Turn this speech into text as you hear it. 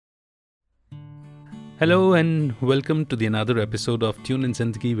Hello and welcome to the another episode of tune in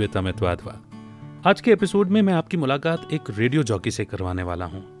जिंदगी with Amit Wadhwa. आज के episode में मैं आपकी मुलाकात एक रेडियो जॉकी से करवाने वाला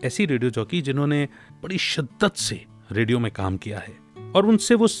हूं। ऐसी रेडियो जॉकी जिन्होंने बड़ी शिद्दत से रेडियो में काम किया है, और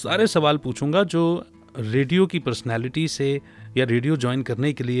उनसे वो सारे सवाल पूछूंगा जो रेडियो की पर्सनैलिटी से या रेडियो ज्वाइन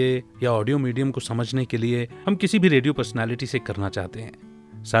करने के लिए या ऑडियो मीडियम को समझने के लिए हम किसी भी रेडियो पर्सनैलिटी से करना चाहते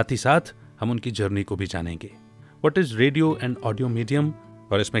हैं। साथ ही साथ हम उनकी जर्नी को भी जानेंगे। What is radio and audio medium,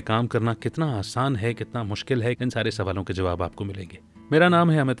 और इसमें काम करना कितना आसान है, कितना मुश्किल है, इन सारे सवालों के जवाब आपको मिलेंगे। मेरा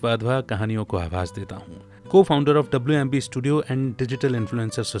नाम है अमित वाधवा, कहानियों को आवाज देता हूँ, co-founder of WMB Studio and Digital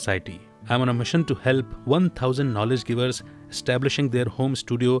Influencer Society. I'm on a mission to help 1000 knowledge givers establishing their home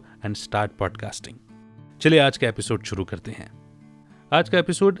studio and start podcasting. चलिए आज का एपिसोड शुरू करते हैं। आज का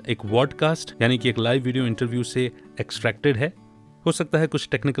एपिसोड एक वॉडकास्ट यानी कि एक लाइव वीडियो इंटरव्यू से एक्सट्रैक्टेड है। हो सकता है कुछ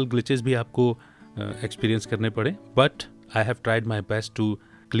टेक्निकल ग्लिचेस भी आपको एक्सपीरियंस करने पड़े, but I have tried my best to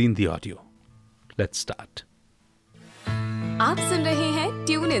clean the audio. Let's start. आप सुन रहे हैं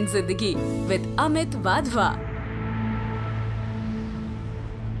ट्यून इन जिंदगी विद अमित वाधवा।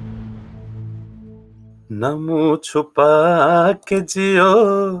 न मुंह छुपा के जियो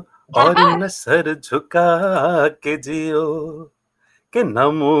और न सर झुका के जियो, कि न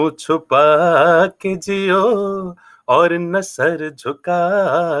मुंह छुपा के जियो और न सर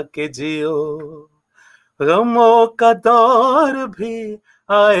झुका के जियो। गमों का दौर भी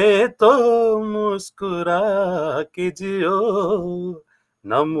आए तो मुस्कुरा के जियो,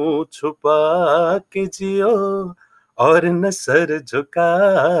 न मुंह छुपा के जियो और न सर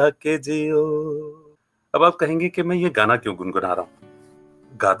झुका के जियो। अब आप कहेंगे कि मैं ये गाना क्यों गुनगुना रहा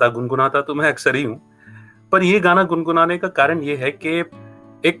हूँ। गाता गुनगुनाता तो मैं अक्सर ही हूँ, पर ये गाना गुनगुनाने का कारण ये है कि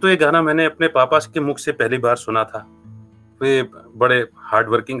एक तो ये गाना मैंने अपने पापा के मुख से पहली बार सुना था। वे बड़े हार्ड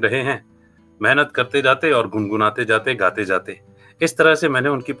वर्किंग रहे हैं, मेहनत करते जाते और गुनगुनाते जाते, गाते जाते। इस तरह से मैंने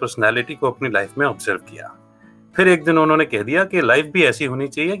उनकी पर्सनालिटी को अपनी लाइफ में ऑब्जर्व किया। फिर एक दिन उन्होंने कह दिया कि लाइफ भी ऐसी होनी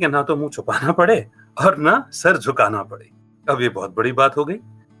चाहिए कि ना तो मुंह छुपाना पड़े और ना सर झुकाना पड़े। अब ये बहुत बड़ी बात हो गई।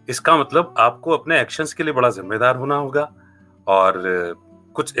 इसका मतलब आपको अपने एक्शंस के लिए बड़ा जिम्मेदार होना होगा और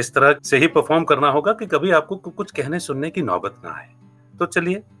कुछ इस तरह से ही परफॉर्म करना होगा कि कभी आपको कुछ कहने सुनने की नौबत ना आए। तो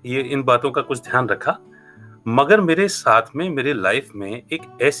चलिए, ये इन बातों का कुछ ध्यान रखा। मगर मेरे साथ में, मेरे लाइफ में एक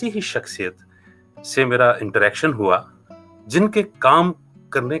ऐसी ही शख्सियत से मेरा इंटरेक्शन हुआ जिनके काम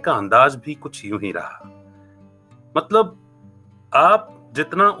करने का अंदाज भी कुछ यूं ही रहा। मतलब आप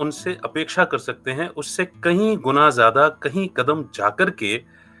जितना उनसे अपेक्षा कर सकते हैं उससे कहीं गुना ज्यादा, कहीं कदम जाकर के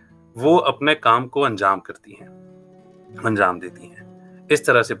वो अपने काम को अंजाम देती हैं। इस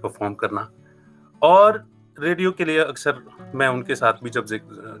तरह से परफॉर्म करना। और रेडियो के लिए अक्सर मैं उनके साथ भी जब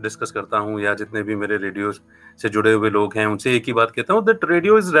डिस्कस करता हूँ या जितने भी मेरे रेडियो से जुड़े हुए लोग हैं उनसे एक ही बात कहता हूँ, that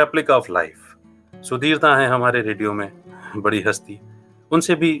radio is replica of life. सुधीरता है हमारे रेडियो में, बड़ी हस्ती,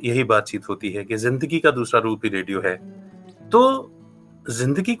 उनसे भी यही बातचीत होती है कि जिंदगी का दूसरा रूप ही रेडियो है। तो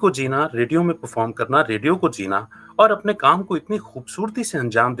जिंदगी को जीना, रेडियो में परफॉर्म करना, रेडियो को जीना और अपने काम को इतनी खूबसूरती से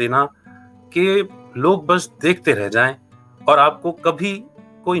अंजाम देना कि लोग बस देखते रह जाएं और आपको कभी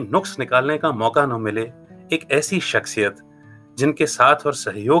कोई नुक्स निकालने का मौका न मिले। एक ऐसी शख्सियत जिनके साथ और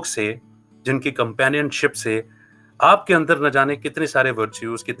सहयोग से, जिनकी कंपेनियनशिप से आपके अंदर न जाने कितने सारे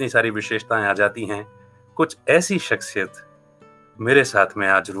वर्च्यूज, कितनी सारी विशेषताएं आ जाती हैं। कुछ ऐसी शख्सियत मेरे साथ में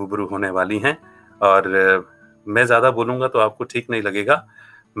आज रूबरू होने वाली हैं और मैं ज्यादा बोलूंगा तो आपको ठीक नहीं लगेगा।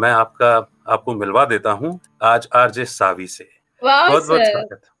 मैं आपको मिलवा देता हूं आज आरजे सावी से। बहुत बहुत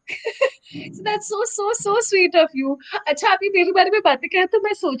स्वागत। That's so sweet of you. अच्छा, आप ये मेरे बारे में बातें करें तो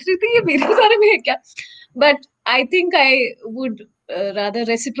मैं सोच रही थी ये मेरे बारे में है क्या, but I think I would rather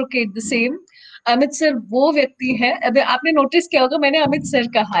reciprocate the same. Amit sir वो व्यक्ति है, अब आपने नोटिस किया होगा मैंने अमित सर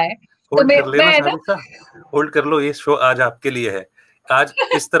कहा है, तो मैं होल्ड कर लो, ये शो आज आपके लिए है। आज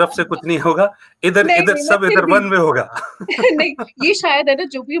इस तरफ से कुछ नहीं होगा, इधर सब इधर वन में होगा। नहीं, ये शायद है ना,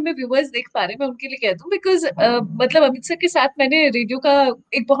 जो भी हमें व्यूअर्स देख पा रहे हैं मैं उनके लिए कह दूं, बिकॉज मतलब अमित सर के साथ मैंने रेडियो का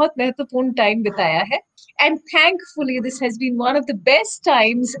एक बहुत महत्वपूर्ण टाइम बिताया है, and thankfully this has been one of the best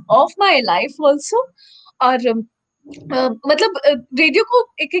times of my life also. और मतलब रेडियो को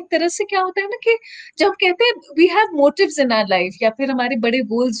एक एक तरह से क्या होता है ना कि जब कहते हैं we have motives in our life या फिर हमारे बड़े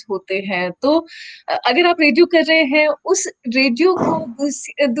गोल्स होते हैं, तो अगर आप रेडियो कर रहे हैं, उस रेडियो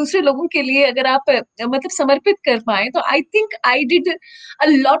को दूसरे लोगों के लिए अगर आप मतलब समर्पित कर पाए, तो I think I did a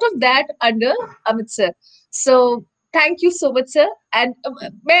lot of that under Amit sir. So thank you so much sir. And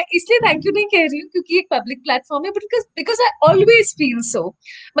मैं इसलिए थैंक यू नहीं कह रही हूँ क्योंकि एक पब्लिक प्लेटफॉर्म है, but because I always feel so,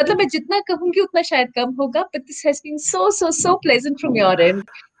 मतलब मैं जितना कहूंगी उतना शायद कम होगा, but this has been so pleasant from your end.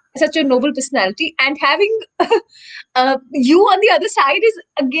 Such a noble personality, and having you on the other side is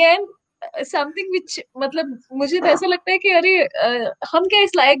again something which मतलब मुझे तो ऐसा लगता है कि अरे हम क्या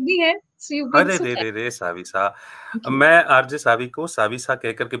इस लायक भी हैं So you've been अरे so रे रे kind. रे सावी सा, Thank you. मैं आरजे सावी को सावी सा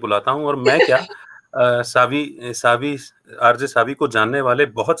कह करके बुलाता हूँ। और मैं क्या, सावी सावी आरजे सावी को जानने वाले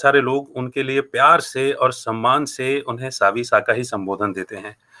बहुत सारे लोग उनके लिए प्यार से और सम्मान से उन्हें सावी सा का ही संबोधन देते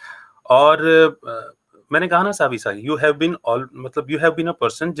हैं। और मैंने कहा ना, सावी सा, यू हैव बीन ऑल, मतलब you have been a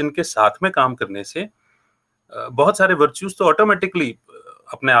person जिनके साथ में काम करने से बहुत सारे वर्च्यूज तो ऑटोमेटिकली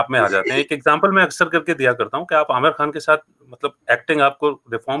अपने आप में आ जाते हैं। एक एग्जांपल मैं अक्सर करके दिया करता हूँ कि आप आमिर खान के साथ, मतलब एक्टिंग आपको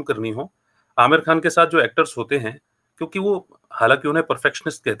रिफॉर्म करनी हो, आमिर खान के साथ जो एक्टर्स होते हैं, क्योंकि वो, हालांकि उन्हें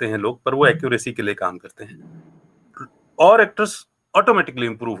परफेक्शनिस्ट कहते हैं लोग, पर वो एक्यूरेसी के लिए काम करते हैं, और एक्टर्स ऑटोमेटिकली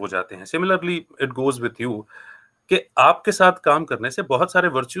इंप्रूव हो जाते हैं। Similarly it goes with you, कि आपके साथ काम करने से बहुत सारे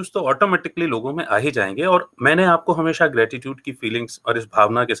वर्च्यूज तो ऑटोमेटिकली लोगों में आ ही जाएंगे। और मैंने आपको हमेशा ग्रेटिट्यूड की फीलिंग्स और इस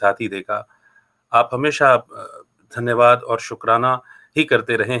भावना के साथ ही देखा। आप हमेशा धन्यवाद और शुक्राना ही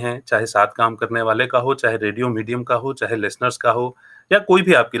करते रहे हैं, चाहे साथ काम करने वाले का हो, चाहे रेडियो मीडियम का हो, चाहे लिसनर्स का हो, या कोई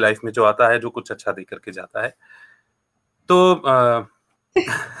भी आपकी लाइफ में जो आता है जो कुछ अच्छा दे करके जाता है। तो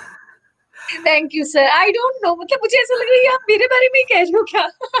Thank you, sir. I don't know. मतलब मुझे ऐसा लग रहा है ये आप मेरे बारे में ही कह रहे हो क्या?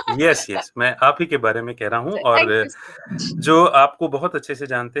 यस, मैं आप ही के बारे में कह रहा हूँ। और Thank you so much. जो आपको बहुत अच्छे से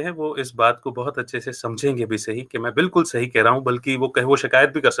जानते हैं वो इस बात को बहुत अच्छे से समझेंगे भी सही कि मैं बिल्कुल सही कह रहा हूँ, बल्कि वो शिकायत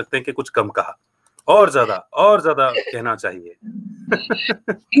भी कर सकते हैं कि कुछ कम कहा, और ज्यादा कहना चाहिए।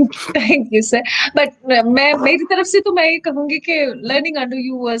 Thank you, sir. But मैं मेरी तरफ से तो मैं ये कहूंगी कि learning under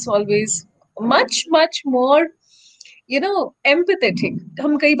you was always much more, you know, empathetic.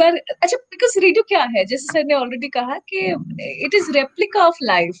 हम कई बार, अच्छा, because रेडियो क्या है, जैसे सर ने ऑलरेडी कहा कि it is replica of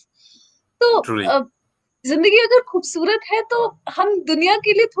life. तो ट्रूली। जिंदगी अगर खूबसूरत है तो हम दुनिया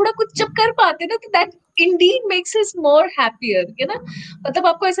के लिए थोड़ा कुछ जब कर पाते ना, तो that indeed makes us more happier, है ना। मतलब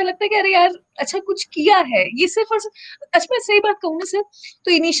आपको ऐसा लगता है कि अरे यार अच्छा कुछ किया है, ये सिर्फ और अच्छा, मैं सही बात कहूँ ना सर,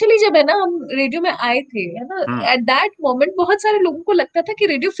 तो इनिशियली जब है ना हम रेडियो में आए थे, है ना, एट दैट मोमेंट बहुत सारे लोगों को लगता था कि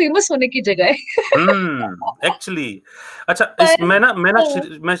रेडियो फेमस होने की जगह है। एक्चुअली, अच्छा, इस पर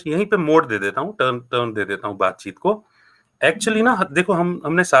मैं यहीं पे मोड़ दे देता हूँ, टर्न दे देता हूँ बातचीत को। एक्चुअली ना, देखो,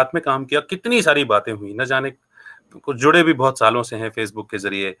 हमने साथ में काम किया, कितनी सारी बातें हुई, न जाने, कुछ जुड़े भी बहुत सालों से हैं फेसबुक के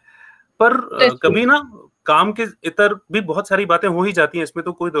जरिए, पर कभी ना काम के इतर भी बहुत सारी बातें हो ही जाती हैं, इसमें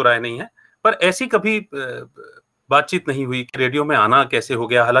तो कोई दो राय नहीं है। पर ऐसी कभी बातचीत नहीं हुई कि रेडियो में आना कैसे हो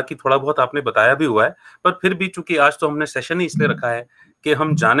गया। हालांकि थोड़ा बहुत आपने बताया भी हुआ है, पर फिर भी चूंकि आज तो हमने सेशन ही इसलिए रखा है कि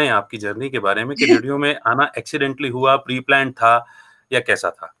हम जाने आपकी जर्नी के बारे में, कि रेडियो में आना एक्सीडेंटली हुआ, प्री प्लान था, या कैसा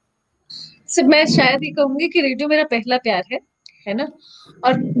था। सिर्फ मैं शायद ये कहूंगी कि रेडियो मेरा पहला प्यार है ना।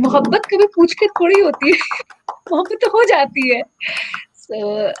 और मोहब्बत कभी पूछ के थोड़ी होती है, मोहब्बत तो हो जाती है।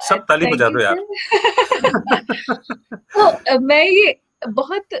 सो सब ताली थैंक बजा यू दो यार। सर। तो मैं ये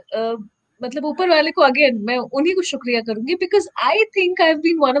बहुत मतलब ऊपर वाले को अगेन मैं उन्हीं को शुक्रिया करूंगी, because I think I have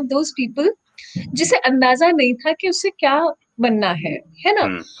been one of those people जिसे अंदाजा नहीं था कि उससे क्या बनना है ना।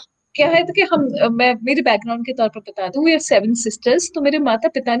 क्या है तो कि मैं मेरे बैकग्राउंड के तौर पर बता दूं, वी आर 7 सिस्टर्स। तो मेरे माता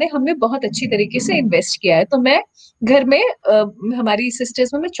पिता ने हमें बहुत अच्छी तरीके से इन्वेस्ट किया है। तो मैं घर में हमारी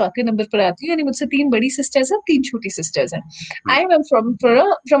सिस्टर्स में मैं चौथे नंबर पर आती हूँ, यानी मुझसे 3 बड़ी सिस्टर्स हैं, 3 छोटी सिस्टर्स हैं। I am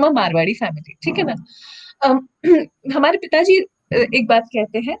from a Marwari family, ठीक है ना। अम, हमारे पिताजी एक बात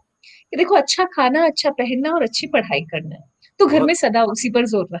कहते हैं कि देखो, अच्छा खाना, अच्छा पहनना और अच्छी पढ़ाई करना, तो घर में बहुत। सदा उसी पर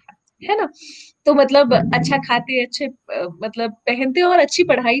जोर रहा है ना। तो मतलब अच्छा खाते, अच्छे मतलब पहनते, और अच्छी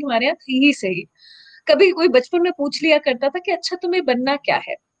पढ़ाई हमारे यहाँ थी ही सही। कभी कोई बचपन में पूछ लिया करता था कि अच्छा तुम्हें बनना क्या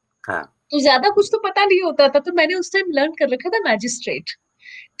है, हाँ। तो ज्यादा कुछ तो पता नहीं होता था। तो मैंने उस टाइम लर्न कर रखा था मैजिस्ट्रेट,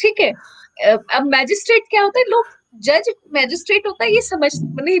 ठीक है। अब मैजिस्ट्रेट क्या होता है, लोग जज मैजिस्ट्रेट होता है ये समझ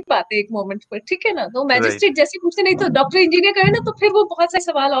नहीं पाते एक मोमेंट पर, ठीक है ना। तो राइट। मैजिस्ट्रेट जैसे पूछते, नहीं तो डॉक्टर इंजीनियर का है ना, तो फिर वो बहुत सारे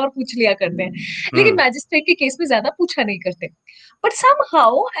सवाल और पूछ लिया करते हैं, लेकिन मैजिस्ट्रेट के केस में ज्यादा पूछा नहीं करते। बट सम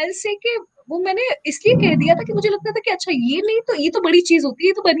हाउ आई से कि वो मैंने इसलिए कह दिया था कि मुझे लगता था कि अच्छा ये नहीं तो ये तो बड़ी चीज होती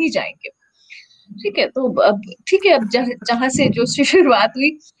है, तो बन ही जाएंगे, ठीक है। तो अब ठीक है, अब जहां से जो शुरुआत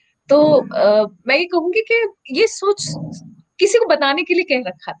हुई, तो मैं ये कहूंगी कि ये सोच किसी को बताने के लिए कह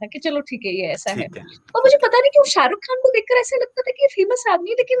रखा था कि चलो ठीक है ये ऐसा है। ठीक है। और मुझे पता नहीं क्यों शाहरुख खान को देखकर ऐसा लगता था कि ये फेमस आदमी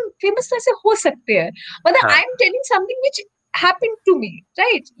है, लेकिन फेमस तो ऐसे हो सकते हैं। मतलब हाँ। I am telling something which happened to me,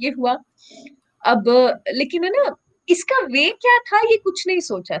 right, ये हुआ। अब लेकिन है ना, इसका वे क्या था ये कुछ नहीं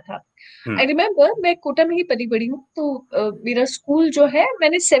सोचा था। आई रिमेम्बर मैं कोटा में ही पली बड़ी हूँ, तो मेरा स्कूल जो है,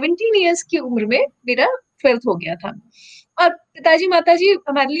 मैंने 17 ईयर्स की उम्र में मेरा 12th हो गया था। और पिताजी माताजी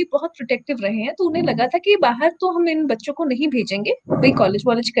हमारे लिए बहुत प्रोटेक्टिव रहे हैं, तो उन्हें लगा था कि बाहर तो हम इन बच्चों को नहीं भेजेंगे भाई कॉलेज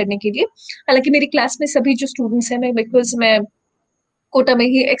वॉलेज करने के लिए। हालांकि मेरी क्लास में सभी जो स्टूडेंट्स हैं, मैं बिकॉज मैं कोटा में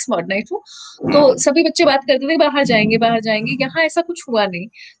ही एक्स मॉड नाइट हूँ। तो सभी बच्चे बात करते थे बाहर जाएंगे बाहर जाएंगे, यहाँ ऐसा कुछ हुआ नहीं,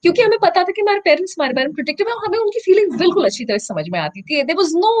 क्योंकि हमें पता था कि हमारे पेरेंट्स हमारे बारे में प्रोटेक्टिव है, हमें उनकी फीलिंग बिल्कुल अच्छी तरह समझ में आती थी। देयर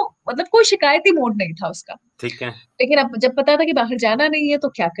वाज नो, मतलब कोई शिकायती मोड नहीं था उसका। ठीक है। लेकिन अब जब पता था कि बाहर जाना नहीं है तो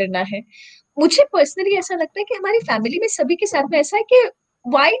क्या करना है, मुझे पर्सनली ऐसा लगता है कि हमारी फैमिली में सभी के साथ में ऐसा है कि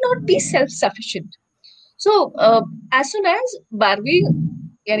why not be self sufficient. So as soon as 12वीं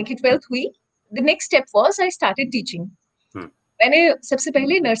यानी कि 12th हुई, the next step was I started teaching. हम्म। मैंने सबसे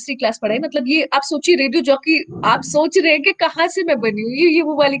पहले नर्सरी क्लास पढ़ाई, मतलब ये आप सोचिए रेडियो जॉकी, आप सोच रहे हैं कि कहाँ से मैं बनी हूँ, ये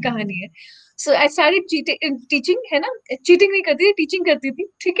वो वाली कहानी है। सो आई स्टार्टेड टीचिंग, है ना, चीटिंग नहीं करती थी, टीचिंग करती थी,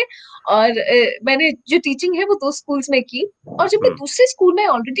 ठीक है। और मैंने जो टीचिंग है वो 2 स्कूल्स में की। और जब मैं दूसरे स्कूल में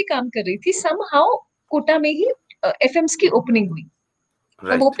ऑलरेडी काम कर रही थी, समहाउ कोटा में ही एफएम्स की ओपनिंग हुई। अब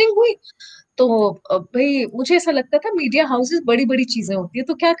राइट। ओपनिंग हुई तो भाई मुझे ऐसा लगता था मीडिया हाउसेस बड़ी बड़ी चीजें होती है,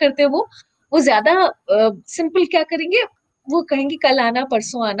 तो क्या करते हैं वो ज्यादा सिंपल क्या करेंगे, वो कहेंगे कल आना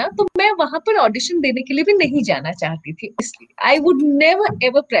परसों आना, तो मैं वहां पर ऑडिशन देने के लिए भी नहीं जाना चाहती थी। इसलिए I would never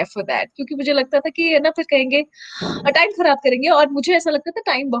ever prefer that, क्योंकि मुझे लगता था कि है ना फिर कहेंगे टाइम खराब करेंगे, और मुझे ऐसा लगता था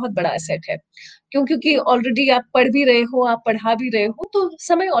टाइम बहुत बड़ा एसेट है। क्योंकि ऑलरेडी आप पढ़ भी रहे हो, आप पढ़ा भी रहे हो, तो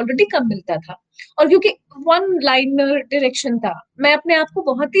समय ऑलरेडी कम मिलता था। और क्योंकि वन लाइनर डायरेक्शन था, मैं अपने आप को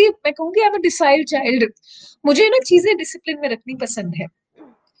बहुत ही, मैं कहूंगी आई एम अ डिसाइल्ड चाइल्ड, मुझे ना चीजें डिसिप्लिन में रखनी पसंद है।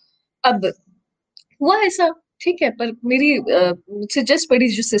 अब हुआ ऐसा, ठीक है, पर मेरी मुझसे जस्ट बड़ी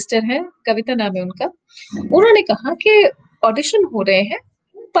जो सिस्टर है, कविता नाम है उनका, उन्होंने कहा कि ऑडिशन हो रहे हैं,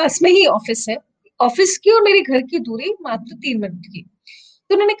 पास में ही ऑफिस है, ऑफिस की और मेरे घर की दूरी मात्र 3 मिनट की,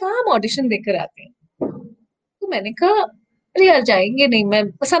 तो उन्होंने कहा हम ऑडिशन देकर आते हैं। तो मैंने कहा अरे यार जाएंगे नहीं,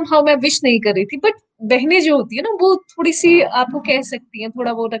 मैं समहाउ मैं विश नहीं कर रही थी, बट बहनें जो होती है ना वो थोड़ी सी आपको कह सकती हैं,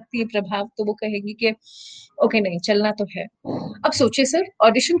 थोड़ा वो रखती है प्रभाव, तो वो कहेगी कि ओके नहीं चलना तो है। अब सोचिए सर,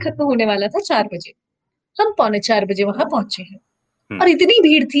 ऑडिशन खत्म होने वाला था 4 बजे, हम 3:45 बजे वहां पहुंचे हैं, और इतनी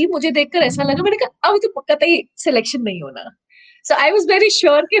भीड़ थी, मुझे देखकर ऐसा लगा, मैंने कहा अब तो कतई सिलेक्शन नहीं होना। So I was very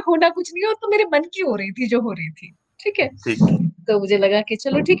sure कि होना कुछ नहीं, और तो मेरे मन की हो रही थी जो हो रही थी, ठीक है। ठीक। तो मुझे लगा कि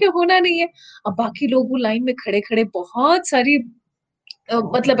चलो ठीक है होना नहीं है। अब बाकी लोग वो लाइन में खड़े खड़े बहुत सारी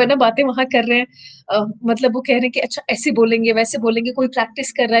मतलब है ना बातें वहां कर रहे हैं, मतलब वो कह रहे हैं कि अच्छा ऐसे बोलेंगे वैसे बोलेंगे, कोई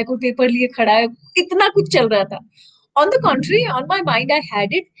प्रैक्टिस कर रहा है, कोई पेपर लिए खड़ा है, इतना कुछ चल रहा था। On the कॉन्ट्री on my mind I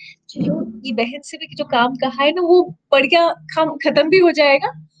had it, चलो ये बहन से भी जो काम कहा है ना वो बढ़िया खत्म भी हो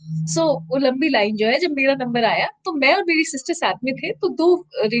जाएगा। सो वो लंबी लाइन जो है, जब मेरा नंबर आया तो मैं और मेरी सिस्टर साथ में थे, तो 2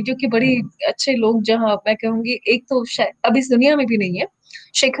 रेडियो के बड़े अच्छे लोग, जहाँ मैं कहूंगी एक तो शायद अब इस दुनिया में भी नहीं है,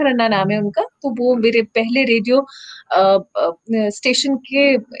 शेखर अन्ना नाम है उनका, तो वो मेरे पहले रेडियो स्टेशन के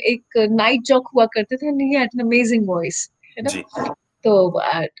एक नाइट जॉक हुआ करते थे, he had an amazing voice, है ना। जी। तो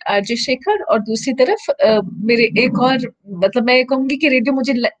आरजे शेखर, और दूसरी तरफ मेरे एक और, मतलब मैं कहूंगी कि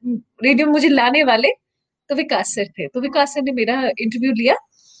रेडियो मुझे लाने वाले तो विकास सर थे, तो विकास सर ने मेरा इंटरव्यू लिया,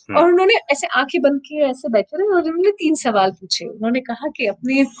 और उन्होंने ऐसे आंखें बंद किए ऐसे बैठे रहे, और उन्होंने 3 सवाल पूछे। उन्होंने कहा कि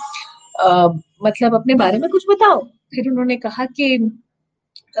अपने मतलब अपने बारे में कुछ बताओ, फिर उन्होंने कहा कि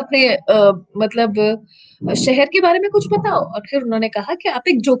अपने मतलब शहर के बारे में कुछ बताओ, और फिर उन्होंने कहा कि आप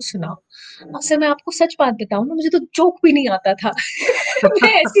एक जोक सुनाओ। और सर मैं आपको सच बात बताऊं ना, मुझे तो जोक भी नहीं आता था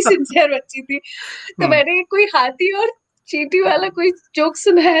मैं ऐसी सिंसियर बच्ची थी, तो मैंने कोई हाथी और चींटी वाला कोई जोक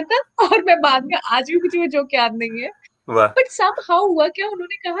सुनाया था, और मैं बाद में आज भी मुझे वो जोक याद नहीं है। वाह। बट सम हाउ हुआ क्या,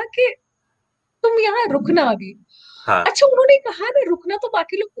 उन्होंने कहा कि तुम यहाँ रुकना अभी। हाँ। अच्छा उन्होंने कहा ना रुकना, तो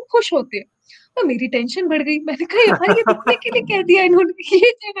बाकी लोग तो खुश होते, तो मेरी टेंशन बढ़ गई, मैंने कहा यार ये रुकने के लिए कह दिया इन्होंने,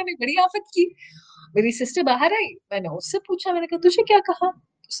 ये तो इन्होंने बड़ी आफत की। मेरी सिस्टर बाहर आई, मैंने उससे पूछा, मैंने कहा तुझे क्या कहा,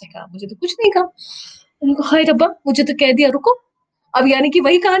 उसने कहा मुझे तो कुछ नहीं कहा। मैंने कहा हाय रब्बा, मुझे तो कह दिया रुको। अब यानी कि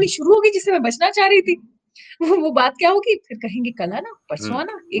वही कहानी शुरू होगी जिससे मैं बचना चाह रही थी। वो बात क्या होगी, फिर कहेंगे कल आना परसों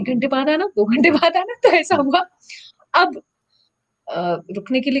आना, 1 घंटे बाद आना, 2 घंटे बाद आना, तो ऐसा हुआ। अब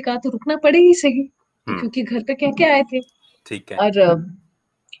रुकने के लिए कहा तो रुकना पड़े ही सही, क्योंकि घर पे कह के आए थे। ठीक है। और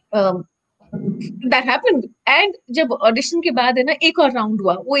दैट हैपेंड, एंड जब ऑडिशन के बाद है ना एक और राउंड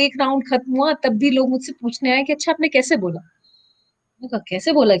हुआ, वो एक राउंड खत्म हुआ, तब भी लोग मुझसे पूछने आए कि अच्छा आपने कैसे बोला। मैंने कहा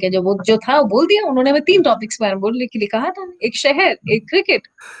कैसे बोला क्या, जो वो जो था वो बोल दिया उन्होंने, हमें 3 टॉपिक्स के बारे में बोलने के लिए कहा था, एक शहर, एक cricket,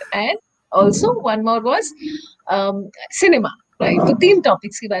 and also one more was cinema, right, तो 3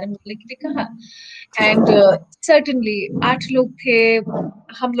 टॉपिक्स के बारे में बोलने के लिए कहा। एंड सर्टेनली 8 लोग थे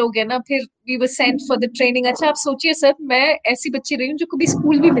हम लोग, है ना, फिर we were sent for the training. अच्छा आप सोचिए सर, मैं ऐसी बच्ची रही हूँ जो कभी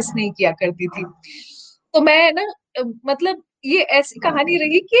स्कूल भी मिस नहीं किया करती थी, तो मैं ना मतलब ये ऐसी कहानी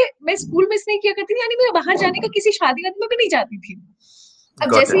रही कि मैं स्कूल मिस नहीं किया करती थी, यानी मैं बाहर जाने का किसी शादी वादी में भी नहीं जाती थी। अब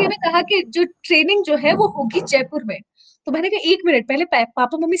गॉट जैसे ही इट। मैंने कहा कि जो ट्रेनिंग जो है वो होगी जयपुर में, तो मैंने कहा 1 मिनट पहले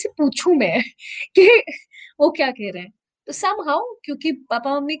पापा मम्मी से पूछूं मैं कि वो क्या कह रहे हैं। तो समहाउ क्योंकि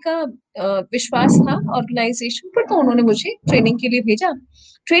पापा मम्मी का विश्वास था ऑर्गेनाइजेशन पर, तो उन्होंने मुझे ट्रेनिंग के लिए भेजा।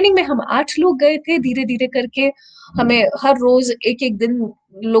 ट्रेनिंग में हम 8 लोग गए थे, धीरे धीरे करके हमें हर रोज एक एक दिन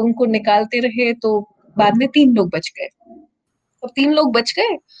लोगों को निकालते रहे, तो बाद में 3 लोग बच गए। और 3 लोग बच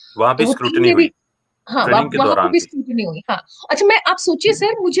गए वहां तो भी वो तीन स्क्रूटनी में भी, हुई हाँ, ट्रेनिंग के वहां पर दौरान भी भी? स्क्रूटनी हुई। हाँ, अच्छा, मैं आप सोचिए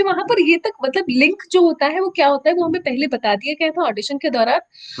सर, मुझे वहां पर ये तक मतलब लिंक जो होता है वो क्या होता है वो हमें पहले बता दिया गया था ऑडिशन के दौरान।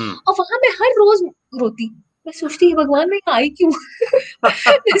 हम्म। और वहां मैं हर रोज रोती, मैं सोचती है भगवान मैं यहाँ आई क्यों।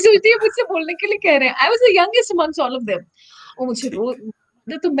 मैं सोचती है मुझसे बोलने के लिए कह रहे हैं। I was the youngest amongst all of them. और मुझे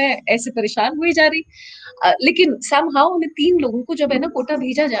ठीक। तो मैं ऐसे परेशान हुई जा रही। लेकिन समहाउ हमें 3 लोगों को जब है ना कोटा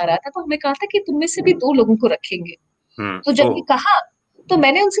भेजा जा रहा था, तो हमें कहा था कि तुम में से भी 2 लोगों को रखेंगे। तो जब ये ओह। कहा, तो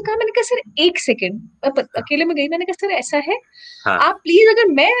मैंने उनसे कहा, मैंने कहा सर एक सेकेंड, अकेले में गई, मैंने कहा सर ऐसा है, हाँ। आप प्लीज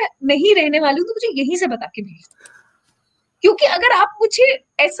अगर मैं नहीं रहने वाली हूँ तो मुझे यहीं से बता के भेज दो। क्योंकि अगर आप मुझे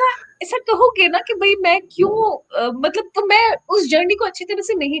ऐसा ऐसा कहोगे ना कि भाई मैं क्यों, मतलब तो मैं उस जर्नी को अच्छी तरह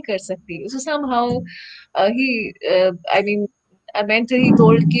से नहीं कर सकती। सो somehow he, I mean, I meant, he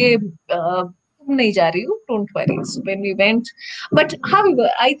told के तुम नहीं जा रही हो, don't worry. So when we went, but however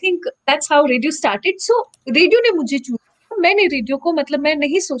I think that's how radio started. So radio ने मुझे चूज, मैंने रेडियो को, मतलब मैं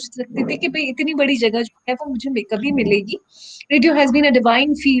नहीं सोच सकती थी कि भाई इतनी बड़ी जगह जो है वो मुझे कभी मिलेगी। Radio has been a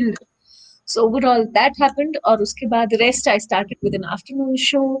divine field. So overall that happened, और उसके बाद rest I started with an afternoon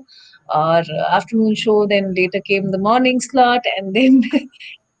show, और afternoon show then later came the morning slot, and then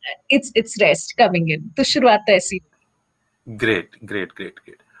it's rest coming in. तो शुरुआत तो ऐसी। Great great great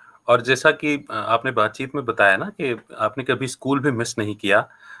great. और जैसा कि आपने बातचीत में बताया ना कि आपने कभी स्कूल भी मिस नहीं किया,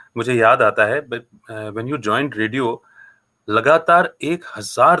 मुझे याद आता है व्हेन यू जॉइंड रेडियो, लगातार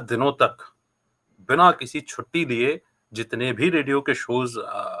 1000 दिनों तक बिना किसी छुट्टी लिए जितने भी रेडियो के शोज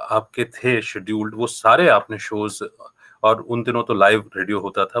आपके थे शेड्यूल्ड, वो सारे आपने शोज, और उन दिनों तो लाइव रेडियो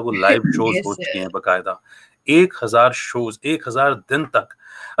होता था, वो लाइव शोज Yes हो चुके sir. हैं बकायदा। 1000 शोज, 1000 दिन तक।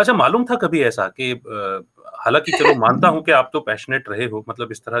 अच्छा, मालूम था कभी ऐसा कि हालांकि चलो मानता हूं कि आप तो पैशनेट रहे हो,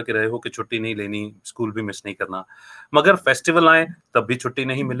 मतलब इस तरह के रहे हो कि छुट्टी नहीं लेनी, स्कूल भी मिस नहीं करना, मगर फेस्टिवल आए तब भी छुट्टी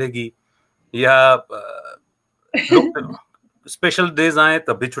नहीं मिलेगी, या लोग स्पेशल डेज आए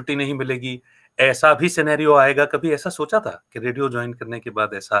तब भी छुट्टी नहीं मिलेगी, ऐसा भी सिनेरियो आएगा? कभी ऐसा सोचा था कि रेडियो ज्वाइन करने के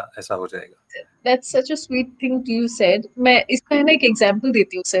बाद ऐसा ऐसा हो जाएगा? That's such a sweet thing you said. मैं इसका है ना एक एग्जांपल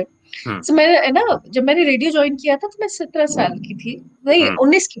देती हूँ सर। हम्म। तो मैं है ना, जब मैंने रेडियो ज्वाइन किया था तो मैं 17 साल की थी, नहीं हम्म।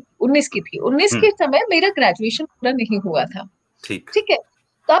 19 की थी। 19 हम्म। के समय मेरा ग्रेजुएशन पूरा नहीं हुआ था। ठीक। ठीक है,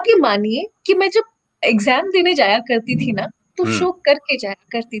 तो आप ये मानिए कि मैं जब एग्जाम देने जाया करती थी ना, तो हम्म। शो करके जाया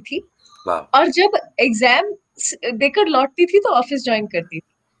करती थी, वाह। और जब एग्जाम देकर लौटती थी तो ऑफिस ज्वाइन करती थी।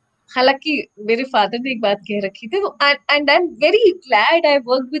 हालांकि मेरे फादर ने एक बात कह रखी थी, and I am very glad I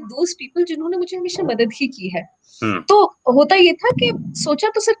work with those people जिन्होंने मुझे हमेशा मदद ही की है। हम्म। तो होता ये था कि सोचा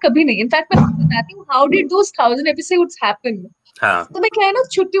तो सर कभी नहीं, इनफैक्ट मैं आपको बताती हूँ how did those 1000 episodes happen. हाँ। तो मैं क्या है ना,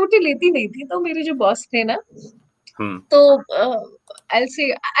 छुट्टी वुट्टी लेती नहीं थी, तो मेरे जो बॉस थे ना, हम्म। तो I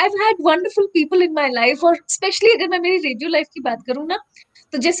say I have had wonderful people in my life. और स्पेशली अगर मैं मेरी रेडियो लाइफ की बात करूँ ना,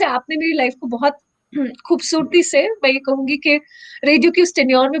 तो जैसे आपने मेरी लाइफ को बहुत खूबसूरती से, मैं ये कहूंगी कि रेडियो की उस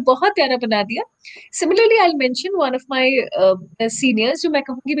टेन्योर में बहुत प्यारा बना दिया। Similarly I mention one of my seniors, जो मैं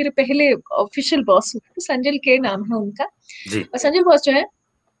कहूंगी मेरे पहले ऑफिशियल बॉस हुए, संजय के नाम है उनका। जी। और संजय बॉस जो है,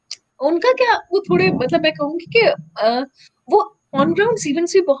 उनका क्या, वो थोड़े मतलब मैं कहूंगी कि वो ऑन ग्राउंड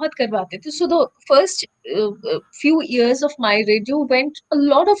इवेंट्स भी बहुत करवाते थे। So the first few years of my radio went a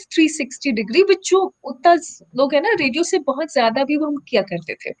lot of 360 degree, which जो उतना लोग है ना रेडियो से बहुत ज्यादा भी वो हम किया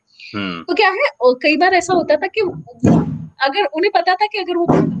करते थे। हम्म। तो क्या है, और कई बार ऐसा होता था कि अगर उन्हें पता था कि अगर वो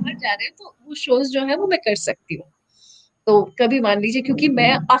बाहर जा रहे हैं तो वो शोज जो है वो मैं कर सकती हूँ। तो कभी मान लीजिए, क्योंकि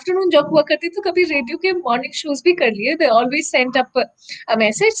मैं आफ्टरनून जॉब हुआ करती थी, तो कभी रेडियो के मॉर्निंग शोज भी कर लिए। They always send up a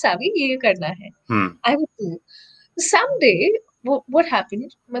message, Savi ये करना है, hmm. I would do someday. What happened,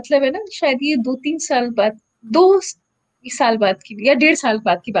 मतलब है ना, शायद ये 2-3 साल बाद, 2 साल बाद की या 1.5 साल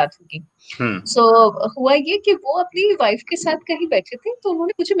बाद की बात होगी। हम्म। सो हुआ ये कि वो अपनी वाइफ के साथ कहीं बैठे थे, तो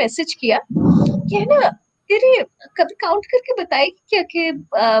उन्होंने मुझे मैसेज किया कि है ना, तेरे कभी काउंट करके बताएगी क्या कि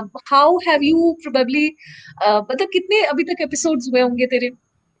हाउ हैव यू प्रोबेबली, मतलब कितने अभी तक एपिसोड्स हुए होंगे तेरे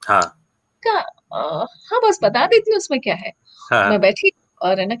हाँ। का। हाँ बस बता देती हूँ, उसमें क्या है। तो मैं हाँ। बैठी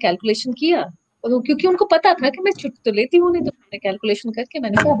और है ना कैलकुलेशन किया, और क्योंकि उनको पता था कि मैं छुट्टी तो लेती हूँ नहीं, तो मैंने कैलकुलेशन करके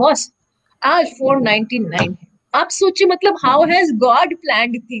मैंने कहा बॉस आज 499 है। आप सोचिए मतलब how has God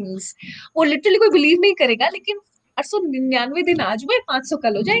planned things. वो लिटरली कोई बिलीव नहीं करेगा, लेकिन 899 दिन आज हुए, 500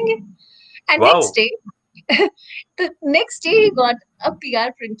 कल हो जाएंगे। And wow. नेक्स्ट डे, तो नेक्स्ट डे ही गॉट अ पीआर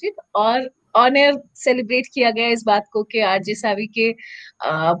प्रिंटेड, और ऑन एयर सेलिब्रेट किया गया इस बात को कि आरजे सावी के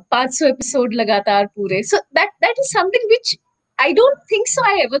 500 एपिसोड लगातार पूरे। So that that is something which I don't think so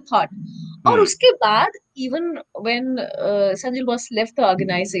I ever thought. और उसके बाद even when Sanjay Boss left the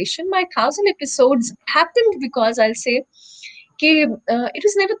organization, my 1,000 episodes happened because I'll say कि it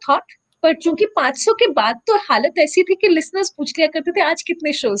was never thought, पर चूंकि 500 के बाद तो हालत ऐसी थी कि लिसनर्स पूछ लिया करते थे आज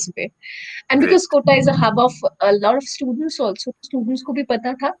कितने शोज पे, and because Kota is a hub of a lot of students also, students को भी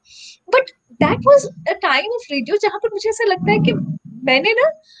पता था. But that was a time of radio जहां पर मुझे ऐसा लगता है कि मैंने ना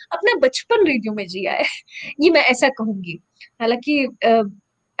अपना बचपन रेडियो में जिया है. ये मैं ऐसा कहूंगी. हालांकि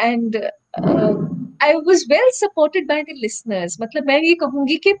and I was well supported by the listeners. मतलब मैं ये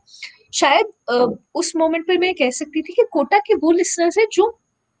कहूंगी कि शायद उस मोमेंट पर मैं कह सकती थी कि कोटा के वो लिसनर्स हैं जो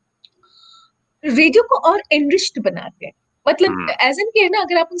रेडियो को और एनरिच्ड बनाते हैं. मतलब एज एन के ना,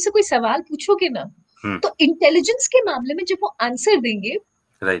 अगर आप उनसे कोई सवाल पूछोगे ना, तो इंटेलिजेंस के मामले में जब वो आंसर देंगे,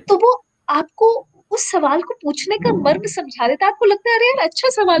 तो वो आपको उस सवाल को पूछने का मर्म समझा देता है. आपको लगता है अरे यार अच्छा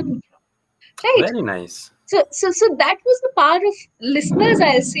सवाल पूछा, right? Very nice. So that was the power of listeners,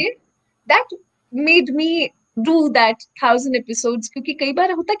 I'll say, that made me do that 1,000 episodes. क्योंकि कई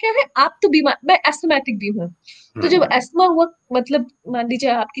बार होता क्या है, आप तो बीमार, मैं एस्थमेटिक भी हूँ, तो जब एस्थमा हुआ, मतलब मान लीजिए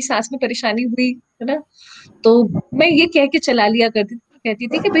आपकी सांस में परेशानी हुई है ना, तो मैं ये कह के चला लिया कहती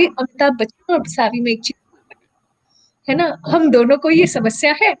थी कि भाई अमिताभ बच्चन और सावी में एक चीज है ना, हम दोनों को ये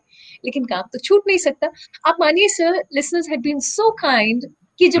समस्या है, लेकिन काम तो छूट नहीं सकता. आप मानिए sir, listeners had been so kind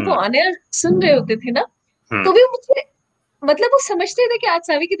कि जब वो ऑन एयर सुन रहे होते थे ना, तो भी मुझे, मतलब वो समझते थे कि आज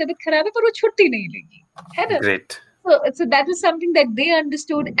सावी की तबीयत खराब है पर वो छुट्टी नहीं लेगी, है ना. Great. So that was something that they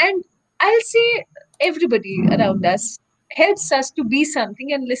understood, and I'll say everybody around us helps us to be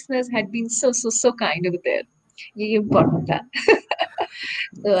something, and listeners had been so kind over there. ये important था.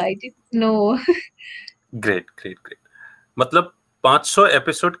 So I didn't know. Great great great. मतलब 500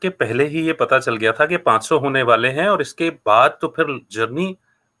 episode के पहले ही ये पता चल गया था कि 500 होने वाले हैं, और इसके बाद तो फिर जर्नी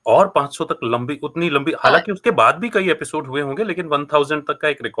और 500 तक लंबी, उतनी लंबी. हालांकि उसके बाद भी कई एपिसोड हुए होंगे, लेकिन 1000 तक का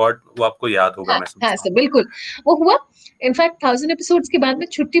एक रिकॉर्ड वो आपको याद होगा. मैं समझता हूं. सर बिल्कुल वो हुआ. इनफैक्ट 1,000 एपिसोड्स के बाद मैं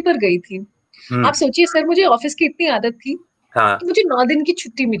छुट्टी पर गई थी. आप सोचिए सर, मुझे ऑफिस की इतनी आदत थी कि मुझे 9 दिन की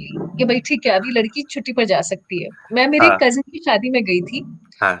छुट्टी मिली कि भाई ठीक है, अभी लड़की छुट्टी पर जा सकती है. मैं मेरे कजिन की शादी में गई थी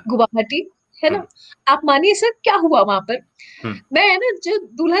गुवाहाटी, है ना. आप मानिए सर क्या हुआ वहां पर, मैं ना जो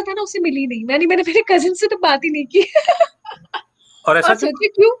दूल्हा था ना उसे मिली नहीं. मैंने मेरे कजिन से तो बात ही नहीं की. और ऐसा सोचिए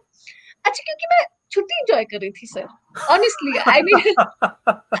क्यों? अच्छा, क्योंकि मैं छुट्टी एंजॉय कर रही थी सर. ऑनेस्टली आई मीन,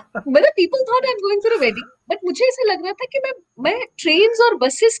 मतलब people thought I am going for a wedding, but मुझे ऐसा लग रहा था कि मैं ट्रेन्स और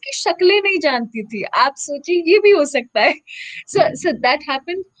बसेस की शक्लें नहीं जानती थी. आप सोचिए ये भी हो सकता है. So that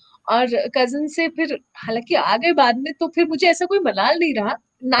happened. और कजिन से फिर हालांकि आ गए बाद में, तो फिर मुझे ऐसा कोई मलाल नहीं रहा.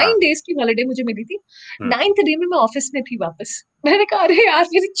 9 डेज की हॉलिडे मुझे मिली थी. 9th डे में मैं ऑफिस में थी वापस. मैंने कहा अरे यार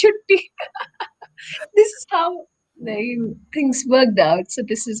मेरी छुट्टी. This is how things worked out. So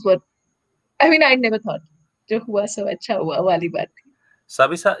this is what I mean, I never thought. जो हुआ सब अच्छा हुआ वाली बात थी.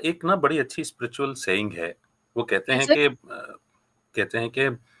 सावी सा, एक ना बड़ी अच्छी स्पिरिचुअल सेइंग है. वो कहते हैं कि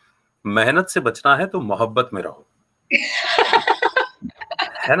मेहनत से बचना है तो मोहब्बत में रहो.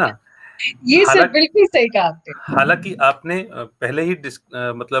 है ना. ये सर बिल्कुल सही कहा आपने. हालांकि आपने पहले ही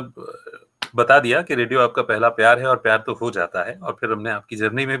मतलब बता दिया कि रेडियो आपका पहला प्यार है, और प्यार तो हो जाता है, और फिर हमने आपकी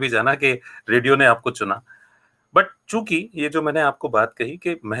जर्नी में भी जाना कि रेडियो ने आपको चुना. बट चूंकि ये जो मैंने आपको बात कही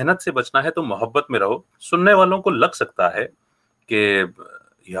कि मेहनत से बचना है तो मोहब्बत में रहो, सुनने वालों को लग सकता है कि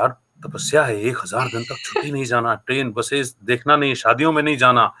यार तपस्या है, 1000 दिन तक छुट्टी नहीं जाना, ट्रेन बसेस देखना नहीं, शादियों में नहीं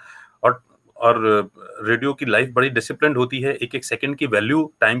जाना, और रेडियो की लाइफ बड़ी डिसिप्लिन होती है. एक एक सेकंड की वैल्यू,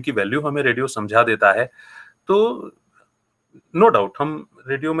 टाइम की वैल्यू हमें रेडियो समझा देता है. तो नो डाउट हम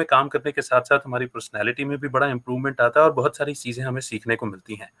रेडियो में काम करने के साथ साथ हमारी पर्सनैलिटी में भी बड़ा इंप्रूवमेंट आता है, और बहुत सारी चीजें हमें सीखने को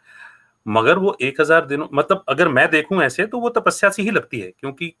मिलती हैं. मगर वो 1000 दिनों, मतलब अगर मैं देखूं ऐसे, तो वो तपस्या सी ही लगती है,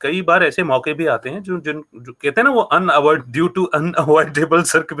 क्योंकि कई बार ऐसे मौके भी आते हैं जो कहते हैं ना, वो ड्यू टू अनअवॉइडेबल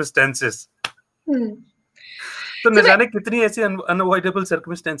सर्कमस्टेंसेस. तो न जाने कितनी ऐसी अनअवॉइडेबल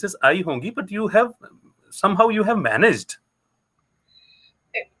सर्कमस्टेंसेस आई होंगी, but you have somehow you have managed.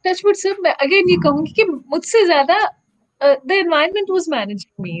 Touchwood sir, मैं अगेन ये कहूंगी कि मुझसे ज्यादा the environment was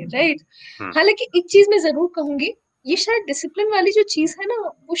managing me, right. हालांकि एक चीज मैं जरूर कहूंगी, ये शायद डिसिप्लिन वाली जो चीज है ना,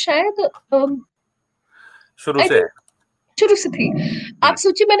 वो शायद शुरू से थी. आप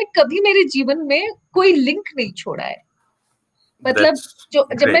सोचिए, मैंने कभी मेरे जीवन में कोई लिंक नहीं छोड़ा है. मतलब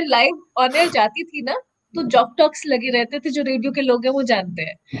जब मैं लाइव ऑन एयर जाती थी ना, तो जॉक टॉक्स लगे रहते थे. जो रेडियो के लोग हैं वो जानते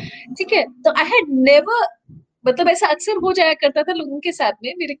हैं, ठीक है. तो आई हैड नेवर, मतलब ऐसा अक्सर हो जाया करता था लोगों के साथ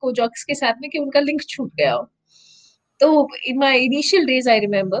में, मेरे को जॉक्स के साथ में, कि उनका लिंक छूट गया हो. तो in my initial days I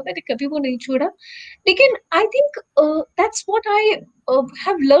remember, मैंने कभी वो नहीं छोड़ा. लेकिन I think that's what I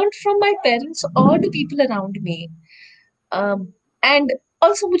have learned from my parents और the people around me. And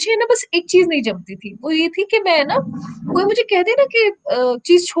also मुझे ना बस एक चीज नहीं जमती थी, वो ये थी कि मैं ना, कोई मुझे कह दे ना कि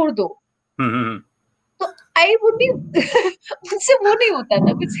चीज छोड़ दो, तो आई वुड बी मुझसे वो नहीं होता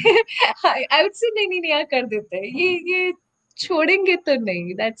था मुझसे, आई वुड से नहीं नहीं नहीं, यहाँ कर देते हैं ये छोड़ेंगे तो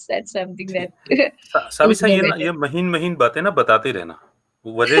नहीं, दैट्स समथिंग दैट सावी उस सा, ये ना, मैंने ये महीन महीन बातें ना बताते रहना।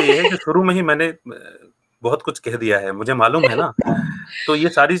 वजह ये है कि शुरू में ही मैंने बहुत कुछ कह दिया है, मुझे मालूम है ना, तो ये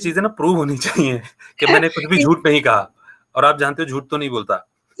सारी चीजें ना प्रूव होनी चाहिए कि मैंने कुछ भी झूठ नहीं कहा, और आप जानते हो झूठ तो नहीं बोलता।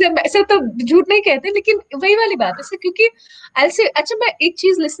 सर तो झूठ नहीं कहते, लेकिन वही वाली बात है सर, क्योंकि ऐसे अच्छा मैं एक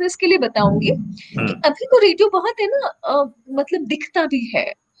चीज लिसनर्स के लिए बताऊंगी कि हम्म। अभी तो रेडियो बहुत है ना, मतलब दिखता भी है।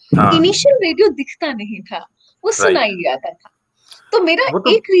 हाँ। इनिशियल रेडियो दिखता नहीं था, वो राइट। सुनाई आता था। तो मेरा वो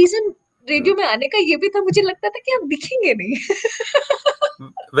तो एक रीजन हम्म, रेडियो में आने का ये भी था, मुझे लगता था कि आप दिखेंगे नहीं।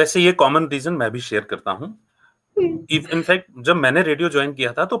 वैसे ये कॉमन रीजन मैं भी शेयर करता हूँ। इनफैक्ट जब मैंने रेडियो ज्वाइन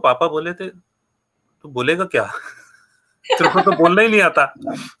किया था तो पापा बोले थे, तू बोलेगा क्या? तेरे को तो बोलना ही नहीं आता।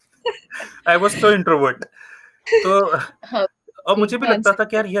 I was so introvert. तो हाँ, और मुझे भी मान लगता था कि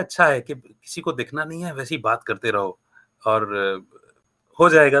सकते यार ये अच्छा है कि किसी को दिखना नहीं है, वैसे ही बात करते रहो और हो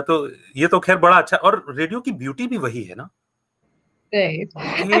जाएगा। तो ये तो खैर बड़ा अच्छा, और रेडियो की ब्यूटी भी वही है ना राइट,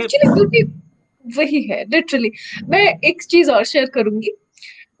 कि एक्चुअली ब्यूटी वही है लिटरली। मैं एक चीज और शेयर करूंगी,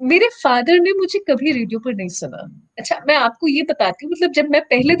 मेरे फादर ने मुझे कभी रेडियो पर नहीं सुना। अच्छा मैं आपको ये बताती हूँ, मतलब जब मैं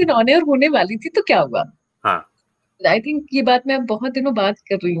पहले दिन ऑन एयर होने वाली थी तो क्या हुआ, हाँ। आई थिंक ये बात मैं बहुत दिनों बाद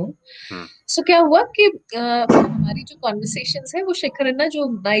कर रही हूँ। हम्म। सो क्या हुआ कि हमारी जो कॉन्वर्सेशंस है, वो शेखर अन्ना जो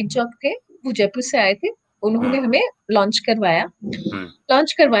नाइट जॉक थे, वो जयपुर से आए थे, उन्होंने हम्म। हमें लॉन्च करवाया। हम्म।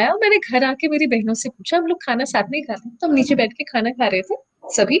 लॉन्च करवाया और मैंने घर आके मेरी बहनों से पूछा, हम लोग खाना साथ में ही खाते हैं, तो हम नीचे बैठ के खाना खा रहे थे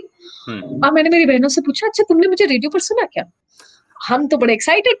सभी। हम्म। और मैंने मेरी बहनों से पूछा, अच्छा तुमने मुझे रेडियो पर सुना क्या? हम तो बड़े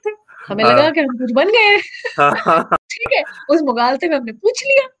एक्साइटेड थे, हमें लगा हाँ। कि हम कुछ बन गए हैं। हाँ। हाँ। ठीक है, उस मुगालते में हमने पूछ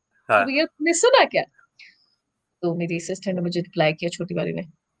लिया कि हाँ। भैया तुमने सुना क्या? तो मेरी सिस्टर ने मुझे रिप्लाई किया, छोटी वाली ने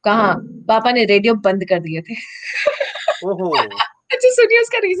कहा, पापा ने रेडियो बंद कर दिए थे। ओहो। अच्छा सुनिए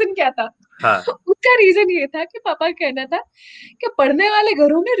उसका रीजन क्या था। हाँ। उसका रीजन ये था कि पापा का कहना था कि पढ़ने वाले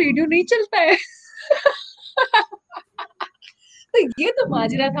घरों में रेडियो नहीं चलता है। तो ये तो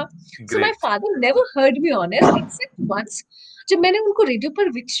माजरा था। So my great. Father never heard me on air accept once, जब मैंने उनको रेडियो पर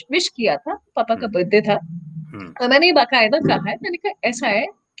विश किया था, पापा का हम्म। बर्थडे था, हम्म। और मैंने ये बाकायदा कहा है, मैंने कहा ऐसा है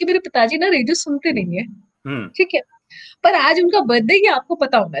कि मेरे पिताजी ना रेडियो सुनते नहीं है, हम्म। ठीक है, पर आज उनका बर्थडे, ये आपको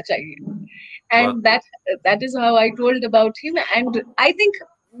पता होना चाहिए। एंड बहुत खूब। That is how I told about him, and I think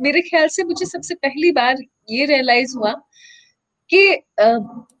मेरे ख्याल से मुझे सबसे पहली बार ये रियलाइज हुआ कि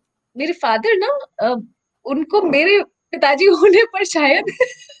मेरे फादर ना, उनको मेरे पिताजी होने पर शायद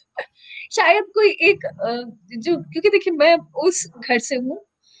शायद कोई एक जो, क्योंकि देखिए मैं उस घर से हूँ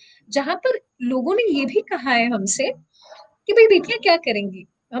जहां पर लोगों ने ये भी कहा है हमसे कि भाई बेटियां क्या करेंगी,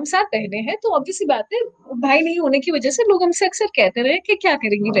 हम सात बहनें हैं तो ऑब्वियसली बात है, भाई नहीं होने की वजह से लोग हमसे अक्सर कहते रहे कि क्या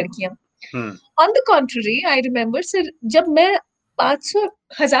करेंगी लड़कियां। Hmm. On the contrary I remember sir, जब मैं 500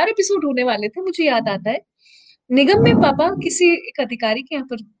 1000 एपिसोड होने वाले थे, मुझे याद आता है, निगम में पापा किसी एक अधिकारी के यहाँ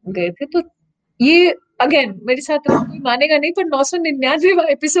पर गए थे, तो ये अगेन मेरे साथ कोई मानेगा नहीं, पर 999वां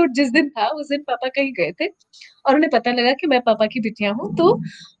एपिसोड जिस दिन था, उस दिन पापा कहीं गए थे और उन्हें पता लगा कि मैं पापा की बिटिया हूँ, तो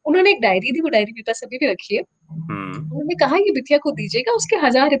उन्होंने एक डायरी दी, वो डायरी मेरे पास अभी भी रखी है। हम्म। उन्होंने कहा ये बिटिया को दीजिएगा, उसके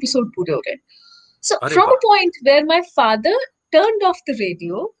 1000 एपिसोड पूरे हो गए। सो अरे फ्रॉम अ वाह। Point where my father turned off the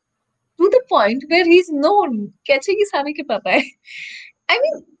radio to the point where he's known, कैसे कि सावी के पापा है। I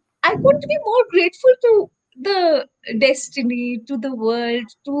mean, I couldn't be more grateful to the destiny, to the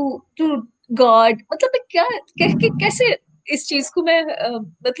world, to God। मतलब मैं क्या कैसे इस चीज को मैं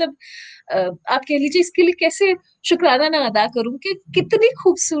मतलब आप कह लीजिए इसके लिए कैसे शुक्राना ना अदा करूं कि कितनी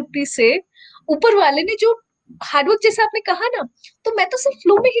खूबसूरती से ऊपर वाले ने जो हार्डवर्क, जैसे आपने कहा ना, तो मैं तो सिर्फ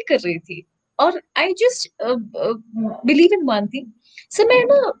फ्लो में ही कर रही थी। और I just believe in one thing, sir मैं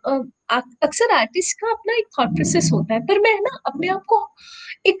ना अक्सर आर्टिस्ट का अपना एक थॉट प्रोसेस होता है, पर मैं ना अपने आप को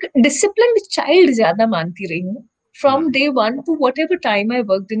एक डिसिप्लिन्ड चाइल्ड ज्यादा मानती रही हूँ, from hmm. Day one to whatever time I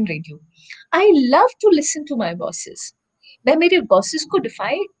work in radio. I love to listen to my bosses. मैं मेरे बॉसेस को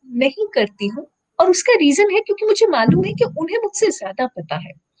डिफाई नहीं करती हूँ, और उसका रीजन है क्योंकि मुझे मालूम है कि उन्हें मुझसे ज्यादा पता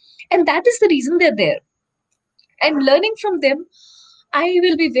है, and that is the reason they are there, and learning from them. I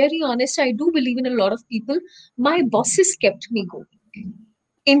will be very honest, I do believe in a lot of people. My bosses kept me going,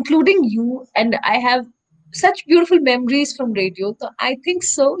 including you, and I have such beautiful memories from radio, so I think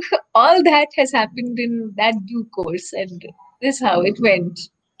so. All that has happened in that due course, and this is how it went.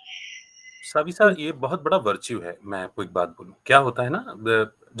 सावी सा, ये बहुत बड़ा virtue है। मैं आपको एक बात बोलूं, क्या होता है ना,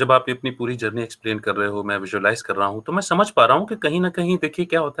 जब आप अपनी पूरी जर्नी एक्सप्लेन कर रहे हो, मैं विजुअलाइज कर रहा हूं, तो मैं समझ पा रहा हूं कि कहीं ना कहीं देखिए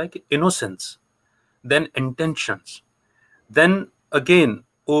क्या होता है कि innocence, then intentions, then again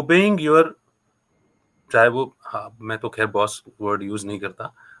obeying your, चाहे वो, हाँ मैं तो खैर बॉस वर्ड यूज नहीं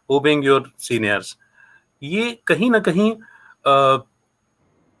करता, ओबेइंग योर सीनियर्स, ये कहीं ना कहीं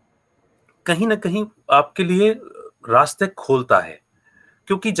कहीं ना कहीं आपके लिए रास्ते खोलता है,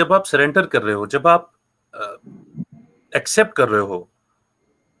 क्योंकि जब आप सरेंडर कर रहे हो, जब आप एक्सेप्ट कर रहे हो,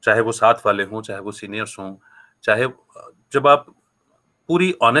 चाहे वो साथ वाले हों, चाहे वो सीनियर्स हों, चाहे जब आप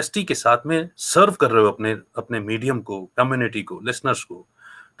पूरी ऑनेस्टी के साथ में सर्व कर रहे हो अपने अपने मीडियम को, कम्युनिटी को, लिसनर्स को,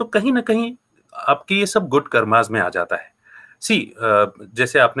 तो कहीं ना कहीं आपके ये सब गुड कर्माज में आ जाता है। सी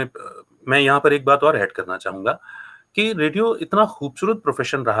जैसे आपने मैं यहाँ पर एक बात और ऐड करना चाहूंगा कि रेडियो इतना खूबसूरत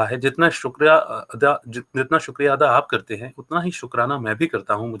प्रोफेशन रहा है, जितना शुक्रिया अदा आप करते हैं, उतना ही शुक्राना मैं भी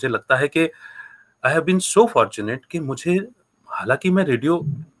करता हूँ। मुझे लगता है कि I have been so fortunate कि मुझे, हालांकि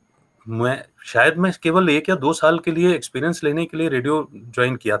मैं शायद मैं केवल 1 या 2 साल के लिए एक्सपीरियंस लेने के लिए रेडियो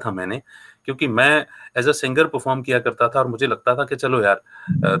जॉइन किया था मैंने, क्योंकि मैं एज़ अ सिंगर परफ़ॉर्म किया करता था और मुझे लगता था कि चलो यार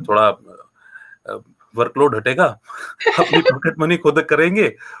थोड़ा वर्कलोड हटेगा, अपनी पॉकेट मनी खुद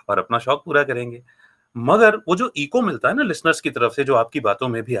करेंगे और अपना शौक पूरा करेंगे। मगर वो जो इको मिलता है ना लिसनर्स की तरफ से, जो आपकी बातों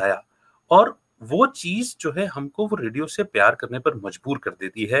में भी आया, और वो चीज़ जो है हमको वो रेडियो से प्यार करने पर मजबूर कर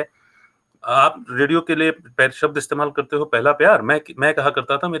देती है। आप रेडियो के लिए शब्द इस्तेमाल करते हो, पहला प्यार, मैं कहा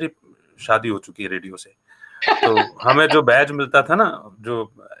करता था मेरी शादी हो चुकी है रेडियो से। तो हमें जो बैज मिलता था ना,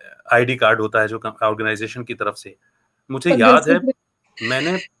 जो आईडी कार्ड होता है जो ऑर्गेनाइजेशन की तरफ से, मुझे याद है मंगलसूत्र।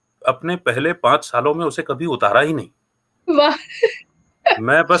 मैंने अपने पहले 5 सालों में उसे कभी उतारा ही नहीं। वाह।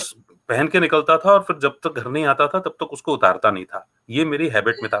 मैं बस पहन के निकलता था और फिर जब तक घर नहीं आता था तब तक उसको उतारता नहीं था। ये मेरी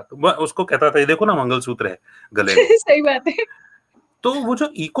हैबिट में था। तो मैं उसको कहता था, ये देखो ना मंगलसूत्र है गले में। सही बात है। तो वो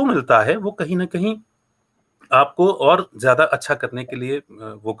जो इको मिलता है वो कहीं न कहीं आपको और ज़्यादा अच्छा करने के लिए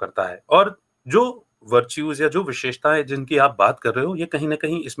वो करता है। और जो वर्च्यूज़ या जो विशेषताएँ जिनकी आप बात कर रहे हो, ये कहीं न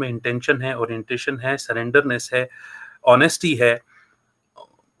कहीं इसमें इंटेंशन है, ओरिएंटेशन है, सरेंडरनेस है, ऑनेस्टी है,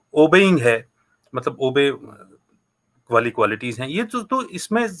 ओबेइंग है, मतलब ओबे वाली क्वालिटीज़ हैं। ये तो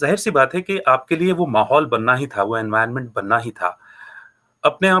इसमें ज़ाहिर-सी बात है कि आपके लिए वो माहौल बनना ही था, वो एनवायरनमेंट बनना ही था।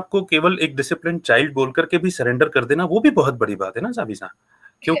 अपने आप को केवल एक डिसिप्लिन्ड चाइल्ड बोल कर के भी सरेंडर कर देना, वो भी बहुत बड़ी बात है ना साबिर साहब।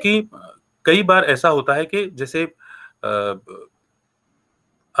 क्योंकि कई बार ऐसा होता है कि जैसे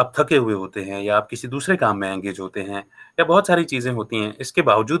आप थके हुए होते हैं या आप किसी दूसरे काम में एंगेज होते हैं या बहुत सारी चीज़ें होती हैं। इसके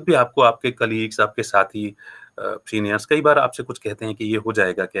बावजूद भी आपको आपके कलीग्स, आपके साथी, सीनियर्स कई बार आपसे कुछ कहते हैं कि ये हो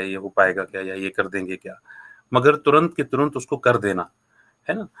जाएगा क्या? ये हो पाएगा क्या? या ये कर देंगे क्या? मगर तुरंत के तुरंत उसको कर देना,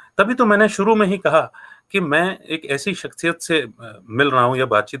 है ना? तभी तो मैंने शुरू में ही कहा कि मैं एक ऐसी शख्सियत से मिल रहा हूँ या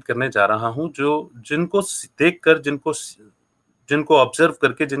बातचीत करने जा रहा हूँ जो जिनको देखकर, जिनको ऑब्जर्व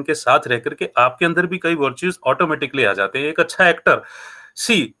करके, जिनके साथ रह करके आपके अंदर भी कई वर्च्यूज ऑटोमेटिकली आ जाते हैं। एक अच्छा एक्टर,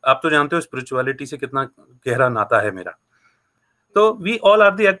 आप तो जानते हो स्पिरिचुअलिटी से कितना गहरा नाता है मेरा। तो we all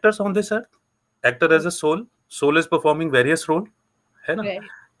are the actors on this earth, actor as a soul, soul is performing various role, है ना? Right.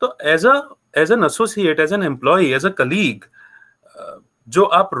 तो as an associate, as an employ, as a colleague, जो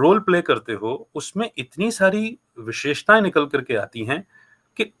आप रोल प्ले करते हो उसमें इतनी सारी विशेषताएं निकल करके आती हैं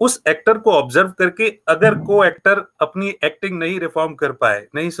कि उस एक्टर को ऑब्जर्व करके अगर को एक्टर अपनी एक्टिंग नहीं रिफॉर्म कर पाए,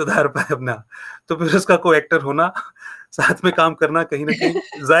 नहीं सुधार पाए अपना, तो फिर उसका को एक्टर होना, साथ में काम करना कहीं ना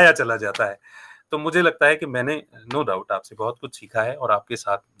कहीं जाया चला जाता है। तो मुझे लगता है कि मैंने नो डाउट आपसे बहुत कुछ सीखा है और आपके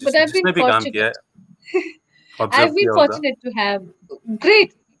साथ But I've been जिसने भी काम किया है, fortunate. ऑब्जर्व I've been किया होगा। fortunate to have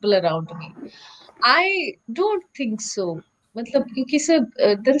great people around me. I don't think so. मतलब क्योंकि सर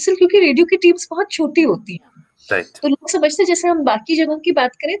दरअसल क्योंकि रेडियो की टीम्स बहुत छोटी होती हैं, राइट। तो लोग समझते हैं जैसे हम बाकी जगहों की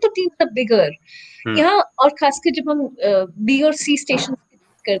बात करें तो टीम्स आर बिगर हम्म। यहाँ, और खासकर जब हम बी और सी स्टेशन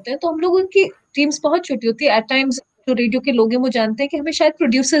करते हैं तो हम लोगों की टीम्स बहुत छोटी होती है। एट टाइम्स जो रेडियो के लोग हैं वो जानते हैं कि हमें शायद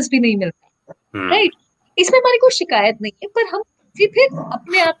प्रोड्यूसर्स भी नहीं मिलते, हम्म। राइट। इसमें हमारी कोई शिकायत नहीं है, पर हम फिर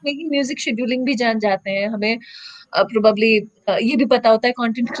अपने आप में ही म्यूजिक शेड्यूलिंग भी जान जाते हैं। हमें प्रोबेबली ये भी पता होता है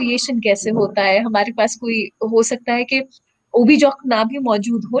कंटेंट क्रिएशन कैसे होता है। हमारे पास कोई हो सकता है कि ओबी जॉक ना भी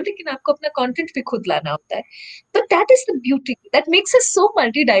मौजूद हो, लेकिन आपको अपना कंटेंट भी खुद लाना होता है। तो that is the beauty that makes us so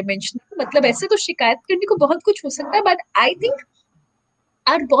multi dimensional. मतलब ऐसे तो शिकायत करने को बहुत कुछ हो सकता है, but I think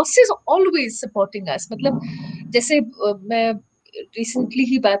our boss is always supporting us. मतलब जैसे मैं रिसेंटली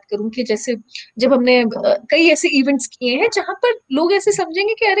ही बात करूं कि जैसे जब हमने कई ऐसे इवेंट्स किए हैं जहां पर लोग ऐसे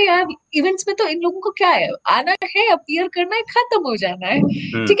समझेंगे कि अरे यार इवेंट्स में तो इन लोगों को क्या है, आना है, अपीयर करना है, खत्म हो जाना है,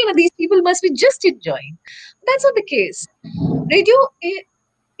 हम्म। ठीक है ना, these people must be just enjoying. That's not the case. Radio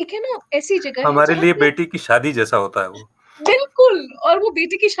एक है ना ऐसी जगह है हमारे जहां लिए पे बेटी की शादी जैसा होता है वो। बिल्कुल, और वो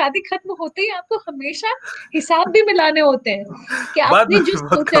बेटी की शादी खत्म होते ही आपको हमेशा हिसाब भी मिलाने होते हैं कि बाद आपने में जो भी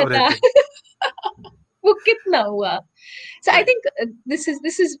बहुत सोचा कम था रहते हैं। वो कितना हुआ। सो आई right. Think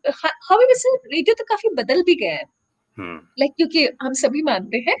this is however sir radio तो काफी बदल भी गया है, हम्म। लाइक क्योंकि हम सभी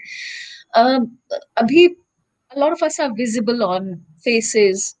मानते हैं अभी a lot of us are visible on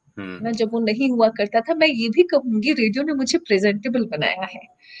faces, हम्म। ना जब वो नहीं हुआ करता था। मैं ये भी कहूंगी रेडियो ने मुझे प्रेजेंटेबल बनाया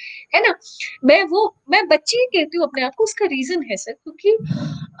है ना। मैं बच्ची ही कहती हूँ अपने आप को, उसका रीजन है सर क्योंकि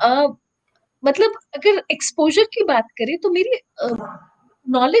मतलब अगर एक्सपोजर की बात करें तो मेरी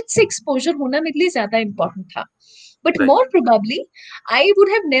नॉलेज से एक्सपोजर होना मेरे लिए ज्यादा इम्पोर्टेंट था. But right more probably I would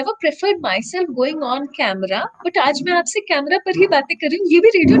have never preferred my self going on camera. But आज मैं आपसे कैमरा पर ही बातें कर रही हूँ, ये भी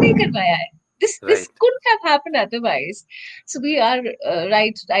रेडियो नहीं करवाया है. This right. couldn't have happened otherwise. So we are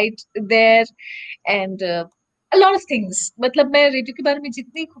right there, and a lot of things. मतलब मैं रेडियो के बारे में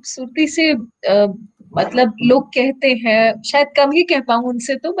जितनी खूबसूरती से मतलब लोग कहते हैं, शायद कम ही कह पाऊं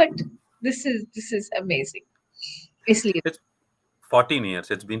उनसे तो, बट this is amazing. इसलिए It's 14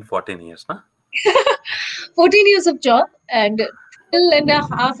 years. It's been 14 years, ना? 14 years of job and 12 and a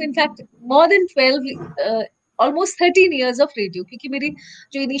half, in fact more than 12, almost 13 years of radio. क्योंकि मेरी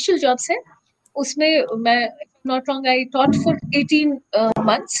जो इनिशियल जॉब्स है उसमें मैं not wrong I taught for 18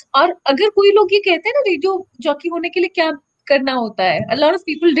 months. और अगर कोई लोग ये कहते हैं ना रेडियो जॉकी होने के लिए क्या करना होता है, a lot of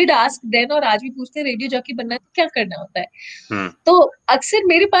people did ask then और आज भी पूछते हैं रेडियो जॉकी बनना है तो क्या करना होता है. तो अक्सर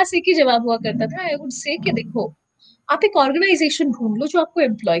मेरे पास एक ही जवाब हुआ करता था. आई वुड से कि देखो, आप एक ऑर्गेनाइजेशन ढूंढ लो जो आपको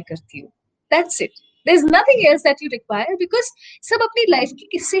एम्प्लॉय करती हो. That's it. There is nothing else that you require, because सब अपनी लाइफ की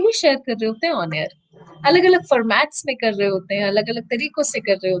किस्से ही शेयर कर रहे होते हैं ऑन एयर. अलग अलग फॉर्मेट्स में कर रहे होते हैं, अलग अलग तरीकों से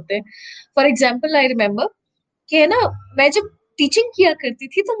कर रहे होते हैं. फॉर एग्जाम्पल आई रिमेम्बर कि है ना, मैं जब टीचिंग किया करती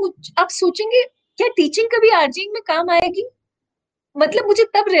थी तो आप सोचेंगे क्या टीचिंग कभी आरजिंग में काम आएगी. मतलब मुझे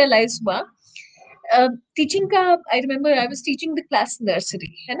तब रियलाइज हुआ टीचिंग का. I remember I was teaching the class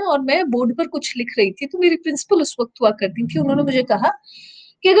nursery, है ना, और मैं बोर्ड पर कुछ लिख रही थी. तो मेरी प्रिंसिपल उस वक्त हुआ करती थी. उन्होंने मुझे कहा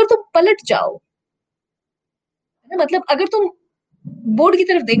कि अगर तुम पलट जाओ, है ना, मतलब अगर तुम बोर्ड की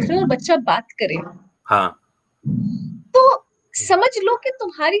तरफ देख रहे हो और बच्चा बात करे, हाँ. तो समझ लो कि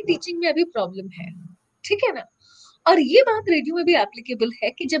तुम्हारी टीचिंग में अभी प्रॉब्लम है. ठीक है ना. और ये बात रेडियो में भी एप्लीकेबल है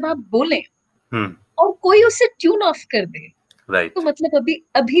कि जब आप बोलें और कोई उसे ट्यून ऑफ कर दे, राइट. तो मतलब अभी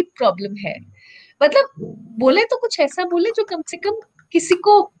अभी प्रॉब्लम है. मतलब बोले तो कुछ ऐसा बोले जो कम से कम किसी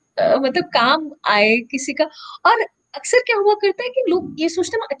को मतलब काम आए किसी का. और अक्सर क्या हुआ करता है कि लोग ये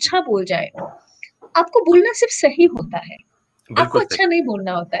सोचते हैं अच्छा बोल जाए. आपको बोलना सिर्फ सही होता है, आपको बिल्कुल अच्छा नहीं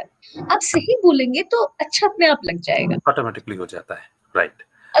बोलना होता है. आप सही बोलेंगे तो अच्छा अपने आप लग जाएगा. ऑटोमेटिकली हो जाता है. Right.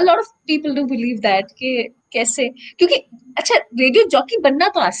 A lot of people do believe that कि कैसे, क्योंकि अच्छा रेडियो जॉकी बनना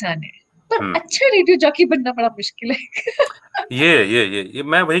तो आसान है, पर अच्छा रेडियो जॉकी बनना बड़ा मुश्किल है. ये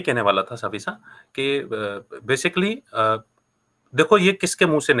मैं वही कहने वाला था सावी सा कि बेसिकली देखो ये किसके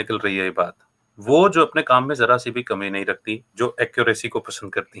मुंह से निकल रही है ये बात. वो जो अपने काम में जरा सी भी कमी नहीं रखती, जो एक्यूरेसी को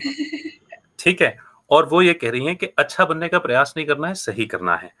पसंद करती हैं. ठीक है. और वो ये कह रही हैं कि अच्छा बनने का प्रयास नहीं करना है, सही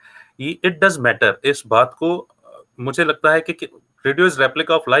करना है. It does matter. इस बात को मुझे लगता है कि radio is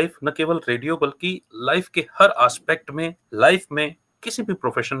replica of life. न केवल रेडियो बल्कि लाइफ के हर एस्पेक्ट में, लाइफ में किसी भी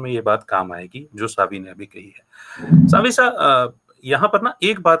प्रोफेशन में ये बात काम आएगी जो सावी ने अभी कही है. सावी सा यहाँ पर ना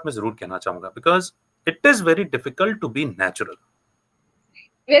एक बात मैं जरूर कहना चाहूंगा, because it is very difficult to be natural.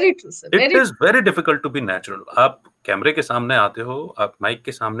 Very true sir. It is very difficult to be natural. आप कैमरे के सामने आते हो, आप माइक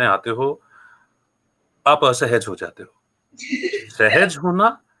के सामने आते हो, आप असहज हो जाते हो. सहज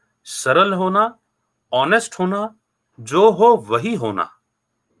होना, सरल होना, ऑनेस्ट होना, जो हो वही होना,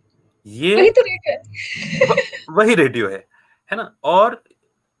 ये वही तो रेडियो है. वही रेडियो है ना. और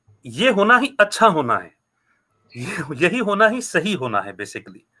ये होना ही अच्छा होना है, यही होना ही सही होना है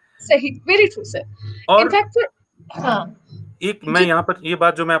बेसिकली. सही. Very true sir. और इनफैक्ट हाँ, एक मैं यहाँ पर ये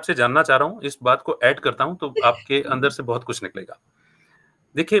बात जो मैं आपसे जानना चाह रहा हूँ, इस बात को ऐड करता हूँ तो आपके अंदर से बहुत कुछ निकलेगा.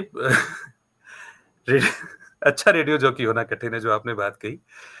 देखिए अच्छा रेडियो जॉकी होना कठिन है, जो आपने बात कही.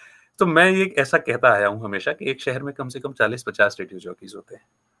 तो मैं ये ऐसा कहता आया हूँ हमेशा कि एक शहर में कम से कम 40-50 रेडियो जॉकीज होते हैं,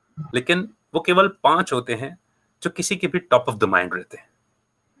 लेकिन वो केवल 5 होते हैं जो किसी के भी टॉप ऑफ द माइंड रहते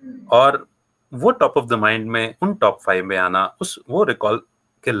हैं. और वो टॉप ऑफ द माइंड में, उन टॉप 5 में आना, वो रिकॉल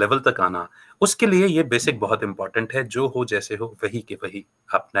के लेवल तक आना, उसके लिए ये बेसिक बहुत इंपॉर्टेंट है. जो हो जैसे हो वही के वही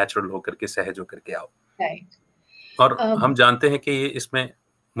आप नेचुरल होकर के, सहज होकर के आओ. और हम जानते हैं कि ये इसमें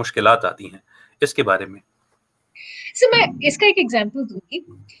मुश्किलात आती हैं. इसके बारे में मैं इसका एक एग्जांपल दूंगी.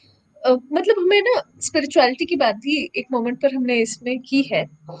 मतलब हमें ना स्पिरिचुअलिटी की बात भी एक मोमेंट पर हमने इसमें की है.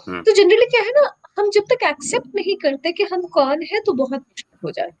 तो जनरली क्या है ना, हम जब तक एक्सेप्ट नहीं करते कि हम कौन है तो बहुत मुश्किल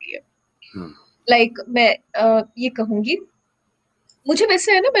हो जाती है. लाइक मैं ये कहूंगी, मुझे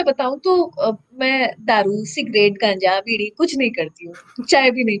वैसे है ना, मैं बताऊं तो मैं दारू, सिगरेट, गांजा, बीड़ी कुछ नहीं करती हूँ,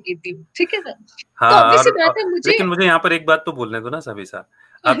 चाय भी नहीं पीती हूँ. ठीक है ना. हाँ, तो ऑब्वियस बात है मुझे. लेकिन मुझे यहाँ पर एक बात तो बोलने दो ना सावी साहब,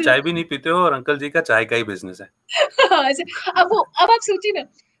 आप चाय भी नहीं पीते हो और अंकल जी का चाय का ही बिजनेस है. अब आप सोचिए ना.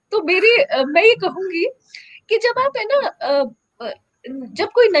 तो मैं ये कहूंगी कि जब आप है ना जब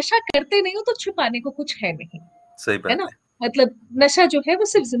कोई नशा करते नहीं हो तो छुपाने को कुछ है नहीं. सही बात है ना. मतलब नशा जो है वो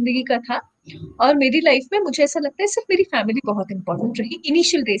सिर्फ जिंदगी का था. और मेरी लाइफ में मुझे ऐसा लगता है सिर्फ मेरी फैमिली बहुत इंपॉर्टेंट रही.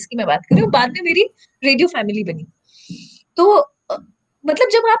 इनिशियल डेज की मैं बात कर रही हूँ, बाद में मेरी रेडियो फैमिली बनी. तो मतलब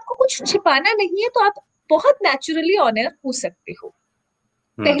जब आपको कुछ छिपाना नहीं है तो आप बहुत नेचुरली ऑनर हो सकते हो,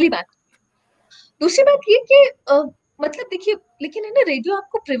 पहली बात। दूसरी बात ये कि मतलब देखिए, लेकिन है ना, रेडियो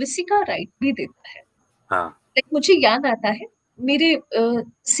आपको प्राइवेसी का राइट भी देता है। हाँ, लाइक मुझे याद आता है मेरे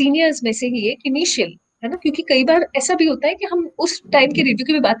सीनियर्स में से ही एक इनिशियल, है ना, क्योंकि कई बार ऐसा भी होता है कि हम उस टाइम के रेडियो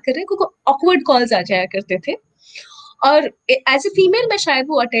की भी बात कर रहे हैं, क्योंकि ऑकवर्ड कॉल्स आ जाया करते थे, और एज ए फीमेल मैं शायद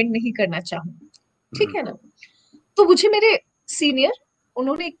वो अटेंड नहीं करना चाहूँ, ठीक है ना। तो मुझे मेरे सीनियर,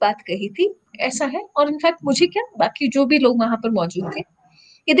 उन्होंने एक बात कही थी, ऐसा है, और इनफैक्ट मुझे क्या, बाकी जो भी लोग वहां पर मौजूद थे,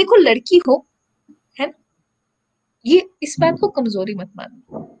 ये देखो लड़की हो, है ना, ये इस बात को कमजोरी मत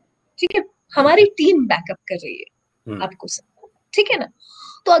मानो, ठीक है, हमारी टीम बैकअप कर रही है आपको सब, ठीक है ना।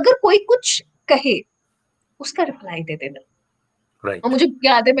 तो अगर कोई कुछ कहे, उसका रिप्लाई दे देना। और राइट। मुझे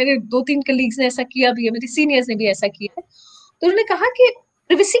याद है मेरे 2-3 कलीग्स ने ऐसा किया भी है, मेरे सीनियर्स ने भी ऐसा किया है। तो उन्होंने कहा कि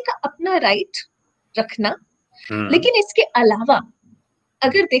प्रिवेसी का अपना राइट रखना, लेकिन इसके अलावा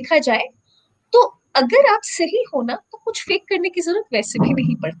अगर देखा जाए तो अगर आप सही हो ना, तो कुछ फेक करने की जरूरत वैसे भी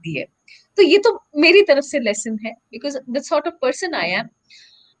नहीं पड़ती है। तो ये तो मेरी तरफ से लेसन है, because the sort of person I am,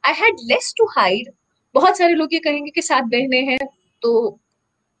 I had less to hide. बहुत सारे लोग ये कहेंगे कि 7 बहनें हैं, तो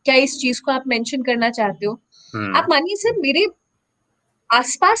क्या इस चीज को आप मेंशन करना चाहते हो? आप मानिए सर, मेरे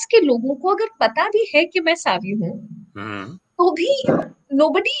आसपास के लोगों को अगर पता भी है कि मैं सावी हूँ, तो भी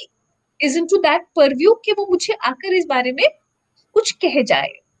nobody is into that purview कि वो मुझे आकर इस बारे में कुछ कह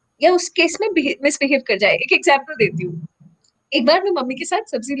जाए या उस केस में मिसबिहेव कर जाए। एक एग्जांपल देती हूँ। एक बार मैं मम्मी के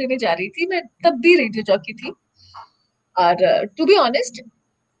साथ सब्जी लेने जा रही थी, मैं तब भी रेडियो जॉकी थी, और टू बी ऑनेस्ट,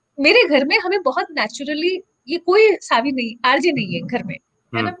 मेरे घर में हमें बहुत नेचुरली, ये कोई सावी नहीं, आरजे नहीं है घर में,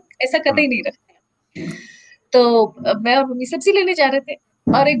 है ना, ऐसा कतई नहीं रखते हैं। तो मैं और मम्मी सब्जी लेने जा रहे थे,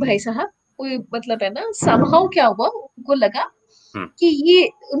 और एक भाई साहब, कोई मतलब है ना, समहाउ क्या हुआ, उनको लगा कि ये,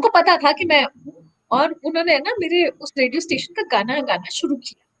 उनको पता था कि मैं हूँ, और उन्होंने ना मेरे उस रेडियो स्टेशन का गाना गाना शुरू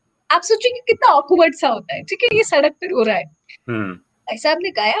किया। आप सोचिए कि कितना ऑकवर्ड सा होता है, ठीक है, ये सड़क पे हो रहा है, भाई साहब ने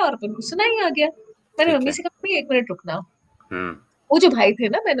गाया और अपन को सुना ही आ गया। मैंने मम्मी से कहा, मम्मी 1 मिनट रुकना। वो जो भाई थे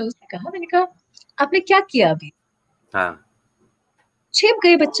ना, मैंने उससे कहा, मैंने कहा आपने क्या किया अभी? छिप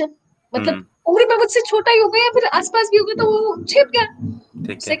गए बच्चा, मतलब उम्र में मुझसे छोटा ही हो गया, फिर आसपास भी हो गया, तो वो छिप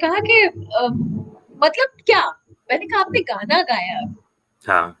गया। उससे कहा कि मतलब क्या? मैंने कहा आपने गाना गाया।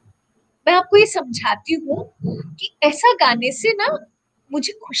 हाँ, मैं आपको ये समझाती हूँ कि ऐसा गाने से ना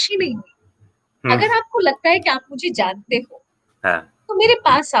मुझे खुशी नहीं हुई। अगर आपको लगता है कि आप मुझे जानते हो, तो मेरे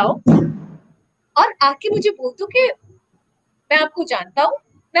पास आओ और आके मुझे बोल दो कि मैं आपको जानता हूँ,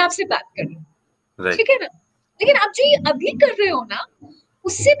 मैं आपसे बात करूँ, ठीक है ना। लेकिन आप जो ये अभी कर रहे हो ना,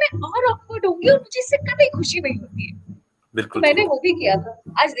 उससे मैं और ऑकवर्ड होंगी, और मुझे इससे कभी खुशी नहीं होती है। तो बिल्कुल मैंने ठीक। वो भी किया था।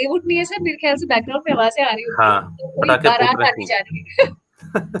 आज देवउठ नहीं है सर, मेरे ख्याल से बैकग्राउंड में आवाजें आ रही होंगी, हाँ, तो पूरी पटाखे फूट बारात रहे आनी हैं। जा रही है।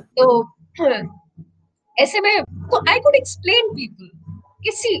 तो ऐसे में तो आई कुड एक्सप्लेन पीपल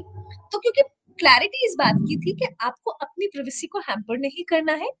कि सी, तो क्योंकि क्लैरिटी इस बात की थी कि आपको अपनी प्राइवेसी को हैम्पर नहीं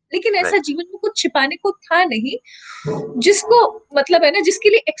करना है, लेकिन ऐसा राइट। जीवन में कुछ छिपाने को था नहीं जिसको, मतलब है ना, जिसके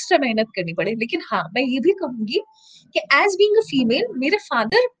लिए एक्स्ट्रा मेहनत करनी पड़े। लेकिन हाँ, मैं ये भी कहूंगी कि एज बीइंग अ फीमेल, मेरे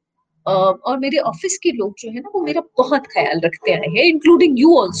फादर और मेरे ऑफिस के लोग जो है ना, वो मेरा बहुत ख्याल रखते आए हैं, including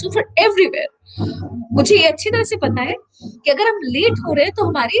you also, for everywhere. मुझे ये अच्छी तरह से पता है कि अगर हम लेट हो रहे हैं, तो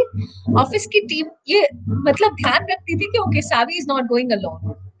हमारी ऑफिस की टीम ये मतलब ध्यान रखती थी कि okay, Saavi is not going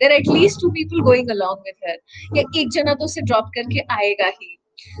alone, there at least 2 people going along with her, या एक जना तो उसे ड्रॉप करके आएगा ही।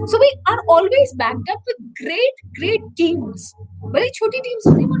 So we are always backed up with great teams. बड़ी छोटी टीम्स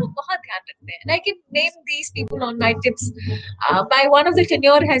होती है, पर वो बहुत ध्यान रखते हैं। And I can name these people on my tips. My one of the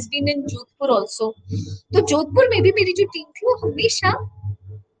tenure has been in Jodhpur also. तो जोधपुर में भी मेरी जो टीम थी, वो हमेशा,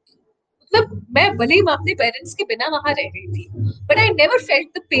 मतलब मैं भले ही अपने पेरेंट्स के बिना वहां रह रही थी, but I never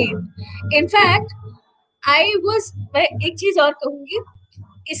felt the pen. In fact I was, मैं एक चीज और कहूंगी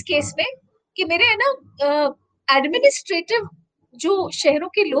इस केस में, कि मेरे है ना एडमिनिस्ट्रेटिव जो शहरों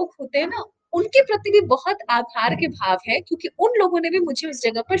के लोग होते हैं ना, उनके प्रति भी बहुत आभार के भाव है, क्योंकि उन लोगों ने भी मुझे उस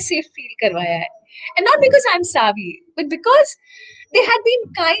जगह पर सेफ फील करवाया है। And not because I am Saavi, but because they had been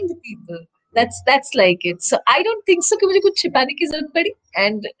kind people. That's like it. So I don't think so कि मुझे कुछ छिपाने की जरूरत पड़ी,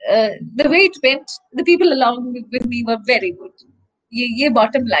 and the way it went, the people along with me were very good. ये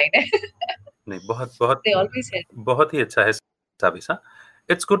bottom line है। नहीं, बहुत बहुत They always help. बहुत ही अच्छा है साबिसा सा।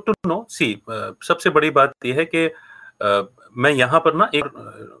 It's good to know. सी, सबसे बड़ी बात यह है कि मैं यहाँ पर ना एक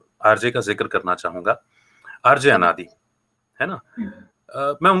आरजे का जिक्र करना चाहूंगा, आरजे अनादि, है ना।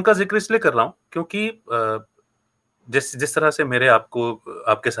 मैं उनका जिक्र इसलिए कर रहा हूँ क्योंकि जिस तरह से मेरे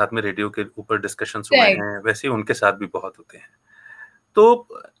आपके साथ में रेडियो के ऊपर डिस्कशंस हुए Right. हैं, वैसे ही उनके साथ भी बहुत होते हैं। तो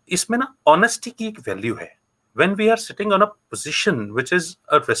इसमें ना ऑनेस्टी की एक वैल्यू है। When we are sitting on a position which is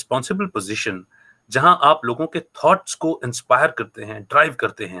a responsible position, जहां आप लोगों के थॉट्स को इंस्पायर करते हैं, ड्राइव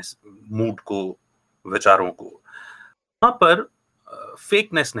करते हैं, मूड को, विचारों को, वहां पर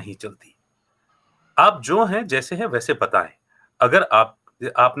फेकनेस नहीं चलती। आप जो हैं, जैसे हैं वैसे बताएं। अगर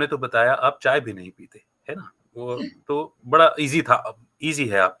आपने तो बताया आप चाय भी नहीं पीते, है ना? वो तो बड़ा इजी था, इजी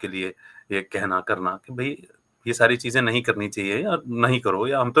है आपके लिए ये कहना करना कि भाई ये सारी चीजें नहीं करनी चाहिए या नहीं करो,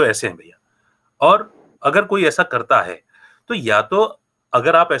 या हम तो ऐसे हैं भैया। और अगर कोई ऐसा करता है तो या तो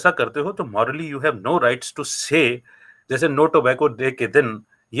अगर आप ऐसा करते हो तो morally you have no rights to से, जैसे नो टोबैको डे के दिन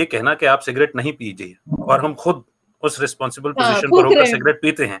ये कहना कि आप सिगरेट नहीं पीजिए, और हम खुद उस रिस्पॉन्सिबल हाँ, पोजीशन पर फूक होकर रहे हैं। सिगरेट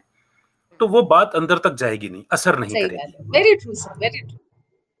पीते हैं, तो वो बात अंदर तक जाएगी नहीं, असर नहीं सही बात करेगी। है, very true sir, very true.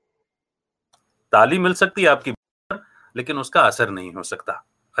 ताली मिल सकती है आपकी पर, लेकिन उसका असर नहीं हो सकता।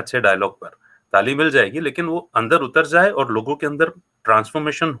 अच्छे डायलॉग पर ताली मिल जाएगी, लेकिन वो अंदर उतर जाए और लोगों के अंदर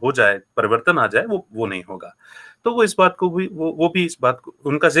ट्रांसफॉर्मेशन हो जाए, परिवर्तन आ जाए, वो नहीं होगा। तो वो इस बात को भी वो भी इस बात को,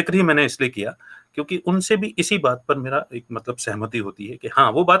 उनका जिक्र ही मैंने इसलिए किया क्योंकि उनसे भी इसी बात पर मेरा एक मतलब सहमति होती है कि हाँ,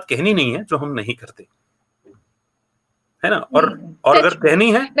 वो बात कहनी नहीं है जो हम नहीं करते, है ना? और अगर सच में।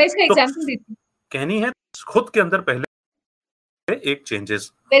 कहनी है मैं इसका तो एग्जांपल देती हूँ। कहनी है खुद के अंदर पहले एक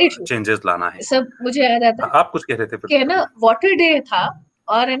वेरी ट्रू। चेंजेस लाना है। सब मुझे याद आता है आप कुछ कह रहे थे कि है फिर? ना, वाटर डे था,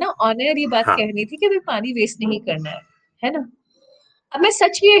 और है ना ऑनर ये बात हाँ, कहनी थी कि भाई पानी वेस्ट नहीं करना है ना। अब मैं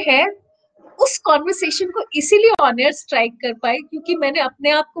सच ये है, उस कॉन्वर्सेशन को इसीलिए ऑनर स्ट्राइक कर पाई क्योंकि मैंने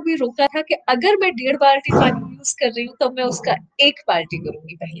अपने आप को भी रोका था कि अगर मैं 1.5 बाल्टी पानी यूज कर रही हूँ तो मैं उसका 1 बाल्टी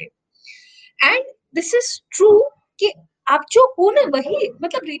करूंगी पहले। एंड दिस इज ट्रू कि आप जो हो ना, वही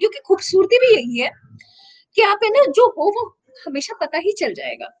मतलब रेडियो की खूबसूरती भी यही है कि आप है ना जो हो वो हमेशा पता ही चल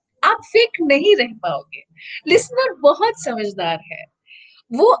जाएगा। आप फेक नहीं रह पाओगे। लिसनर बहुत समझदार है,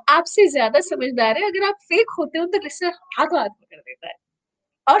 वो आपसे ज्यादा समझदार है। अगर आप फेक होते हो तो लिसनर हाथों हाथ पकड़ देता है।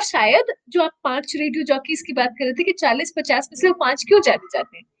 और शायद जो आप 5 रेडियो जॉकीज की बात कर रहे थे कि 40-50 में से वो 5 क्यों जाने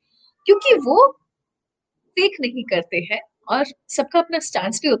जाते हैं, क्योंकि वो फेक नहीं करते हैं। और सबका अपना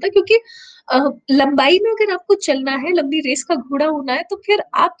स्टांस भी होता है, क्योंकि लंबाई में अगर आपको चलना है, लंबी रेस का घोड़ा होना है, तो फिर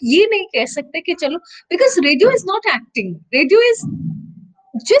आप ये नहीं कह सकते कि चलो, because radio is not acting, radio is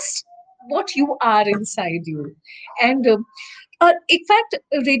just what you are inside you. And और एक फैक्ट,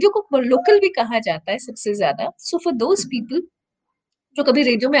 रेडियो को लोकल भी कहा जाता है सबसे ज्यादा। सो फॉर दोज पीपल जो कभी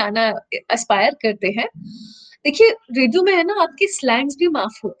रेडियो में आना एस्पायर करते हैं, देखिए रेडियो में है ना आपके स्लैंग्स भी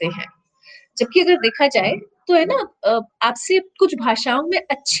माफ होते हैं। जबकि अगर देखा जाए तो है ना, आपसे कुछ भाषाओं में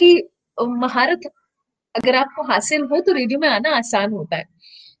अच्छी महारत अगर आपको हासिल हो तो रेडियो में आना आसान होता है।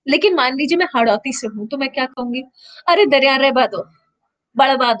 लेकिन मान लीजिए मैं हाड़ौती से हूं तो मैं क्या कहूंगी, अरे दरिया रहबा दो,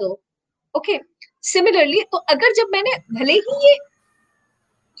 बड़बा दो। ओके, सिमिलरली तो अगर जब मैंने भले ही ये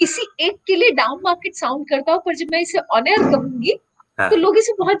किसी एक के लिए डाउन मार्केट साउंड करता हूँ, पर जब मैं इसे ऑन एयर कहूंगी तो हाँ, लोग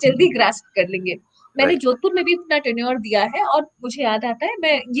इसे बहुत जल्दी ग्रास्प कर लेंगे। मैंने राइट। जोधपुर में भी अपना टेन्योर दिया है, और मुझे याद आता है,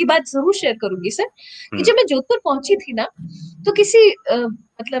 मैं ये बात जरूर शेयर करूंगी सर, कि जब मैं जोधपुर पहुंची थी ना, तो किसी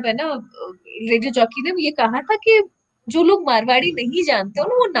मतलब है ना रेडियो जॉकी ने ये कहा था कि जो लोग मारवाड़ी नहीं जानते हो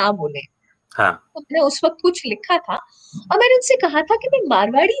ना वो ना बोले। हाँ, तो मैंने उस वक्त कुछ लिखा था और मैंने उनसे कहा था कि मैं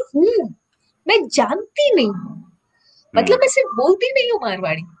मारवाड़ी हूँ, मैं जानती नहीं हूँ, मतलब मैं सिर्फ बोलती नहीं हूँ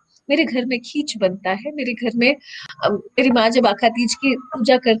मारवाड़ी। मेरे घर में खींच बनता है, मेरे घर में मेरी माँ जब आखा तीज की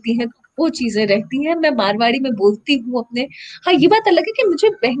पूजा करती है तो वो चीजें रहती हैं, मैं मारवाड़ी में बोलती हूँ अपने। हाँ, ये बात अलग है कि मुझे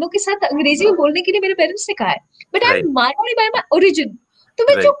बहनों के साथ अंग्रेजी में बोलने के लिए मेरे पेरेंट्स ने कहा है, but I right, M Marwari bye my origin. तो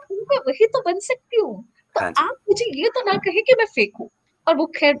मैं जो राइट। हूँ मैं वही तो बन सकती हूँ। तो हाँ जी। आप मुझे ये तो ना कहे कि मैं फेक हूँ। और वो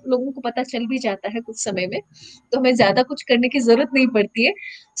खैर लोगों को पता चल भी जाता है कुछ समय में, तो हमें ज्यादा कुछ करने की जरूरत नहीं पड़ती है।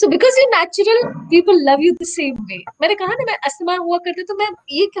 So because you natural, people love you the same way. मैंने कहा ना, मैं अस्थमा हुआ करती तो मैं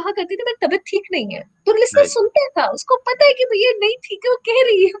ये कहा करती थी मेरी तबीयत ठीक नहीं है, तो लिसनर राइट। सुनता था, उसको पता है कि ये नहीं ठीक है, वो कह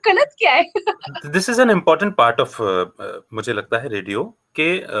रही है, गलत क्या है। This is an important part of, मुझे लगता है रेडियो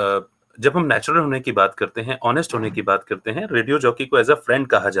के, जब हम नेचुरल होने की बात करते हैं, ऑनेस्ट होने की बात करते हैं, रेडियो जॉकी को एज अ फ्रेंड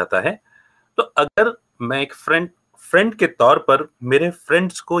कहा जाता है। तो अगर मैं एक फ्रेंड के तौर पर मेरे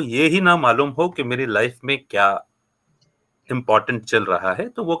फ्रेंड्स को ये ही ना मालूम हो कि मेरी लाइफ में क्या इंपॉर्टेंट चल रहा है,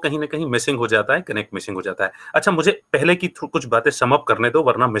 तो वो कहीं ना कहीं मिसिंग हो जाता है, कनेक्ट मिसिंग हो जाता है। अच्छा, मुझे पहले की कुछ बातें सम अप करने दो,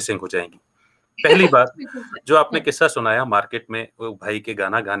 वरना मिसिंग हो जाएंगी। पहली बात, बिल्कुल सर। जो आपने हाँ, किस्सा सुनाया मार्केट में वो भाई के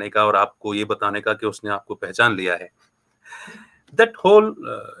गाना गाने का और आपको ये बताने का कि उसने आपको पहचान लिया है, दैट होल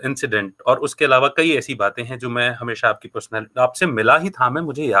इंसिडेंट, और उसके अलावा कई ऐसी बातें हैं जो मैं हमेशा आपकी पर्सनल, आपसे मिला ही था मैं,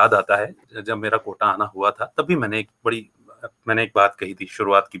 मुझे याद आता है जब मेरा कोटा आना हुआ था तभी मैंने एक बात कही थी,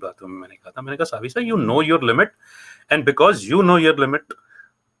 शुरुआत की बातों में मैंने कहा था, मैंने कहा सावी sir, you know your limit, and because you know your limit,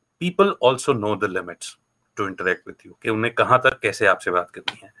 people also know the limits to interact with you, कि उन्हें कहाँ तक कैसे आपसे बात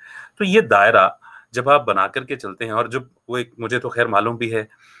करनी है। तो ये दायरा जब आप बना करके चलते हैं, और जब वो एक, मुझे तो खैर मालूम भी है,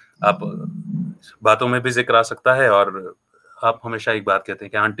 आप बातों में भी जिक्र आ सकता है और आप हमेशा एक बात कहते हैं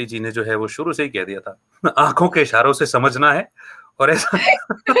कि आंटी जी ने जो है वो शुरू से ही कह दिया था आंखों के इशारों से समझना है, और ऐसा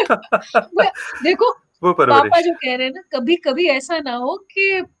देखो, वो पापा परवरिश जो कह रहे हैं ना, कभी कभी ऐसा ना हो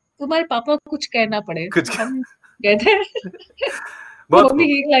कि तुम्हारे पापा को कुछ कहना पड़े, कुछ हम कहते हैं बहुत मम्मी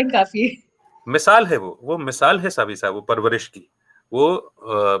खूब की लाइन काफी है। मिसाल है, वो मिसाल है सावी साहब, वो परवरिश की, वो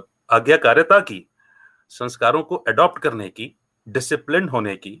आज्ञाकारिता की, संस्कारों को अडॉप्ट करने की, डिसिप्लिन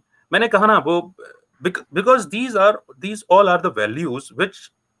होने की। मैंने कहा ना वो, because these all are the values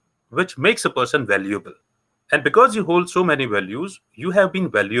which makes a person valuable, and because you hold so many values you have been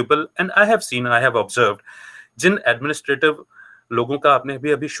valuable, and I have observed, Jin administrative लोगों का आपने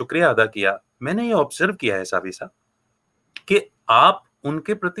अभी अभी शुक्रिया अदा किया, मैंने ये ऑब्जर्व किया है सावी साहब कि आप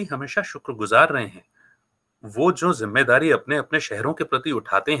उनके प्रति हमेशा शुक्रगुजार रहे हैं। वो जो जिम्मेदारी अपने अपने शहरों के प्रति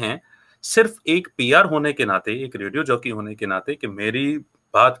उठाते हैं, सिर्फ एक पीआर होने के नाते, एक रेडियो जॉकी होने के नाते, कि मेरी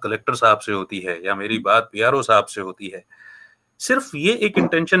बात कलेक्टर साहब से होती है या मेरी बात पीआरओ साहब से होती है, सिर्फ ये एक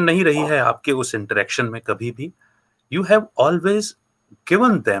इंटेंशन नहीं रही है आपके उस इंटरेक्शन में कभी भी। You have always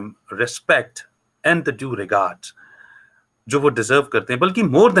given them respect and the due regards जो वो डिजर्व करते हैं, बल्कि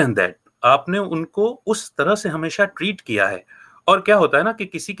मोर देन दैट आपने उनको उस तरह से हमेशा ट्रीट किया है। और क्या होता है ना कि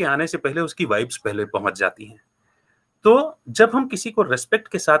किसी के आने से पहले उसकी वाइब्स पहले पहुंच जाती हैं। तो जब हम किसी को रिस्पेक्ट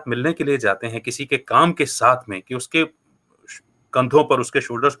के साथ मिलने के लिए जाते हैं, किसी के काम के साथ में, कि उसके कंधों पर, उसके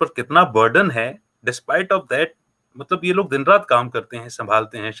शोल्डर्स पर कितना बर्डन है, डिस्पाइट ऑफ दैट, मतलब ये लोग दिन रात काम करते हैं,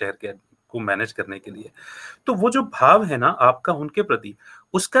 संभालते हैं शहर के को मैनेज करने के लिए। तो वो जो भाव है ना आपका उनके प्रति,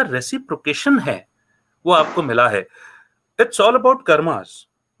 उसका रेसिप्रोकेशन है, वो आपको मिला है। इट्स ऑल अबाउट कर्मास,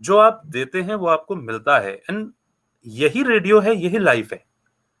 जो आप देते हैं वो आपको मिलता है। एंड यही रेडियो है, यही लाइफ है।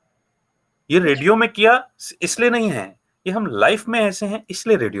 ये रेडियो में किया इसलिए नहीं है, ये हम लाइफ में ऐसे हैं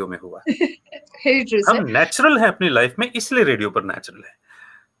इसलिए रेडियो में हुआ है। Very true, हम sir. नेचुरल हैं अपनी लाइफ में, इसलिए रेडियो पर नेचुरल है।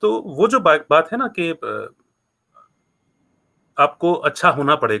 तो वो जो बात है ना कि आपको अच्छा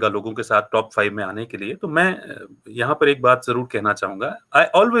होना पड़ेगा लोगों के साथ टॉप 5 में आने के लिए, तो मैं यहाँ पर एक बात जरूर कहना चाहूंगा। आई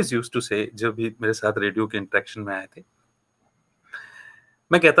ऑलवेज यूज्ड टू से, जब भी मेरे साथ रेडियो के इंटरेक्शन में आए थे,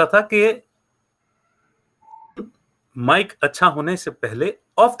 मैं कहता था कि माइक अच्छा होने से पहले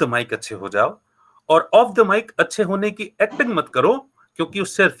ऑफ द माइक अच्छे हो जाओ, और ऑफ द माइक अच्छे होने की एक्टिंग मत करो, क्योंकि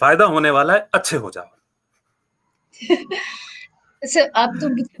उससे फायदा होने वाला है, अच्छे हो जाओ। सर, आप तो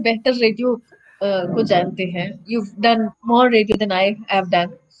मुझसे बेहतर रेडियो को जानते हैं। You done more radio then I have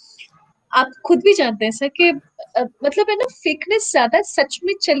done. आप खुद भी जानते हैं सर कि मतलब है ना, फेकनेस ज्यादा सच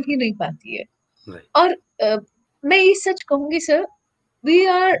में चल ही नहीं पाती है। Right. और मैं ये सच कहूंगी sir, we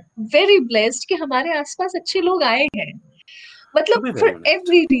are very blessed कि हमारे आसपास अच्छे लोग आए हैं, To मतलब be very for honest.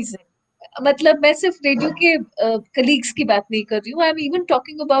 Every reason. मतलब मैं सिर्फ रेडियो के कलीग्स की बात नहीं कर रही हूँ, I am even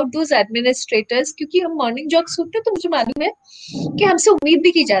talking about those administrators, क्योंकि हम मॉर्निंग जॉक्स होते हैं तो मुझे मालूम है कि हमसे उम्मीद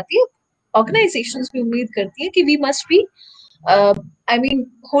भी की जाती है, ऑर्गेनाइजेशंस भी उम्मीद करती है कि we must be, I mean,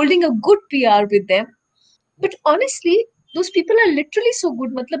 holding a good PR with them. But honestly those people are literally so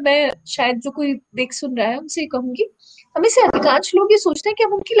good. मतलब मैं शायद जो कोई देख सुन रहा है उनसे कहूंगी, हमें से अधिकांश लोग ये सोचते हैं कि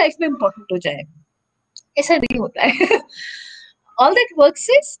हम उनकी लाइफ में इंपॉर्टेंट हो जाए। ऐसा नहीं होता है। All that works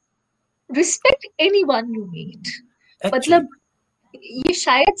is respect anyone you meet. Actually, मतलब ये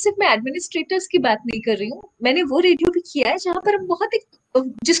शायद सिर्फ मैं एडमिनिस्ट्रेटर्स की बात नहीं कर रही हूँ, मैंने वो रेडियो भी किया है जहां पर हम बहुत एक,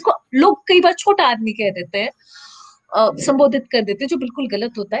 जिसको लोग कई बार छोटा आदमी कह देते हैं, संबोधित कर देते हैं, जो बिल्कुल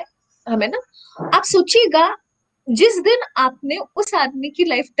गलत होता है हमें ना। आप सोचिएगा, जिस दिन आपने उस आदमी की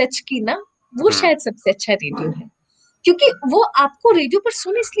लाइफ टच की ना, वो शायद सबसे अच्छा रेडियो है, क्योंकि वो आपको रेडियो पर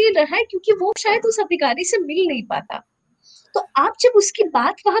सुन इसलिए रहा है क्योंकि वो शायद उस अधिकारी से मिल नहीं पाता। तो आप जब उसकी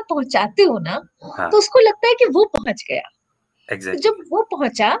बात वहां पहुंचाते हो ना, हाँ, तो उसको लगता है कि वो पहुंच गया। तो एग्जैक्टली। जब वो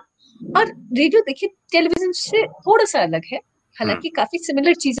पहुंचा, और रेडियो देखिए टेलीविजन से थोड़ा सा अलग है, हालांकि काफी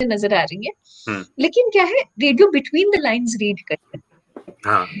सिमिलर चीजें नजर आ रही हैं, लेकिन क्या है, radio between the lines read करता है।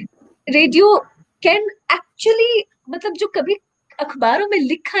 हाँ, रेडियो कैन एक्चुअली, मतलब जो कभी अखबारों में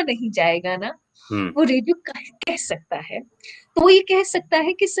लिखा नहीं जाएगा ना, वो रेडियो कह सकता है। तो वो ये कह सकता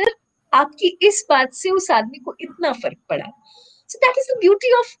है कि सर, आपकी इस बात से उस आदमी को इतना फर्क पड़ा। सो that is the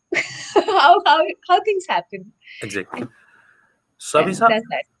beauty of how things happen. Exactly. सभी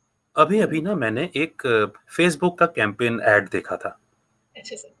साहब, अभी अभी ना मैंने एक फेसबुक का कैंपेन ऐड देखा था।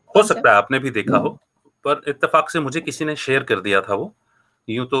 अच्छा सर, हो कौन सा? सकता है आपने भी देखा हो, पर इत्तेफाक से मुझे किसी ने शेयर कर दिया था वो।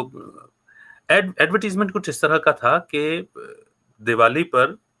 यूं तो एडवर्टीजमेंट कुछ इस तरह का था कि दिवाली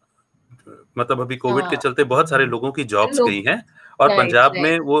पर, मतलब अभी कोविड के हाँ, चलते बहुत सारे लोगों की जॉब्स लोग, गई हैं, और राइट पंजाब राइट।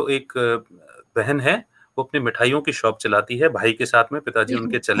 में वो एक बहन है, वो अपनी मिठाइयों की शॉप चलाती है, भाई के साथ में, पिताजी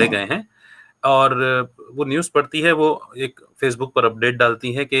उनके चले गए हैं, और वो न्यूज़ पढ़ती है, वो एक फेसबुक पर अपडेट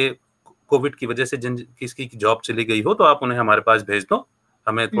डालती है कि कोविड की वजह से जिन किसी की जॉब चली गई हो तो आप उन्हें हमारे पास भेज दो,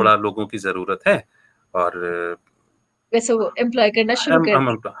 हमें थोड़ा लोगों की ज़रूरत है। और वैसे वो एम्प्लॉय करना शुरू कर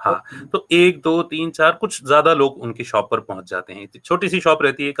दिया। हाँ, तो 1 2 3 4 कुछ ज्यादा लोग उनकी शॉप पर पहुंच जाते हैं। छोटी सी शॉप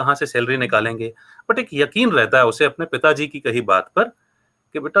रहती है, कहाँ से सैलरी निकालेंगे, बट एक यकीन रहता है उसे अपने पिताजी की कही बात पर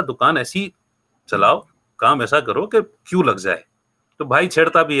कि बेटा दुकान ऐसी चलाओ, काम ऐसा करो कि क्यों लग जाए। तो भाई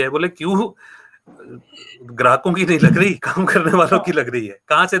छेड़ता भी है, बोले क्यों, ग्राहकों की नहीं लग रही, काम करने वालों की लग रही है,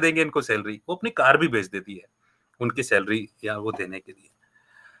 कहाँ से देंगे इनको सैलरी। वो अपनी कार भी बेच देती है उनकी सैलरी या वो देने के लिए।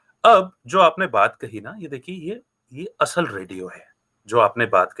 अब जो आपने बात कही ना, ये देखिए, ये असल रेडियो है। जो आपने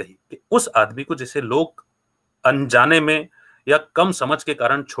बात कही कि उस आदमी को जिसे लोग अनजाने में या कम समझ के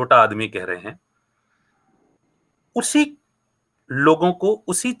कारण छोटा आदमी कह रहे हैं, उसी लोगों को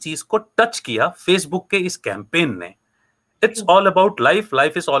उसी चीज को टच किया फेसबुक के इस कैंपेन ने। It's all about life,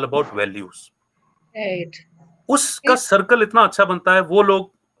 life is all about values. Right. उसका सर्कल इतना अच्छा बनता है, वो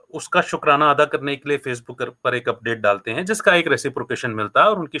लोग उसका शुक्राना अदा करने के लिए फेसबुक पर एक अपडेट डालते हैं जिसका एक रेसिप्रोकेशन मिलता है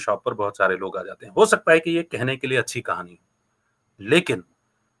और उनकी शॉप पर बहुत सारे लोग आ जाते हैं। हो सकता है कि ये कहने के लिए अच्छी कहानी हो, लेकिन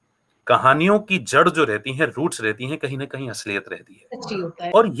कहानियों की जड़ जो रहती हैं, रूट्स रहती हैं, कहीं ना कहीं असलियत रहती है सच्ची होता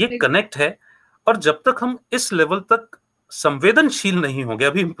है। और ये कनेक्ट है। और जब तक हम इस लेवल तक संवेदनशील नहीं होंगे,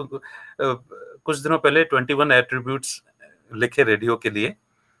 अभी कुछ दिनों पहले 21 एट्रीब्यूट्स लिखे रेडियो के लिए,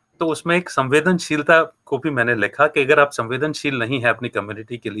 तो उसमें एक संवेदनशीलता को भी मैंने लिखा कि अगर आप संवेदनशील नहीं है अपनी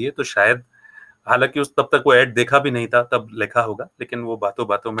कम्युनिटी के लिए तो शायद, हालांकि उस तब तक वो ऐड देखा भी नहीं था तब लिखा होगा, लेकिन वो बातों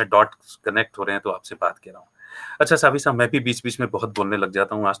बातों में डॉट कनेक्ट हो रहे हैं तो आपसे बात कर रहा हूँ। अच्छा सावी साहब, मैं भी बीच बीच में बहुत बोलने लग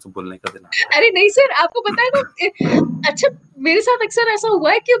जाता हूँ, आज तो बोलने का दिन आता है। अरे नहीं सर, आपको पता है ना, अच्छा मेरे साथ अक्सर ऐसा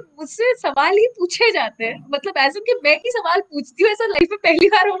हुआ है कि मुझसे सवाल ही पूछे जाते हैं, मतलब ऐसा कि मैं ही सवाल पूछती हूँ। ऐसा लाइफ में पहली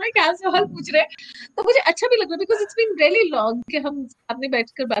बार हो रहा है कि आप सवाल पूछ रहे हैं, तो मुझे अच्छा भी लग रहा है because it's been really long कि हम सामने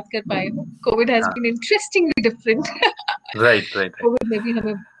बैठकर बात कर पाए हो। कोविड हैज हाँ, been interestingly different. Right right right. Covid ने भी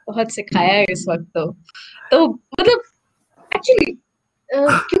हमें बहुत सिखाया है इस वक्त। तो मतलब एक्चुअली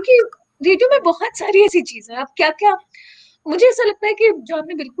क्योंकि रेडियो में बहुत सारी ऐसी चीजें, आप क्या क्या, मुझे ऐसा लगता है कि जो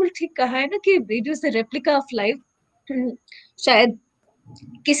आपने बिल्कुल ठीक कहा है ना कि radio is the replica of life. शायद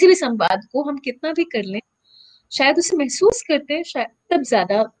किसी भी संवाद को हम कितना भी कर लें, शायद उसे महसूस करते हैं, शायद तब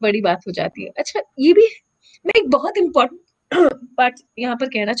ज्यादा बड़ी बात हो जाती है। अच्छा ये भी मैं एक बहुत इम्पोर्टेंट बात यहाँ पर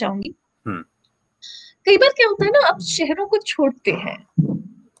कहना चाहूंगी। हम्म कई बार क्या होता है ना, आप शहरों को छोड़ते हैं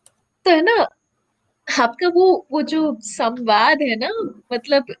तो है ना, आपका वो जो संवाद है ना,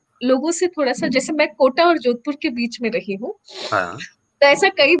 मतलब लोगों से थोड़ा सा, जैसे मैं कोटा और जोधपुर के बीच में रही हूँ, हाँ। तो ऐसा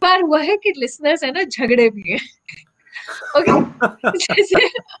कई बार हुआ है कि लिसनर्स है ना झगड़े भी हैं। ओके जैसे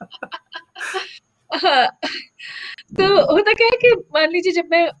हाँ, तो होता क्या है कि मान लीजिए जब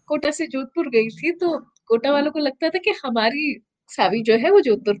मैं कोटा से जोधपुर गई थी तो कोटा वालों को लगता था कि हमारी सावी जो है वो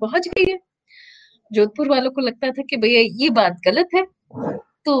जोधपुर पहुंच गई है, जोधपुर वालों को लगता था कि भैया ये बात गलत है।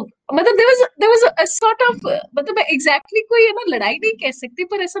 तो मतलब there was a sort of, मतलब मैं एग्जैक्टली कोई है ना लड़ाई नहीं कह सकती,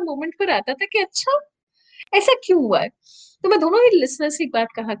 पर ऐसा मोमेंट पर आता था कि अच्छा ऐसा क्यों हुआ है। तो मैं दोनों ही लिसनर से एक बात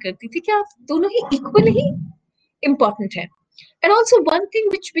कहा करती थी कि आप दोनों ही इक्वल ही इम्पोर्टेंट है। And also one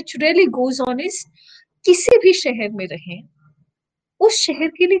thing which really goes on is, किसी भी शहर में रहें, उस शहर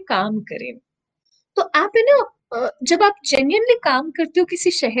के लिए काम करें। तो आप है ना, जब आप जेन्युइनली काम करते हो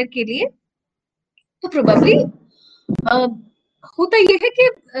किसी शहर के लिए, तो प्रोबेबली होता यह है कि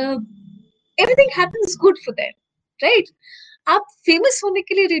everything happens good for them, right. आप फेमस होने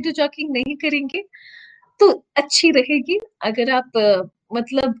के लिए रेडियो जॉकिंग नहीं करेंगे तो अच्छी रहेगी। अगर आप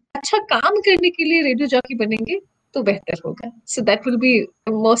मतलब अच्छा काम करने के लिए रेडियो जॉकी बनेंगे तो बेहतर होगा। So that will be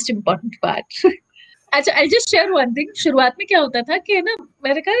most important part. अच्छा I just share one thing, शुरुआत में क्या होता था कि ना,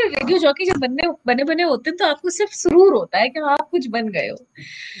 मैंने कहा रेडियो जॉकी जब बनने बने बने होते हैं तो आपको सिर्फ सुरूर होता है कि हाँ आप कुछ बन गए हो,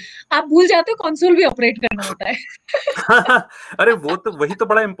 आप भूल जाते हो कंसोल भी ऑपरेट करना होता है। अरे वो तो, वही तो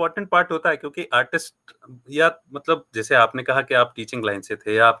बड़ा इंपॉर्टेंट पार्ट होता है, क्योंकि आर्टिस्ट, या मतलब जैसे आपने कहा कि आप टीचिंग लाइन से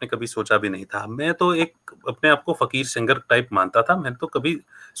थे या आपने कभी सोचा भी नहीं था, मैं तो एक अपने आप को फकीर सिंगर टाइप मानता था। मैंने तो कभी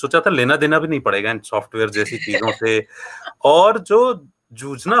सोचा था लेना देना भी नहीं पड़ेगा इन सॉफ्टवेयर जैसी चीजों से, और जो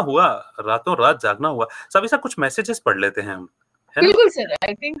जूझना हुआ, रातों रात जागना हुआ। सभी सा कुछ मैसेजेस पढ़ लेते हैं हम, है ना? बिल्कुल sir,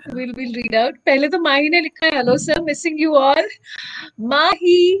 I think will read out. पहले तो माही ने लिखा है, hello sir, missing you all.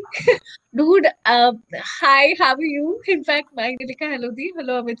 Mahi dude, hi how are you. In fact Mahi ने लिखा हेलो दी,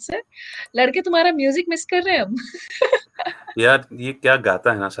 हेलो अमित सर, लड़के तुम्हारा म्यूजिक मिस कर रहे हैं हम। यार ये क्या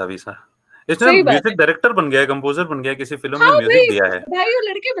गाता है ना सावी सा, इसने सही बात है। म्यूजिक डायरेक्टर बन गया है, कंपोजर बन गया, किसी फिल्म में हाँ म्यूजिक भाई, दिया है। बधाई हो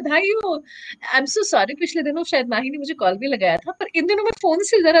लड़के, बधाई हो। आई एम सो सॉरी, पिछले दिनों शायद माही ने मुझे कॉल भी लगाया था, पर इन दिनों मैं फोन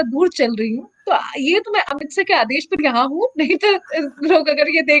से जरा दूर चल रही हूँ, तो ये तो मैं अमित सर के आदेश पर यहाँ हूँ, नहीं तो लोग अगर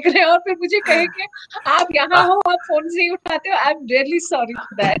ये देख रहे हैं और फिर मुझे कहे कि आप यहाँ आ, हो, आप फोन से ही उठाते हो, I am really sorry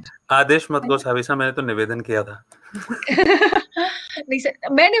for that. Adesh मत को सावी सा, मैंने तो निवेदन किया था। नहीं सर,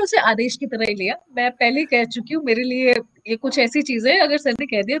 मैंने उसे आदेश की तरह ही लिया, मैं पहले ही कह चुकी हूँ, मेरे लिए ये कुछ ऐसी चीज है, अगर सर ने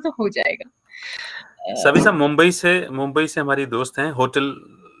कह दिया तो हो जाएगा। सभी साहब मुंबई से हमारी दोस्त हैं, होटल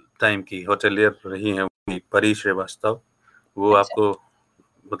टाइम की होटेलियर रही हैं, परी श्रीवास्तव, वो अच्छा, आपको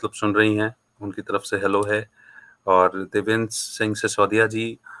मतलब सुन रही हैं, उनकी तरफ से हेलो है। और देवेंद्र सिंह सिसोदिया जी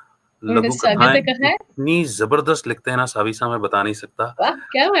उन्होंने लघु स्वागत कथाएं है कहा है। इतनी जबरदस्त लिखते हैं ना सावी साहब, मैं बता नहीं सकता। वाह,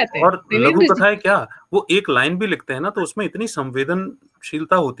 क्या बात है और लघु देवेंद्र जी। कथाएं क्या, वो एक लाइन भी लिखते हैं ना तो उसमें इतनी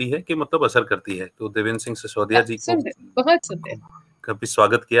संवेदनशीलता होती है कि मतलब असर करती है। तो देवेंद्र सिंह सिसोदिया जी को सुंदर, बहुत सुंदर। खूब काफी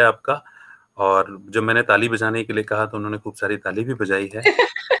स्वागत किया आपका। और जब मैंने ताली बजाने के लिए कहा तो उन्होंने खूब सारी ताली भी बजाई है।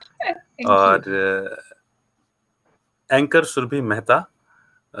 Thank you. और एंकर सुरभि मेहता,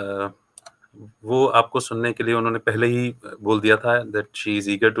 वो आपको सुनने के लिए उन्होंने पहले ही बोल दिया था that she is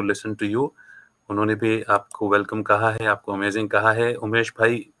eager to listen to you. उन्होंने भी आपको वेलकम कहा है, आपको अमेजिंग कहा है। उमेश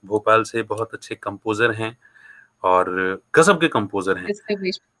भाई भोपाल से बहुत अच्छे कंपोजर हैं और गजब के कंपोजर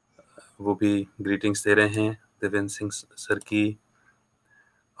हैं, वो भी ग्रीटिंग्स दे रहे हैं देवेंद्र सिंह सर की।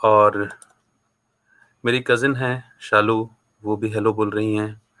 और मेरी कजिन है शालू, वो भी हेलो बोल रही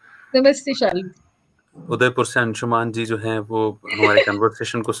हैं। नमस्ते शालू। उदयपुर से अंशुमान जी जो हैं वो हमारे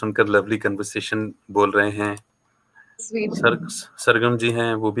कन्वर्सेशन को सुनकर लवली कन्वर्सेशन बोल रहे हैं। स्वीट। सरगम जी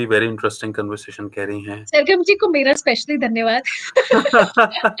हैं, वो भी वेरी इंटरेस्टिंग कन्वर्सेशन कह रही हैं। सरगम जी को मेरा स्पेशली धन्यवाद।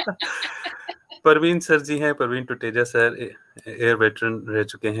 परवीन सर जी हैं, Parveen Tuteja sir air veteran रह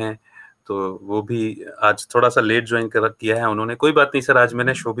चुके हैं, तो वो भी आज थोड़ा सा लेट ज्वाइन किया है उन्होंने। कोई बात नहीं सर, आज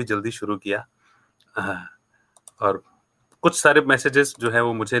मैंने शो भी जल्दी शुरू किया। और कुछ सारे मैसेजेस जो है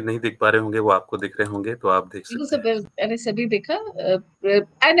वो मुझे नहीं दिख पा रहे होंगे, वो आपको दिख रहे होंगे, तो आप देख बिल्कुल सकते हैं। सब मैंने सभी देखा।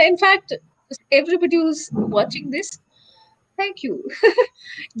 And in fact everybody who is watching this, thank you.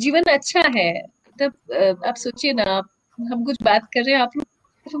 जीवन अच्छा है। तब आप सोचिए ना, आप हम कुछ बात कर रहे हैं, आप लोग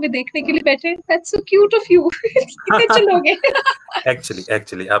सिर्फ हमें देखने के लिए बैठे हैं। That's so cute of you. कितने अच्छे लोग हैं।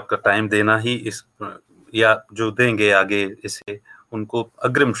 एक्चुअली आपका टाइम देना ही इस, या जो देंगे आगे इसे, उनको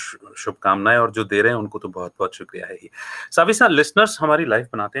अग्रिम शुभकामनाएं, और जो दे रहे हैं उनको तो बहुत बहुत शुक्रिया है ही। सावी साहब, लिसनर्स हमारी लाइफ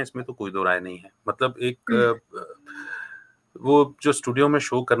बनाते हैं, इसमें तो कोई दो राय नहीं है। मतलब एक वो जो स्टूडियो में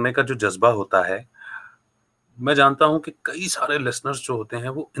शो करने का जो जज्बा होता है, मैं जानता हूं कि कई सारे लिसनर्स जो होते हैं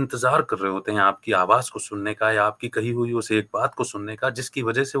वो इंतजार कर रहे होते हैं आपकी आवाज को सुनने का, या आपकी कही हुई उस एक बात को सुनने का जिसकी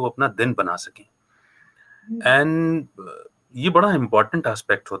वजह से वो अपना दिन बना सकें। एंड ये बड़ा इंपॉर्टेंट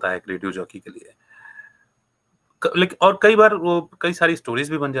एस्पेक्ट होता है एक रेडियो जॉकी के लिए। लेकिन और कई बार वो कई सारी स्टोरीज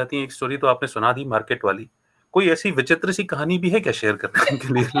भी बन जाती हैं। एक स्टोरी तो आपने सुना दी मार्केट वाली, कोई ऐसी विचित्र सी कहानी भी है क्या शेयर करने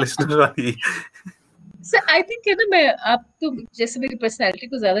के लिए लिसनर वाली? सर आई थिंक है ना, मैं आप तो जैसे मेरी पर्सनालिटी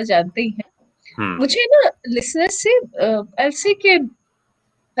को ज्यादा जानते ही हैं। हम्म। मुझे ना लिसनर से ऐसे कि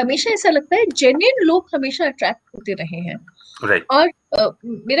हमेशा ऐसा लगता है जेन्युइन लोग हमेशा अट्रैक्ट होते रहे हैं। राइट। और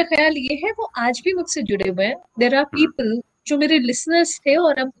मेरा ख्याल ये है वो आज भी मुझसे जुड़े हुए हैं। There are hmm. पीपल जो मेरे लिसनर्स थे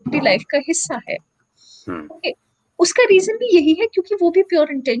और अब मेरी लाइफ का हिस्सा है। हम्म। Okay? उसका रीजन भी यही है क्योंकि वो भी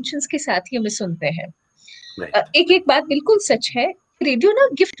प्योर इंटेंशंस के साथ ही हमें सुनते हैं। राइट। एक एक बात बिल्कुल सच है, रेडियो ना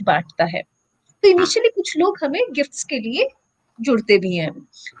गिफ्ट बांटता है। तो हम्म। इनिशियली कुछ लोग हमें गिफ्ट्स के लिए जुड़ते भी हैं।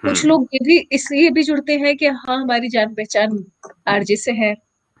 कुछ हम्म। लोग ये भी इसलिए भी जुड़ते हैं कि हाँ हमारी जान पहचान आरजे से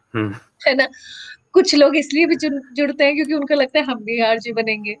हम्म। है ना। कुछ लोग इसलिए भी जुड़ते हैं क्योंकि उनको लगता है हम भी आरजे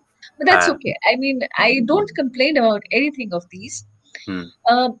बनेंगे। बट दैट्स हाँ। Okay, I mean I don't complain about anything of these.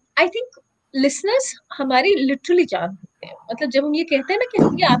 Hmm. I think listeners हमारी लिटरली जान होते हैं। मतलब जब हम ये कहते हैं ना कि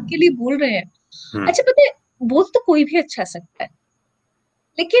हम ये आपके लिए बोल रहे हैं, हम्म। अच्छा पता है, बोल तो कोई भी अच्छा सकता है,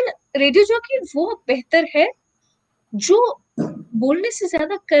 लेकिन रेडियो जॉकी वो बेहतर है जो बोलने से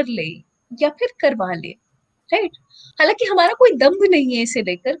ज्यादा कर ले या फिर करवा ले। राइट। हालांकि हमारा कोई दम्भ नहीं है इसे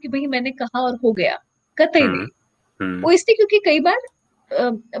लेकर कि भाई मैंने कहा और हो गया, कतई हम्म। नहीं। हम्म। वो इसलिए क्योंकि कई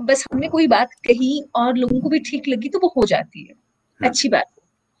बार बस हमने कोई बात कही और लोगों को भी ठीक लगी तो वो हो जाती है, हम्म। अच्छी बात।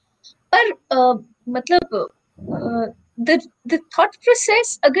 पर मतलब द द थॉट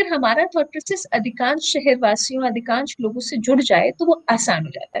प्रोसेस, अगर हमारा थॉट प्रोसेस अधिकांश शहरवासियों, अधिकांश लोगों से जुड़ जाए तो वो आसान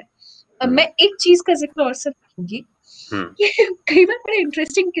हो जाता है। अब हम्म। मैं एक चीज का जिक्र और सब करूंगी हम्म। कि कई बार बड़े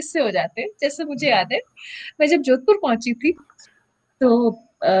इंटरेस्टिंग किस्से हो जाते हैं। जैसे मुझे याद है, मैं जब जोधपुर पहुंची थी तो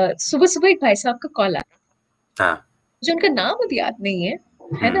सुबह सुबह एक भाई साहब का कॉल आया, हाँ। मुझे उनका नाम अब याद नहीं है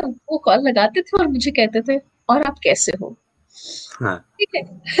हम्म। ना। वो कॉल लगाते थे और मुझे कहते थे और आप कैसे हो। हाँ। ठीक है।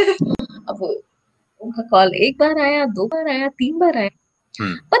 अब वो उनका कॉल एक बार आया, दो बार आया, तीन बार आया।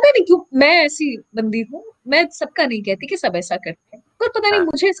 हम्म। पता नहीं क्यों मैं ऐसी बंदी हूँ, मैं सबका नहीं कहती कि सब ऐसा करते हैं, पर पता नहीं हाँ।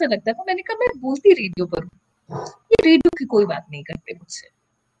 मुझे ऐसा लगता था। मैंने कहा मैं बोलती रेडियो पर हूँ, ये रेडियो की कोई बात नहीं करते मुझसे।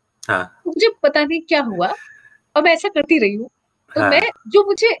 हाँ। मुझे पता नहीं क्या हुआ और मैं ऐसा करती रही हूँ। तो मैं, हाँ। जो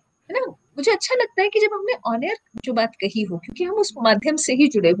मुझे है ना, मुझे अच्छा लगता है कि जब हमने ऑन एयर जो बात कही हो, क्योंकि हम उस माध्यम से ही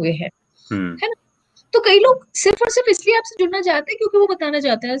जुड़े हुए हैं, हम्म। है ना। तो कई लोग सिर्फ और सिर्फ इसलिए आपसे जुड़ना चाहते हैं क्योंकि वो बताना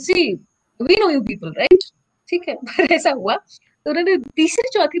चाहते हैं see we know you people, right. ठीक है। पर ऐसा हुआ तो उन्होंने तीसरी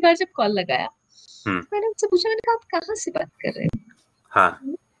चौथी बार जब कॉल लगाया मैंने उनसे पूछा, मैंने कहा आप कहाँ से बात कर रहे हैं? हाँ,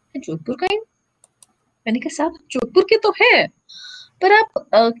 जोधपुर का ही। मैंने कहा साहब जोधपुर के तो है, पर आप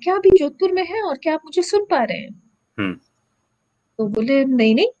क्या अभी जोधपुर में हैं और क्या आप मुझे सुन पा रहे हैं? हम्म, तो बोले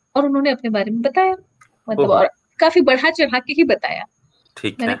नहीं नहीं, और उन्होंने अपने बारे में बताया, मतलब ओहो, और काफी बढ़ा चढ़ा के ही बताया।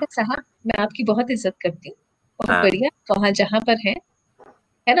 ठीक मैंने है, कहा साहब मैं आपकी बहुत इज्जत करती हूँ, बहुत हाँ, बढ़िया, वहां जहां पर है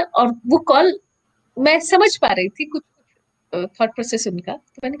ना। और वो कॉल मैं समझ पा रही थी कुछ थॉट प्रोसेस उनका,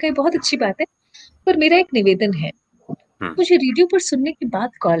 तो मैंने कहा ये बहुत अच्छी बात है, पर मेरा एक निवेदन है, हम्म, मुझे रेडियो पर सुनने के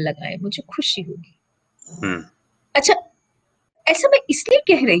बाद कॉल लगाए, मुझे खुशी होगी। हम्म, अच्छा, ऐसा मैं इसलिए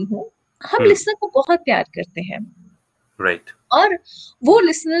कह रही हूँ, हम हम्म, लिसनर को बहुत प्यार करते हैं, राइट, और वो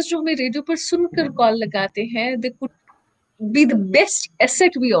लिसनर्स जो हमें रेडियो पर सुनकर कॉल लगाते हैं, they could be the best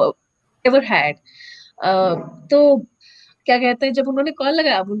asset we ever had. तो क्या कहते हैं, जब उन्होंने कॉल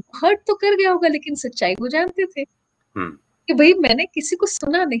लगाया, अब उनको हर्ट तो कर गया होगा, लेकिन सच्चाई वो जानते थे हम्म, कि भाई मैंने किसी को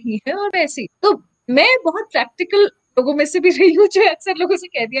सुना नहीं है, और ऐसे ही तो मैं बहुत प्रैक्टिकल लोगों में से भी रही हूँ, जो अक्सर लोगों से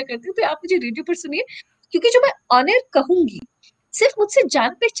कह दिया करती हूँ तो आप मुझे रेडियो पर सुनिए, क्योंकि जो मैं ऑनर कहूंगी सिर्फ मुझसे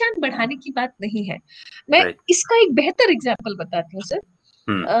जान पहचान बढ़ाने की बात नहीं है। मैं राइट, इसका एक बेहतर एग्जाम्पल बताती हूँ सर।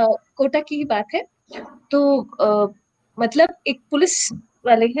 हम्म, कोटा की ही बात है। तो मतलब एक पुलिस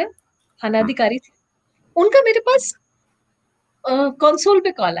वाले हैं, हम्म, थानाधिकारी थे, उनका मेरे पास कंसोल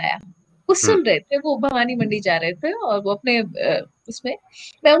पे कॉल आया। वो हम्म, सुन रहे थे, वो भवानी मंडी जा रहे थे, और वो अपने उसमें,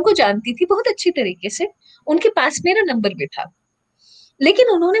 मैं उनको जानती थी बहुत अच्छी तरीके से, उनके पास मेरा नंबर भी था, लेकिन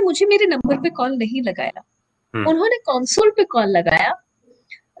उन्होंने मुझे मेरे नंबर पे कॉल नहीं लगाया, हम्म, उन्होंने कंसोल पे कॉल लगाया।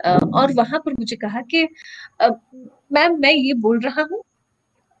 और वहां पर मुझे कहा कि अ, मैम मैं ये बोल रहा हूँ,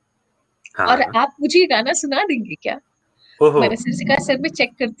 और हाँ, आप मुझे ये गाना सुना देंगे क्या? ओहो, मैंने सर से कहा सर मैं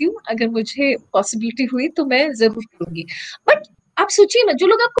चेक करती हूँ, अगर मुझे पॉसिबिलिटी हुई तो मैं जरूर करूंगी। बट आप सोचिए ना, जो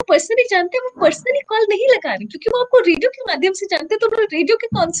लोग आपको पर्सनली जानते हैं वो पर्सनली कॉल नहीं लगा रहे, क्योंकि वो आपको रेडियो के माध्यम से जानते हैं, तो उन्होंने रेडियो के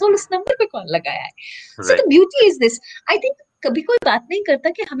कंसोल उस नंबर पे कॉल लगाया है। So the right, beauty is this. I think कभी कोई बात नहीं करता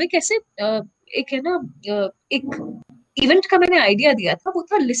कि हमें कैसे एक है ना, एक इवेंट का मैंने आइडिया दिया था, वो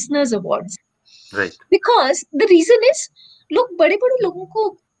था listeners awards. Right, because the reason is, लोग बड़े बड़े लोगों को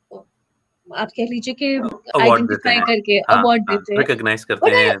आप कह लीजिए कि अवार्ड देते आइडेंटिफाई हैं, करके हाँ, अवार्ड हाँ, देते हैं, रिकॉग्नाइज करते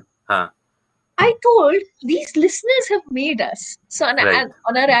बट हैं, हाँ, I told these listeners have made us. So right,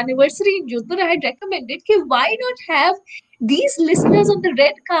 on our anniversary in Jodhpur, I had recommended कि why not have these listeners on the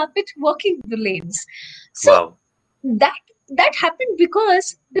red carpet walking the lanes. So wow, that that happened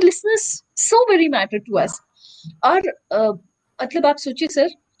because the listeners so very matter to us. और मतलब आप सोचिए sir,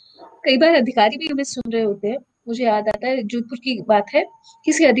 कई बार अधिकारी भी हमें सुन रहे होते हैं। मुझे याद आता है, जोधपुर की बात है,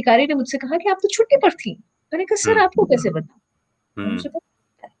 किसी अधिकारी ने मुझसे कहा कि आप तो छुट्टी पर थी। मैंने कहा सर हम्म, आपको कैसे पता? हम्म, मुझे पता है।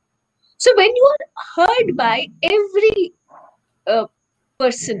 So when you are heard by every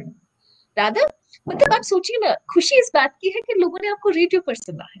person, rather, मतलब आप सोचिए ना, खुशी इस बात की है कि लोगों ने आपको रेडियो पर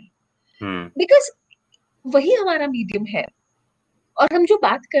सुना है, हम्म, बिकॉज वही हमारा मीडियम है, और हम जो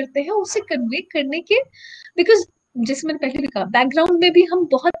बात करते हैं उसे कन्वे करने के, बिकॉज जैसे मैंने पहले भी कहा, बैकग्राउंड में भी हम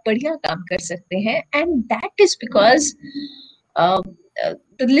बहुत बढ़िया काम कर सकते हैं, and that is because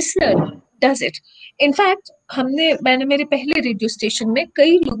the listener does it. In fact मैंने मेरे पहले रेडियो स्टेशन में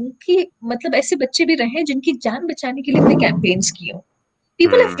कई लोगों की, मतलब ऐसे बच्चे भी रहे हैं जिनकी जान बचाने के लिए हमने कैंपेन्स किए।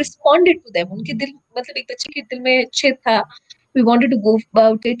 People have hmm, responded to them, उनके दिल, मतलब एक बच्चे के दिल में छेद था, we wanted to go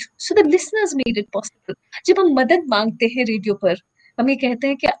about it, so the listeners made it possible. जब हम मदद मांगते हैं रेडियो पर, हम ये कहते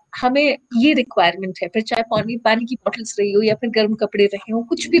हैं कि हमें ये रिक्वायरमेंट है, फिर चाहे पानी पानी की बॉटल्स रही हो या फिर गर्म कपड़े रहे हो,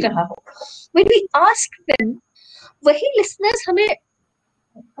 कुछ भी रहा हो, व्हेन वी आस्क देम, वही लिसनर्स हमें,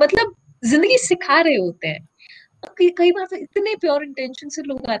 मतलब जिंदगी सिखा रहे होते हैं। कई बार तो इतने प्योर इंटेंशन से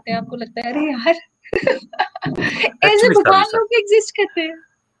लोग आते हैं, आपको लगता है अरे यार ऐसे एक्चुअली सावी भगवान साहब, लोग एग्जिस्ट करते हैं।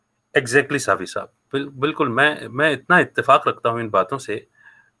 एग्जैक्टली सावी साहब, बिल्कुल, मैं इतना इत्तेफाक रखता हूँ इन बातों से।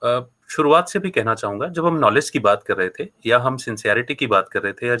 शुरुआत से भी कहना चाहूंगा, जब हम नॉलेज की बात कर रहे थे, या हम सिंसियरिटी की बात कर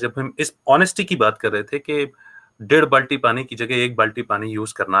रहे थे, या जब हम इस ऑनेस्टी की बात कर रहे थे कि 1.5 बाल्टी पानी की जगह 1 बाल्टी पानी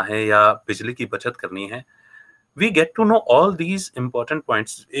यूज करना है या बिजली की बचत करनी है, we get to know all these important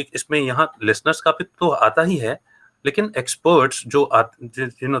points. एक इसमें यहाँ लिसनर्स का भी तो आता ही है, लेकिन एक्सपर्ट्स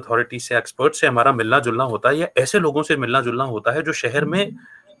जिन अथॉरिटी से, एक्सपर्ट से हमारा मिलना जुलना होता है, या ऐसे लोगों से मिलना जुलना होता है जो शहर में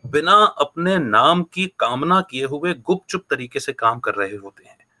बिना अपने नाम की कामना किए हुए गुपचुप तरीके से काम कर रहे होते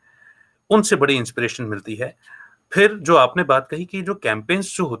हैं, उनसे बड़ी इंस्पिरेशन मिलती है। फिर जो आपने बात कही कि जो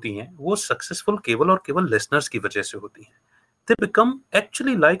कैंपेन्स जो होती हैं वो सक्सेसफुल केवल और केवल लिसनर्स की वजह से होती हैं, they become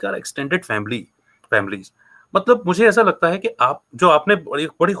actually like our extended families. मतलब मुझे ऐसा लगता है कि आपने बड़ी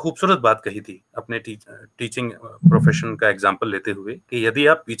बड़ी खूबसूरत बात कही थी अपने टीचिंग प्रोफेशन का एग्जांपल लेते हुए, कि यदि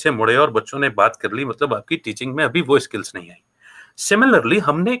आप पीछे मुड़े और बच्चों ने बात कर ली, मतलब आपकी टीचिंग में अभी वो स्किल्स नहीं आई। सिमिलरली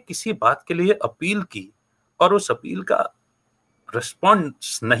हमने किसी बात के लिए अपील की, और उस अपील का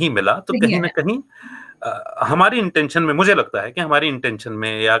रिस्पॉन्स नहीं मिला तो नहीं कहीं ना आया। कहीं हमारी इंटेंशन में, मुझे लगता है कि हमारी इंटेंशन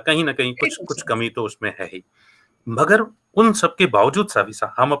में या कहीं ना कहीं कुछ कुछ कमी तो उसमें है ही। मगर उन सब के बावजूद सावी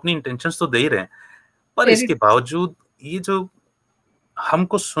साहब, हम अपनी इंटेंशंस तो दे ही रहे हैं, पर Very इसके बावजूद ये जो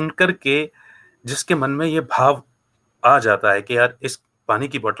हमको सुनकर के जिसके मन में ये भाव आ जाता है कि यार इस पानी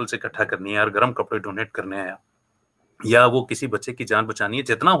की बोतल से इकट्ठा करनी है, यार गर्म कपड़े डोनेट करने हैं, या वो किसी बच्चे की जान बचानी है,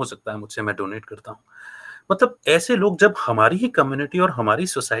 जितना हो सकता है मुझसे मैं डोनेट करता हूँ। मतलब ऐसे लोग जब हमारी ही कम्युनिटी और हमारी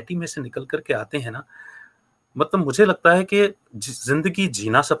सोसाइटी में से निकल करके आते हैं ना, मतलब मुझे लगता है कि जिंदगी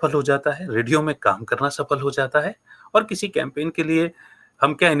जीना सफल हो जाता है, रेडियो में काम करना सफल हो जाता है। और किसी कैंपेन के लिए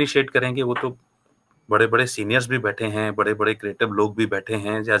हम क्या इनिशिएट करेंगे, वो तो बड़े बड़े सीनियर्स भी बैठे हैं, बड़े बड़े क्रिएटिव लोग भी बैठे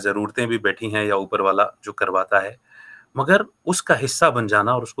हैं, या जरूरतें भी बैठी हैं, या ऊपर वाला जो करवाता है, मगर उसका हिस्सा बन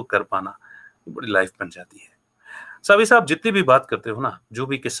जाना और उसको कर पाना बड़ी लाइफ बन जाती है। सावी साहब, जितनी भी बात करते हो ना, जो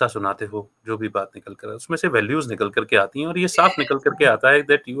भी किस्सा सुनाते हो, जो भी बात निकल कर, उसमें से वैल्यूज निकल करके आती हैं, और ये साफ निकल करके आता है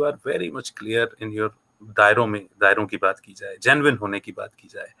that you are very much clear in your दायरों में। दायरों की बात की जाए, जेन्युइन होने की बात की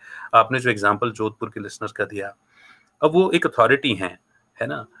जाए, आपने जो एग्जांपल जोधपुर के लिसनर्स का दिया, अब वो एक अथॉरिटी है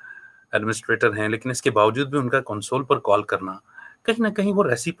ना, एडमिनिस्ट्रेटर हैं, लेकिन इसके बावजूद भी उनका कंसोल पर कॉल करना कहीं ना कहीं वो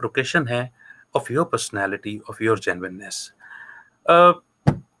रेसिप्रोकेशन है of your personality, of your genuineness.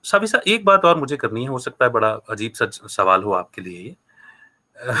 Savi साहब, एक बात और मुझे करनी है, हो सकता है बड़ा अजीब सा सवाल हो आपके लिए ये।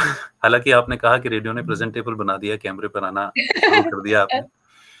 हालांकि आपने कहा कि रेडियो ने प्रेजेंटेबल बना दिया, कैमरे पर आना शुरू कर दिया आपने।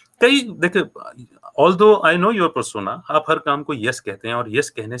 कई देखिए, although I know your persona, आप हर काम को यस कहते हैं, और यस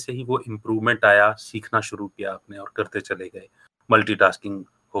कहने से ही वो इम्प्रूवमेंट आया, सीखना शुरू किया आपने और करते चले गए, मल्टीटास्किंग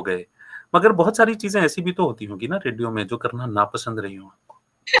हो गए। मगर बहुत सारी चीजें ऐसी भी तो होती होंगी ना रेडियो में, जो करना नापसंद रही हो आपको।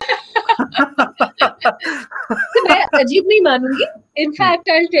 तो मैं अजीब नहीं मानूंगी। In fact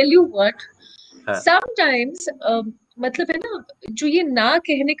I will tell you what, हाँ। समटाइम्स मतलब है ना, जो ये ना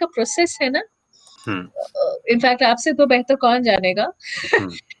कहने का प्रोसेस है ना, इनफैक्ट आपसे तो बेहतर कौन जानेगा।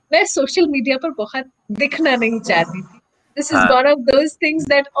 मैं सोशल मीडिया पर बहुत दिखना नहीं चाहती थी। This is one of those things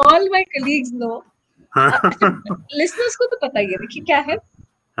that all my colleagues know. Listeners को तो पता ही है। देखिए क्या है,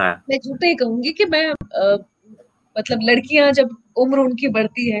 मैं झूठे ही कहूंगी कि मैं मतलब लड़कियां जब उम्र उनकी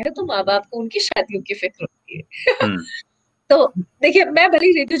बढ़ती है तो माँ बाप को उनकी शादियों की फिक्र होती है। तो देखिए, मैं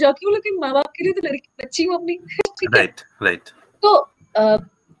भले रेडियो जॉकी हूँ, लेकिन माँ बाप के लिए तो लड़की बच्ची हूँ अपनी। ठीक है, राइट। तो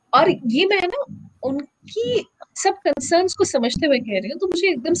और ये मैं ना उनकी सब कंसर्न्स को समझते हुए कह रही हूँ, तो मुझे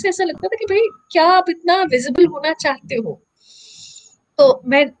एकदम से ऐसा लगता था कि भाई क्या आप इतना विजिबल होना चाहते हो? तो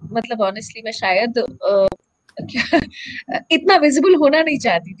मैं मतलब ऑनेस्टली मैं शायद इतना विजिबल होना नहीं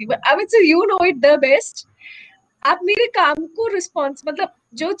चाहती थी। I would say you know it the best. आप मेरे काम को रिस्पॉन्स मतलब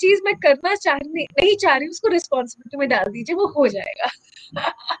जो चीज मैं करना नहीं चाह रही उसको रिस्पॉन्सिबिलिटी में डाल दीजिए, वो हो जाएगा।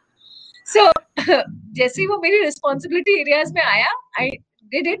 सो जैसे ही वो मेरी रिस्पॉन्सिबिलिटी एरियाज में आया, I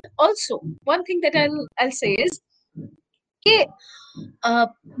did it. Also one thing that I'll say is कि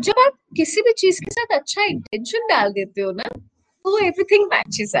जब आप किसी भी चीज के साथ अच्छा इंटेंशन डाल देते हो ना, तो एवरीथिंग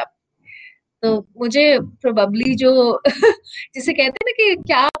मैचेस अप। तो मुझे प्रोबेबली जो जिसे कहते हैं ना कि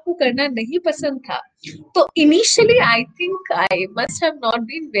क्या आपको करना नहीं पसंद था, तो initially I think I must have not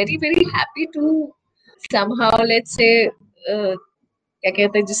been very very happy to somehow let's say क्या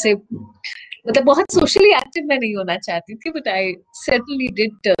कहते हैं जिसे, मतलब बहुत सोशली एक्टिव मैं नहीं होना चाहती थी, but I certainly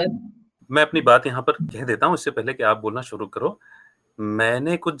did turn. मैं अपनी बात यहाँ पर कह देता हूँ इससे पहले कि आप बोलना शुरू करो।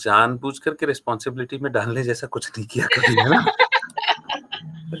 मैंने कुछ जानबूझ करके रिस्पॉन्सिबिलिटी में डालने जैसा कुछ नहीं किया कभी, है ना।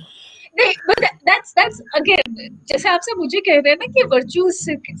 नहीं, but that's again, जैसे आपसे मुझे कह रहे हैं ना कि वर्च्यू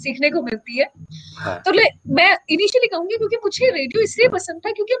सीखने को मिलती है। हाँ। तो मैं इनिशियली कहूंगी क्योंकि मुझे रेडियो इसलिए पसंद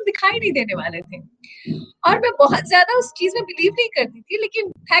था क्योंकि हम दिखाई नहीं देने वाले थे, और मैं बहुत ज्यादा उस चीज में बिलीव नहीं करती थी,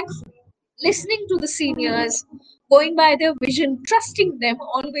 लेकिन थैंक्सफुली listening to the seniors, going by their vision, trusting them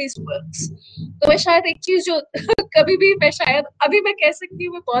always works. तो मैं शायद एक चीज जो कभी भी मैं शायद अभी मैं कह सकती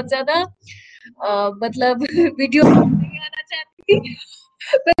हूँ, मैं बहुत ज्यादा मतलब वीडियो नहीं आना चाहती थी।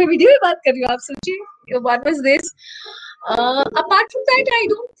 मैं वीडियो में बात कर रही हूँ, आप सोचिए what was this? Apart from that, I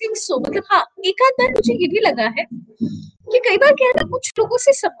don't think so. मतलब हाँ, एक आध बार मुझे ये भी लगा है कि कई बार क्या है ना, कुछ लोगों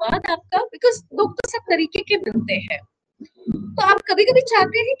से संवाद आपका, बिकॉज लोग तो सब तरीके के मिलते हैं, तो आप कभी कभी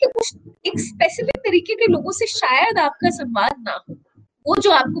चाहते हैं कि कुछ एक स्पेसिफिक तरीके के लोगों से शायद आपका संवाद ना हो, वो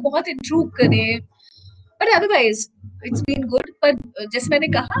जो आपको बहुत इंट्रूव करे, but otherwise it's been good. पर जैसे मैंने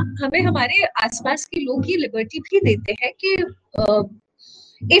कहा, हमें हमारे आसपास के लोग ये लिबर्टी भी देते हैं कि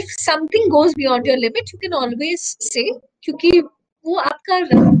if something goes beyond your limit you can always say, क्योंकि वो आपका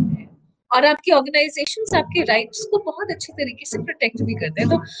है और आपकी ऑर्गेनाइजेशंस आपके राइट्स को बहुत अच्छे तरीके से प्रोटेक्ट भी करते हैं।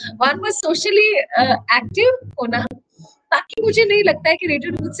 तो वन वाज सोशली एक्टिव होना। बाकी मुझे नहीं लगता है कि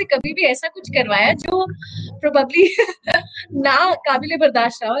रेडियो ने मुझसे कभी भी ऐसा कुछ करवाया जो प्रोबेबली ना काबिले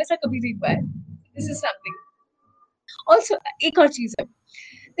बर्दाश्त रहा हो, ऐसा कभी नहीं हुआ है। This is something. ऑल्सो एक और चीज है,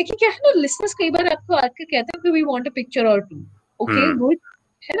 देखिए क्या है ना, लिसनर्स कई बार आपको आकर कहते हैं कि वी वांट अ पिक्चर और टू, ओके गुड,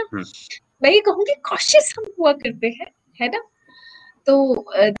 है ना, मैं ये कहूंगी कॉशियस हम हुआ करते हैं, है ना, तो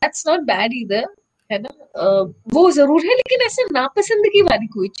दैट्स नॉट बैड ईदर, है ना, वो जरूर है, लेकिन ऐसे नापसंदगी वाली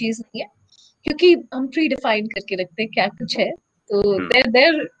कोई चीज नहीं है, क्योंकि हम प्री डिफाइन करके रखते हैं क्या कुछ है, तो there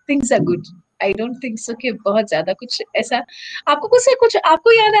there things are good. I don't think so कि बहुत ज्यादा कुछ ऐसा आपको कुछ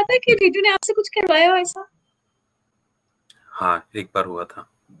आपको याद आता है कि रेडियो ने आपसे कुछ करवाया हो ऐसा? हाँ, एक बार हुआ था।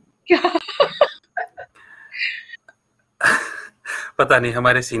 क्या? पता नहीं,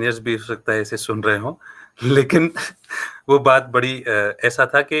 हमारे सीनियर्स भी हो सकता है ऐसे सुन रहे हो, लेकिन वो बात बड़ी ऐसा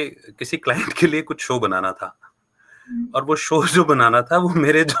था कि किसी क्लाइंट के लिए कुछ शो बनाना था, और वो शो जो बनाना था वो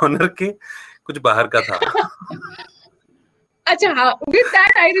मेरे जॉनर के कुछ बाहर का था। अच्छा हाँ, विद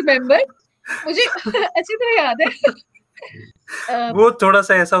दैट आई रिमेम्बर, मुझे अच्छी तरह याद है। वो थोड़ा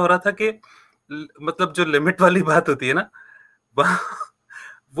सा ऐसा हो रहा था कि मतलब जो लिमिट वाली बात होती है ना,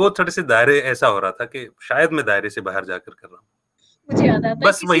 वो थोड़े से दायरे ऐसा हो रहा था कि शायद मैं दायरे से बाहर जाकर कर रहा हूँ। मुझे याद आता है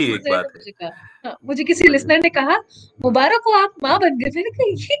बस किसी वही एक लिसनर ने बात है। मुझे कहा, हाँ, मुझे किसी लिसनर ने कहा मुबारक हो आप माँ बन गए, मैंने कहा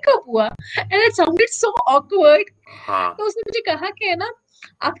ये कब हुआ, and it sounded so awkward. हाँ, तो उसने मुझे कहा कि है ना,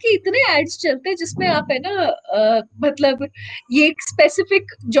 आपके इतने एड्स चलते हैं जिसमें आप है ना मतलब ये एक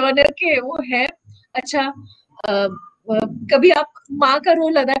स्पेसिफिक जॉनर के वो है, अच्छा कभी आप माँ का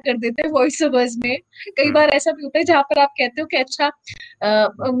रोल अदा कर देते हैं वॉइस ओवर्स में, कई बार ऐसा भी होता है जहां पर आप कहते हो कि अच्छा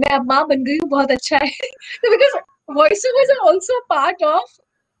मैं अब माँ बन गई हूँ, बहुत अच्छा है। तो because voice overs are also part of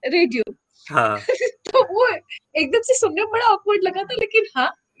radio. हाँ, तो वो एकदम से सुनने में बड़ा ऑकवर्ड लगा था, लेकिन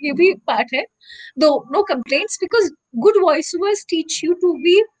हाँ ये भी पार्ट है, दो no complaints, because good voice overs teach you to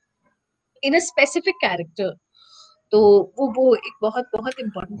be in a specific character, तो वो एक बहुत बहुत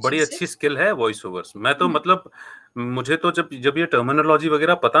इम्पोर्टेंट बड़ी चीज है। अच्छी स्किल है वॉइस ओवर्स। मैं तो मतलब मुझे तो जब जब ये टर्मिनोलॉजी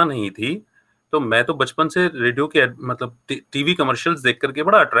वगैरह पता नहीं थी, तो मैं तो बचपन से रेडियो के मतलब टीवी कमर्शियल्स देख करके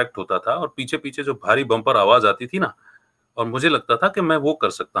बड़ा अट्रैक्ट होता था, और पीछे पीछे जो भारी बम्पर आवाज आती थी ना, और मुझे लगता था कि मैं वो कर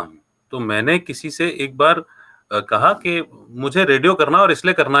सकता हूँ। तो मैंने किसी से एक बार कहा कि मुझे रेडियो करना, और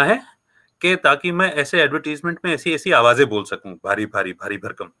इसलिए करना है कि ताकि मैं ऐसे एडवर्टीजमेंट में ऐसी ऐसी आवाजें बोल सकूं, भारी भारी भारी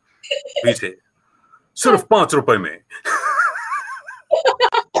भरकम पीछे, सिर्फ 5 रुपए में।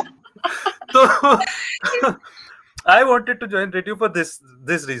 तो I wanted to join radio for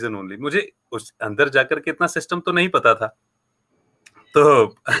this reason only. मुझे उस अंदर जाकर के इतना सिस्टम तो नहीं पता था,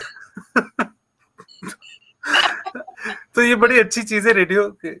 तो तो ये बड़ी अच्छी चीज है, रेडियो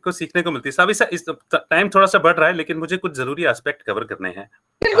को सीखने को मिलती है। सावी इस टाइम थोड़ा सा बढ़ रहा है, लेकिन मुझे कुछ जरूरी एस्पेक्ट कवर करने हैं।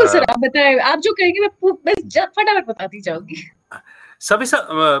 बिल्कुल सर, आप बताएं, आप जो कहेंगे मैं फटाफट बताती जाऊंगी। सभी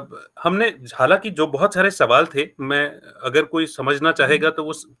हमने, हालांकि जो बहुत सारे सवाल थे, मैं अगर कोई समझना चाहेगा तो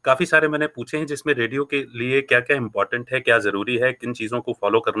वो काफी सारे मैंने पूछे हैं, जिसमें रेडियो के लिए क्या क्या इंपॉर्टेंट है, क्या जरूरी है, किन चीजों को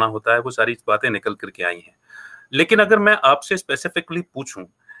फॉलो करना होता है, वो सारी बातें निकल करके आई हैं। लेकिन अगर मैं आपसे स्पेसिफिकली पूछूं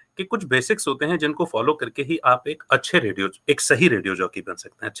कि कुछ बेसिक्स होते हैं जिनको फॉलो करके ही आप एक सही रेडियो जॉकी बन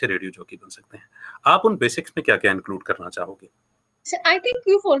सकते हैं, अच्छे रेडियो जॉकी बन सकते हैं, आप उन बेसिक्स में क्या क्या इंक्लूड करना चाहोगे? So I think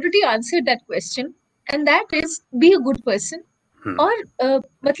you've already answered that question, and that is be a good person. और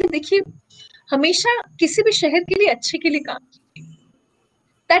मतलब देखिए, हमेशा किसी भी शहर के लिए अच्छे के लिए काम कीजिए,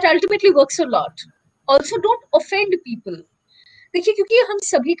 that ultimately works a lot. Also don't offend people. देखिए क्योंकि हम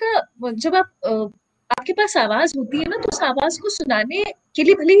सभी का, जब आपके पास आवाज होती है ना, तो उस आवाज को सुनाने के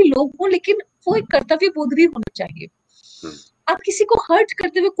लिए भले ही लोग हों, लेकिन वो एक कर्तव्य बोध भी होना चाहिए। आप किसी को हर्ट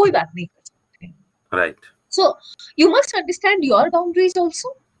करते हुए कोई बात नहीं कर सकते, right. So you must understand your boundaries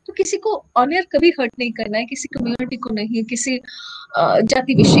also. तो किसी को ऑनर कभी हर्ट नहीं करना है, किसी कम्युनिटी को नहीं, किसी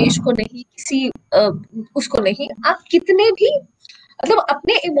जाति विशेष को नहीं, किसी उसको नहीं। आप कितने भी मतलब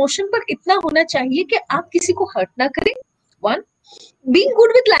अपने इमोशन पर इतना होना चाहिए कि आप किसी को हर्ट ना करें। One, being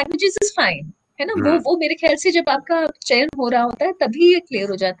good with languages is fine, है ना, वो मेरे ख्याल से जब आपका चयन हो रहा होता है तभी ये क्लियर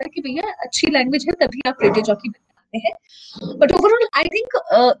हो जाता है कि भैया अच्छी लैंग्वेज है, तभी आप रेडियो जॉकी बनाते हैं। But overall, I think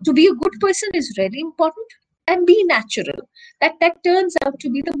to be a good person is really important, and be natural. That turns out to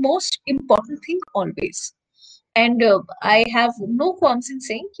be the most important thing always. And I have no qualms in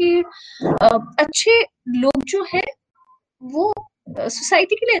saying कि अच्छे लोग जो है वो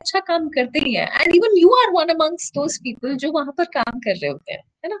society के लिए अच्छा काम करते ही हैं, and even you are one amongst those people जो वहां पर काम कर रहे होते हैं,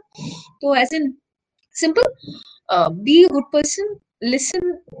 है ना। तो as in simple, be a good person,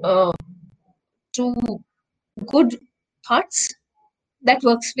 listen to good thoughts, that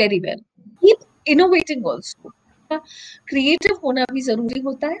works very well. Keep innovating also. Creative होना भी जरूरी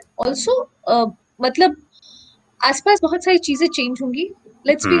होता है ऑल्सो। मतलब आसपास बहुत सारी चीजें चेंज होंगी,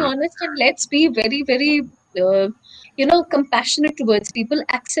 let's be honest and let's be very very compassionate towards people,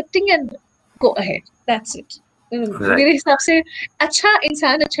 accepting and go ahead, that's it. मेरे हिसाब से अच्छा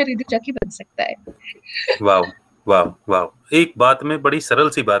इंसान अच्छा रेडियो जॉकी बन सकता है। वाओ, वाह वाह, एक बात में, बड़ी सरल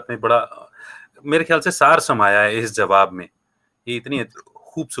सी बात में बड़ा मेरे ख्याल से सार समाया है इस जवाब में। ये इतनी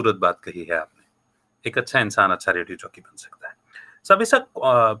खूबसूरत बात कही है आपने। एक अच्छा इंसान अच्छा रेडियो जॉकी बन सकता है। सब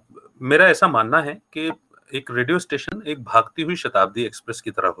ऐसा मेरा ऐसा मानना है कि एक रेडियो स्टेशन एक भागती हुई शताब्दी एक्सप्रेस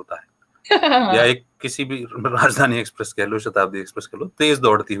की तरह होता है, या एक किसी भी राजधानी एक्सप्रेस कह लो, शताब्दी एक्सप्रेस कह लो, तेज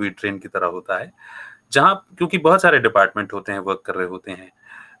दौड़ती हुई ट्रेन की तरह होता है, जहां क्योंकि बहुत सारे डिपार्टमेंट होते हैं, वर्क कर रहे होते हैं,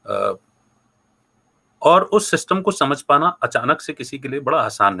 और उस सिस्टम को समझ पाना अचानक से किसी के लिए बड़ा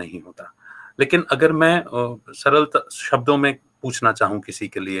आसान नहीं होता। लेकिन अगर मैं सरल शब्दों में पूछना चाहूँ किसी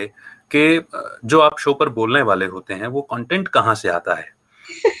के लिए कि जो आप शो पर बोलने वाले होते हैं, वो कंटेंट कहाँ से आता है?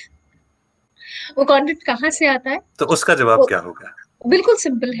 वो कंटेंट कहाँ से आता है? तो उसका जवाब क्या होगा? बिल्कुल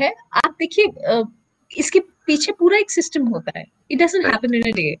सिंपल है। आप देखिए, इसके पीछे पूरा एक सिस्टम होता है। It doesn't happen in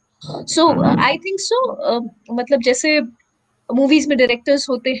a day. So I think so, मतलब जैसे मूवीज में डायरेक्टर्स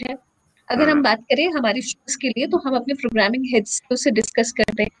होते हैं, अगर हम बात करें हमारी शोज के लिए, तो हम अपने प्रोग्रामिंग हेड्स से डिस्कस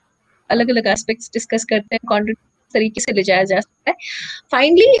करते हैं, अलग अलग एस्पेक्ट्स डिस्कस करते हैं, कंटेंट तरीके से ले जाया जा सकता है।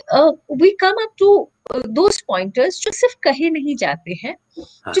 Finally we come up to those pointers जो सिर्फ कहे नहीं जाते हैं,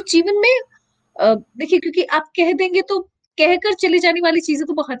 जो जीवन में देखिए, क्योंकि आप कह देंगे तो कहकर चले जाने वाली चीजें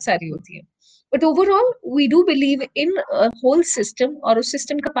तो बहुत सारी होती है, but overall we do believe in whole system, और उस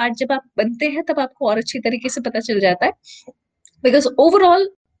सिस्टम का पार्ट जब आप बनते हैं तब आपको और अच्छी तरीके से पता चल जाता है। Because overall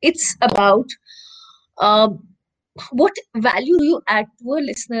it's about what value you add to a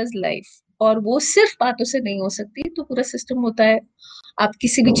listeners life, और वो सिर्फ बातों से नहीं हो सकती, तो पूरा सिस्टम होता है। आप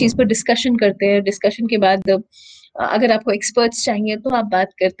किसी भी चीज पर डिस्कशन करते हैं, डिस्कशन के बाद अगर आपको एक्सपर्ट्स चाहिए तो आप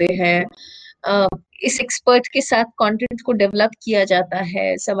बात करते हैं, इस एक्सपर्ट के साथ कंटेंट को डेवलप किया जाता है,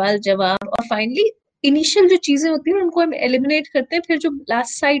 सवाल जवाब, और फाइनली इनिशियल जो चीजें होती हैं उनको हम एलिमिनेट करते हैं, फिर जो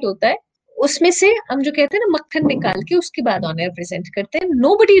लास्ट साइड होता है उसमें से हम जो कहते हैं ना मक्खन निकाल के उसके बाद ऑन एयर प्रेजेंट करते हैं।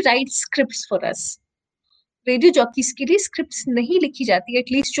 Nobody rights scripts for us. Radio jockeys के लिए स्क्रिप्ट्स नहीं लिखी जाती,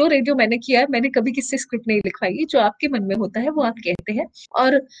 एटलीस्ट जो रेडियो मैंने किया है, मैंने कभी किससे स्क्रिप्ट नहीं लिखवाई है। जो आपके मन में होता है वो आप कहते हैं,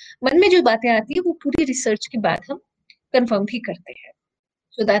 और मन में जो बातें आती है वो पूरी रिसर्च के बाद हम कंफर्म भी करते हैं।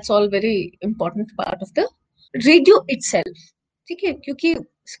 So that's all very important part of the radio itself. ठीक है, क्योंकि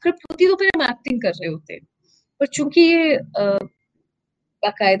स्क्रिप्ट होती तो फिर हम एक्टिंग कर रहे होते, पर चूंकि ये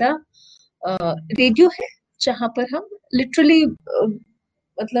बाकायदा रेडियो है जहां पर हम लिटरली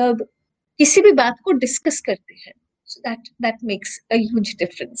मतलब किसी भी बात को डिस्कस करते हैं, so that makes a huge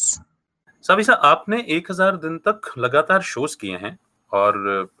difference. सावी साहब, आपने 1000 दिन तक लगातार शोज किए हैं,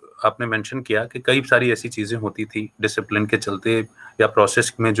 और आपने मेंशन किया कि कई सारी ऐसी चीजें होती थी डिसिप्लिन के चलते या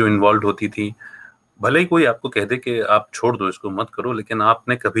प्रोसेस में जो इन्वॉल्व होती थी। भले ही कोई आपको कह दे कि आप छोड़ दो, इसको मत करो, लेकिन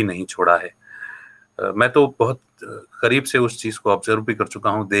आपने कभी नहीं छोड़ा है। मैं तो बहुत करीब से उस चीज को ऑब्जर्व भी कर चुका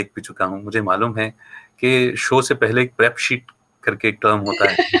हूँ, देख भी चुका हूँ। मुझे मालूम है कि शो से पहले एक प्रेप शीट करके एक टर्म होता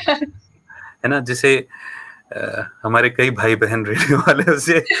है ना, जिसे हमारे कई भाई बहन रेडियो वाले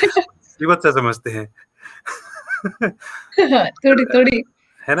उसे मुसीबत सा समझते हैं। थोड़ी थोड़ी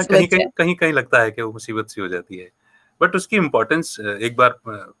है ना, कहीं कहीं कहीं कहीं लगता है कि वो मुसीबत सी हो जाती है, बट उसकी इम्पोर्टेंस एक बार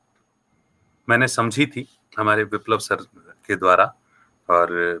मैंने समझी थी हमारे विप्लव सर के द्वारा,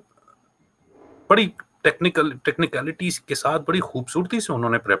 और बड़ी टेक्निकलिटीज के साथ बड़ी खूबसूरती से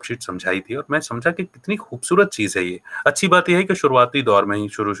उन्होंने प्रेपशीट समझाई थी, और मैं समझा कि कितनी खूबसूरत चीज है ये। अच्छी बात यह है कि शुरुआती दौर में ही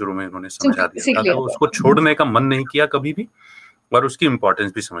शुरू में उन्होंने समझा दिया था, तो उसको छोड़ने का मन नहीं किया कभी भी, और उसकी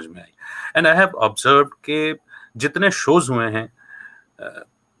इम्पोर्टेंस भी समझ में आई। एंड आई हैव ऑब्जर्व के जितने शोज हुए हैं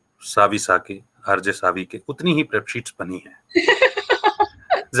सावी सा के, आरजे सावी के, उतनी ही प्रेपशीट्स बनी है।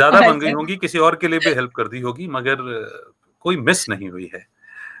 ज्यादा बन गई होंगी, किसी और के लिए भी हेल्प कर दी होगी, मगर कोई मिस नहीं हुई है।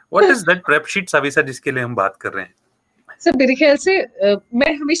 What is that prep sheet सावी सा जिसके लिए हम बात कर रहे हैं? सर मेरे ख्याल से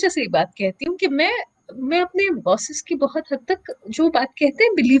मैं हमेशा से ये बात कहती हूँ कि मैं अपने बॉसेस की बहुत हद तक जो बात कहते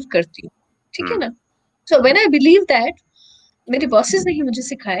हैं बिलीव करती हूँ, ठीक है ना। So when I believe that, मेरे बॉसेस ने ही मुझे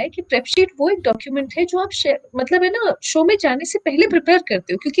सिखाया है कि प्रेपशीट वो एक डॉक्यूमेंट है जो आप मतलब है ना शो में जाने से पहले प्रिपेयर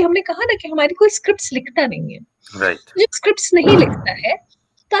करते हो, क्योंकि हमने कहा ना कि हमारी कोई स्क्रिप्ट्स लिखता नहीं है। राइट। जो स्क्रिप्ट्स नहीं लिखता है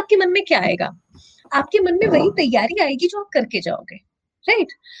तो आपके मन में क्या आएगा? आपके मन में वही तैयारी आएगी जो आप करके जाओगे,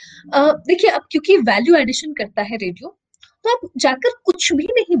 राइट। देखिए, अब क्योंकि वैल्यू एडिशन करता है रेडियो, तो आप जाकर कुछ भी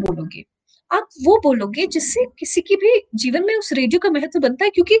नहीं बोलोगे, आप वो बोलोगे जिससे किसी की भी जीवन में उस रेडियो का महत्व बनता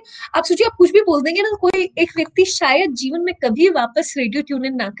है। क्योंकि आप सोचिए, आप कुछ भी बोल देंगे ना, कोई एक व्यक्ति शायद जीवन में कभी वापस रेडियो ट्यून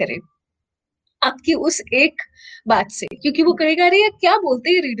इन ना करे आपकी उस एक बात से, क्योंकि वो कहेगा अरे यार क्या बोलते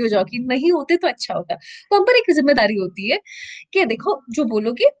हैं रेडियो जॉकी, नहीं होते तो अच्छा होता। तो हम पर एक जिम्मेदारी होती है कि देखो जो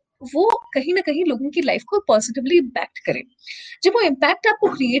बोलोगे वो कहीं ना कहीं लोगों की लाइफ को पॉजिटिवली इम्पैक्ट करे। जब वो इम्पैक्ट आपको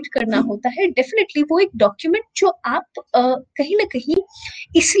क्रिएट करना होता है, डेफिनेटली वो एक डॉक्यूमेंट जो आप कहीं ना कहीं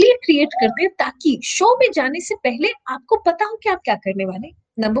इसलिए क्रिएट करते हैं ताकि शो में जाने से पहले आपको पता हो कि आप क्या करने वाले,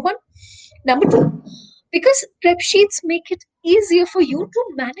 number one. Number two, because prep sheets make it easier for you to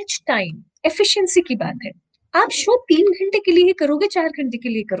manage time. Efficiency की बात है। आप शो 3 घंटे के लिए ही करोगे, 4 घंटे के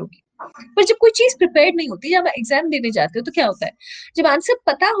लिए करोगे, पर जब कोई चीज प्रिपेयर्ड नहीं होती, जब एग्जाम देने जाते हो तो क्या होता है, जब आंसर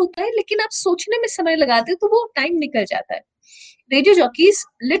पता होता है लेकिन आप सोचने में समय लगाते हो तो वो टाइम निकल जाता है। रेडियो जॉकीज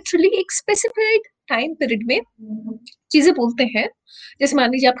लिटरली एक स्पेसिफाइड टाइम पीरियड में चीजें बोलते हैं। जैसे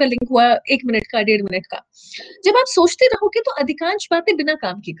मान लीजिए आपका लिंक हुआ 1 मिनट का, 1.5 मिनट का, जब आप सोचते रहोगे तो अधिकांश बातें बिना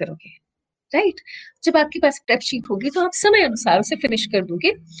काम की करोगे, राइट? जब आपके पास प्रेप शीट होगी तो आप समय अनुसार उसे फिनिश कर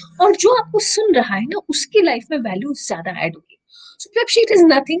दोगे, और जो आपको सुन रहा है ना उसकी लाइफ में वैल्यू ज्यादा ऐड होगी। So prep sheet is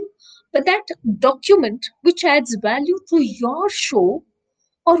nothing but that document which adds value to your show,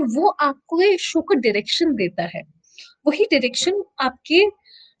 और वो आपको ये शो को डायरेक्शन देता है। वही डायरेक्शन आपके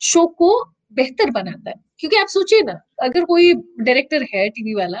शो को बेहतर बनाता है। क्योंकि आप सोचिए ना, अगर कोई डायरेक्टर है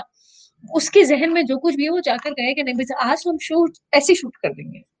टीवी वाला, उसके जहन में जो कुछ भी है वो जाकर कहे कि नहीं भैया आज हम शो ऐसे शूट कर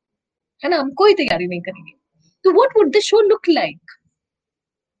देंगे, है ना, हम कोई तैयारी नहीं करेंगे, तो what would the show look like?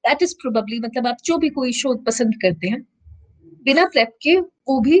 That is probably, मतलब आप जो भी कोई शो पसंद करते हैं बिना प्रेप के,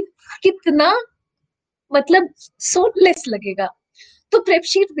 वो भी कितना मतलब सोललेस लगेगा। तो प्रेप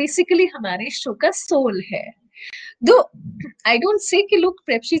शीट बेसिकली हमारे शो का सोल है। दो आई डोंट से कि लोग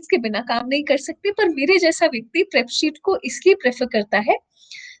प्रेप शीट्स के बिना काम नहीं कर सकते, पर मेरे जैसा व्यक्ति प्रेप शीट को इसलिए प्रेफर करता है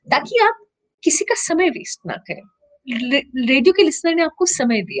ताकि आप किसी का समय वेस्ट ना करें। रेडियो के लिसनर ने आपको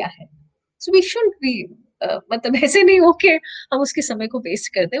समय दिया है, सो वी शुड बी, मतलब ऐसे नहीं हो के हम उसके समय को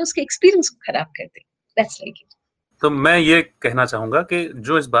वेस्ट कर दें, उसके एक्सपीरियंस को खराब कर दें। That's like it. तो मैं ये कहना चाहूंगा कि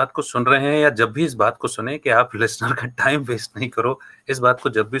जो इस बात को सुन रहे हैं या जब भी इस बात को सुने कि आप लिसनर का टाइम वेस्ट नहीं करो, इस बात को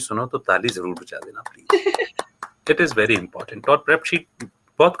जब भी सुनो तो ताली जरूर बजा देना please. It is very important. और प्रेप शीट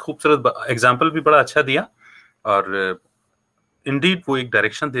बहुत खूबसूरत एग्जाम्पल भी बड़ा अच्छा दिया, और इंडीड वो एक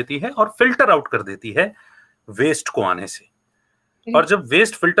डायरेक्शन देती है और फिल्टर आउट कर देती है वेस्ट को आने से। और जब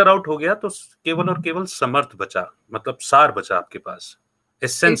वेस्ट फिल्टर आउट हो गया तो केवल और केवल समर्थ बचा, मतलब सार बचा आपके पास,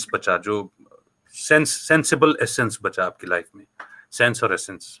 एसेंस बचा, जो सेंसिबल एसेंस बचा आपकी लाइफ में। सेंस और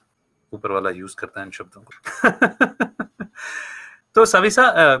एसेंस ऊपर वाला यूज करता है इन शब्दों को। तो सविसा,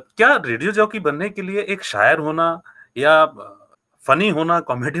 क्या रेडियो जॉकी बनने के लिए एक शायर होना या फनी होना,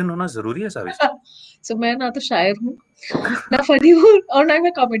 कॉमेडियन होना जरूरी है सविसा? सो मैं ना तो शायर हूँ, ना फनी हूँ, और ना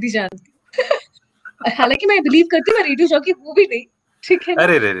मैं कॉमेडी जानती हूँ। हालांकि मैं बिलीव करती हूँ मैं रेडियो जॉकी हूँ भी नहीं, ठीक है ना?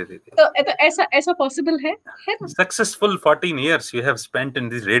 अरे रे रे रे, तो ऐसा ऐसा पॉसिबल है ना? Successful 14 years you have spent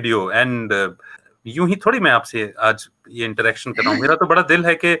in this radio and यूं ही थोड़ी मैं आपसे आज ये इंटरेक्शन कर रहा हूँ। मेरा तो बड़ा दिल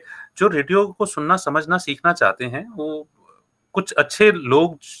है कि जो रेडियो को सुनना, समझना, सीखना चाहते हैं, वो कुछ अच्छे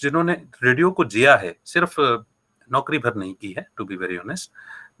लोग जिन्होंने रेडियो को जिया है, सिर्फ नौकरी भर नहीं की है, टू बी वेरी ऑनेस्ट,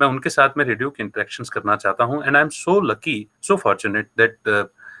 मैं उनके साथ में रेडियो के इंटरेक्शंस करना चाहता हूँ। And I am so lucky, so fortunate that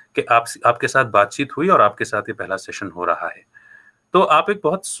कि आपके साथ बातचीत हुई और आपके साथ ये पहला सेशन हो रहा है। तो आप एक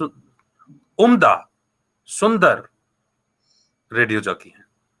बहुत उम्दा, सुंदर रेडियो जॉकी हैं।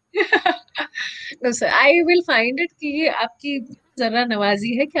 No sir, I will find it कि ये आपकी जरा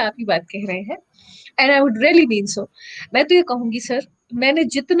नवाजी है कि आप ये बात कह रहे हैं, and I would really mean so. मैं तो ये कहूंगी सर, मैंने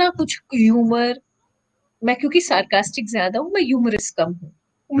जितना कुछ ह्यूमर, मैं क्योंकि सार्कास्टिक ज्यादा हूँ, मैं ह्यूमरस कम हूँ।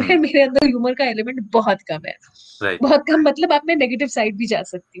 मेरे अंदर ह्यूमर का एलिमेंट बहुत कम है। Right. बहुत कम मतलब आप में नेगेटिव साइड भी जा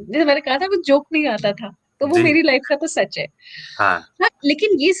सकती हूँ। जैसे मैंने कहा था वो जोक नहीं आता था, तो वो मेरी लाइफ का तो सच है। हाँ,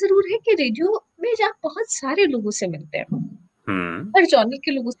 लेकिन ये जरूर है कि रेडियो में आप बहुत सारे लोगों से मिलते हैं, हर जॉनर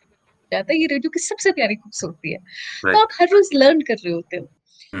के लोगों से जाता है। ये रेडियो की सबसे प्यारी खूबसूरती है। तो आप हर रोज लर्न कर रहे होते हो।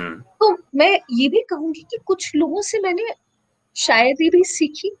 तो मैं ये भी कहूंगी कि कुछ लोगों से मैंने शायरी भी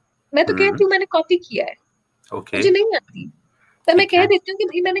सीखी। मैं तो कहती हूँ मैंने कॉपी किया है, मुझे नहीं आती, तो मैं कह देती हूँ कि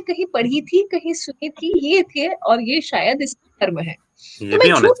भाई मैंने कहीं पढ़ी थी, कहीं सुनी थी, ये थे और ये शायद इसका धर्म है। तो मैं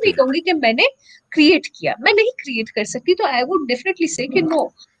झूठ नहीं कहूंगी कि मैंने क्रिएट किया, मैं नहीं क्रिएट कर सकती, तो आई वुड डेफिनेटली से कि नो,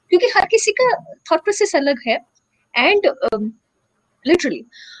 क्योंकि हर किसी का थॉट प्रोसेस अलग है। एंड लिटरली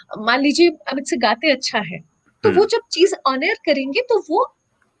मान लीजिए अमित से गाते अच्छा है, तो वो जब चीज ऑन एयर करेंगे तो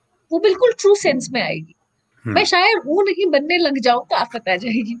वो बिल्कुल ट्रू सेंस में आएगी। मैं शायद हूं नहीं, बनने लग जाऊं तो आफत आ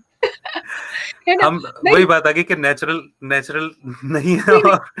जाएगी। है ना? हम वही बात आ गई कि नेचुरल नहीं है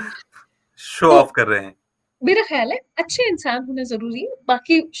और शो ऑफ कर रहे हैं। मेरा ख्याल है अच्छे इंसान होना जरूरी है,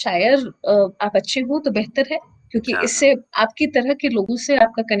 बाकी शायर आप अच्छे हो तो बेहतर है, क्योंकि इससे आपकी तरह के लोगों से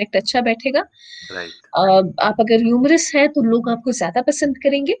आपका कनेक्ट अच्छा बैठेगा। आप अगर ह्यूमरस है तो लोग आपको ज्यादा पसंद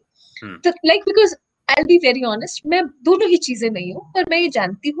करेंगे। तो like because I be very honest, मैं दोनों ही चीजें नहीं हूँ, पर मैं ये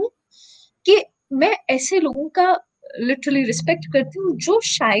जानती हूँ कि मैं ऐसे लोगों का लिटरली रिस्पेक्ट करती हूँ जो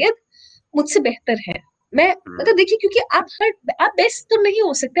शायद मुझसे बेहतर है। मैं मतलब देखिए, क्योंकि आप बेस्ट तो नहीं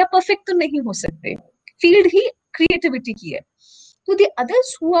हो सकते, आप परफेक्ट तो नहीं हो सकते, फील्ड ही क्रिएटिविटी की है। तो the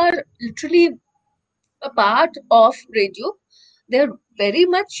others who are literally a part of radio, they are very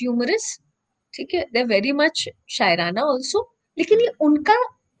much humorous, ठीक है, दे वेरी मच शायराना ऑल्सो, लेकिन ये उनका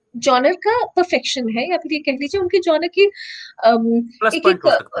जॉनर का परफेक्शन है, या फिर ये कह लीजिए उनकी जॉनर की प्लस एक पॉइंट एक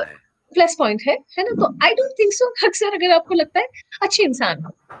हो सकता है। प्लस पॉइंट है ना। तो आई डोंट थिंक सो, अक्सर अगर आपको लगता है अच्छे इंसान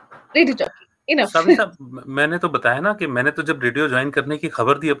हो, रेडियो जॉकी इनफ। सावी साहब, मैंने तो बताया ना कि मैंने तो जब रेडियो ज्वाइन करने की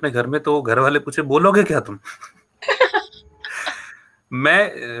खबर दी अपने घर में, तो घर वाले पूछे बोलोगे क्या तुम?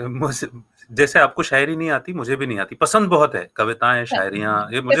 मुझे जैसे आपको शायरी नहीं आती, मुझे भी नहीं आती, पसंद बहुत है, कविताएं, शायरियां,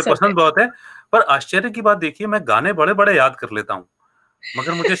 ये मुझे पसंद है। पसंद बहुत है। पर आश्चर्य की बात देखिए, मैं गाने बड़े बड़े याद कर लेता हूँ,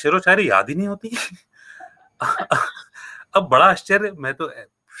 मगर मुझे शेरो शायरी याद ही नहीं होती। अब बड़ा आश्चर्य, मैं तो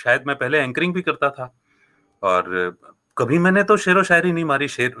शायद मैं पहले एंकरिंग भी करता था, और कभी मैंने तो शेरो शायरी नहीं मारी,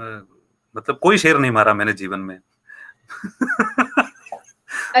 मतलब कोई शेर नहीं मारा मैंने जीवन में।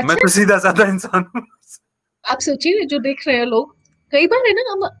 मैं अच्छा, तो सीधा साधा इंसान हूँ। आप सोचिए जो देख रहे हैं लोग, कई बार है ना,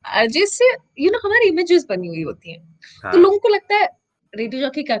 हम जैसे हमारी इमेजेस बनी हुई होती हैं, तो हाँ, लोगों को लगता है रेडियो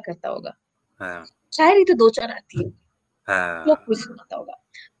जॉकी क्या करता होगा, हाँ, शायरी तो दो चार आती है, लोग हाँ, कुछ सुनाता होगा।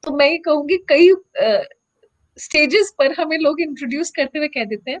 तो मैं ये कहूंगी, कई स्टेजेस पर हमें लोग इंट्रोड्यूस करते हुए कह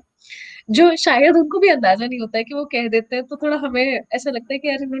देते हैं, जो शायद उनको भी अंदाजा नहीं होता है कि वो कह देते हैं, तो थोड़ा हमें ऐसा लगता है कि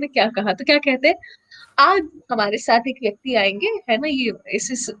यार इन्होंने क्या कहा। तो क्या कहते हैं, आज हमारे साथ एक व्यक्ति आएंगे, है ना, ये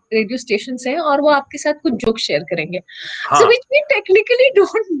इस रेडियो स्टेशन से हैं, और वो आपके साथ कुछ जोक शेयर करेंगे, सो हाँ। Which we technically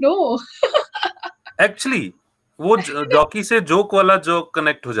don't know. Actually वो जॉकी से जोक वाला जोक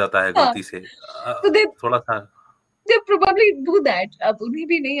कनेक्ट हो जाता है हाँ, गलती से, तो थोड़ा सा। They probably do that. अब उन्हें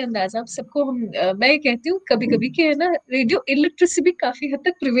भी नहीं अंदाजा, अब सबको हम मैं ये कहती हूँ कभी कभी कि है ना, रेडियो इलिटरेसी भी काफी हद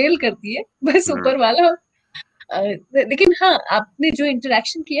तक प्रिवेल करती है, बस हम्म, ऊपर वाला। अ, लेकिन हाँ, आपने जो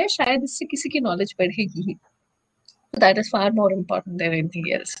इंटरेक्शन किया है, शायद इससे किसी की नॉलेज बढ़ेगी ही, that is far more important than anything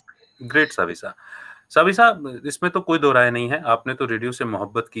else. Great साविसा। साविसा, इसमें तो कोई दो राय नहीं है, आपने तो रेडियो से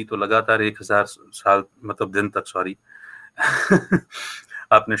मोहब्बत की तो लगातार 1000 साल, मतलब दिन तक, सॉरी।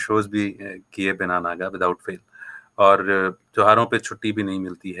 आपने शोज भी किए बिना नागा, विदाउट फेल, और त्योहारों पे छुट्टी भी नहीं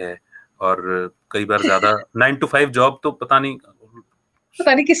मिलती है, और कई बार ज्यादा 9 to 5 जॉब तो पता नहीं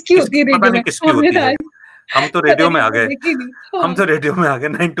पता नहीं किसकी होती है पता रेडियो नहीं में, किसकी हमें होती तो है। आज हम तो पता रेडियो में नहीं, आ हमने गए, देखी नहीं। हम हाँ, तो रेडियो में आ गए,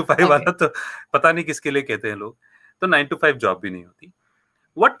 9 to 5 आगे। वाला तो पता नहीं किसके लिए कहते हैं लोग। तो 9 to 5 जॉब भी नहीं होती।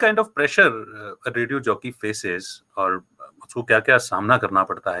 What kind of pressure radio jockey faces, और उसको क्या क्या सामना करना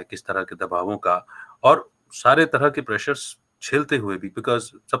पड़ता है, किस तरह के दबावों का, और सारे तरह के प्रेशर्स झेलते हुए भी,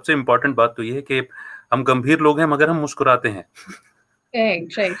 बिकॉज सबसे इंपॉर्टेंट बात तो ये है कि हम गंभीर लोग हैं मगर हम मुस्कुराते हैं,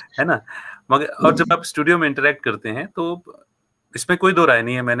 राइट, राइट। है ना। मगर और जब आप स्टूडियो में इंटरेक्ट करते हैं तो इसमें कोई दो राय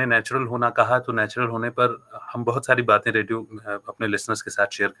नहीं है, मैंने नेचुरल होना कहा, तो नेचुरल होने पर हम बहुत सारी बातें रेडियो अपने लिसनर्स के साथ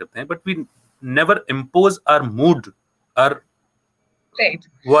शेयर करते हैं, but we never impose our mood, our right,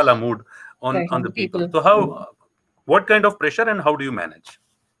 वो वाला mood right on on the the people. People. तो how, what kind of pressure and how do you manage?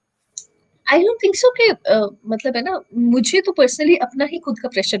 I don't think so कि मतलब है ना, मुझे तो पर्सनली अपना ही खुद का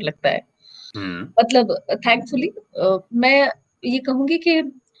प्रेशर लगता है। हम्म, मतलब थैंकफुली मैं ये कहूंगी कि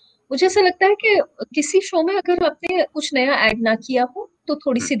मुझे ऐसा लगता है कि किसी शो में अगर आपने कुछ नया ऐड ना किया हो तो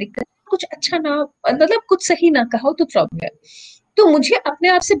थोड़ी हम्म, सी दिक्कत, कुछ अच्छा ना, मतलब कुछ सही ना कहा हो तो प्रॉब्लम है। तो मुझे अपने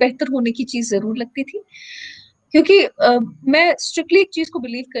आप से बेहतर होने की चीज जरूर लगती थी, क्योंकि मैं स्ट्रिक्टली एक चीज को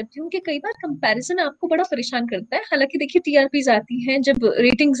बिलीव करती हूँ कि कई बार कंपैरिजन आपको बड़ा परेशान करता है। हालांकि देखिए, टीआरपीज आती हैं, जब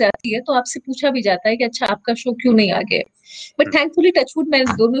रेटिंग्स आती है तो आपसे पूछा भी जाता है कि अच्छा आपका शो क्यों नहीं आ गया, बट थैंकफुली टचवुड मैं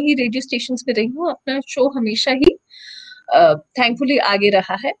दोनों ही रेडियो स्टेशन पे रही हूँ, अपना शो हमेशा ही थैंकफुली आगे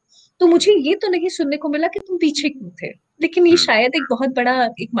रहा है। तो मुझे ये तो नहीं सुनने को मिला कि तुम पीछे क्यों थे। लेकिन ये हम्म, शायद एक बहुत बड़ा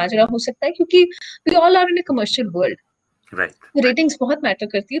एक माजरा हो सकता है, क्योंकि we all are in A commercial world, right. Ratings बहुत मैटर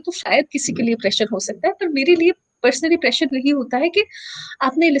करती है, तो शायद किसी के लिए प्रेशर हो सकता है, पर मेरे लिए पर्सनली प्रेशर यही होता है कि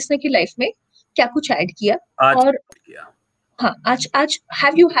आपने लिसनर की लाइफ में क्या कुछ ऐड किया, आज और किया। हाँ, आज आज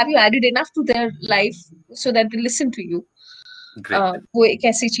have you added enough to their life so that they listen to you. Great. वो एक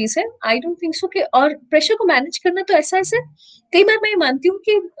ऐसी चीज है, आई डोंट थिंक सो कि, और प्रेशर को मैनेज करना तो ऐसा ऐसे, कई बार मैं ये मानती हूँ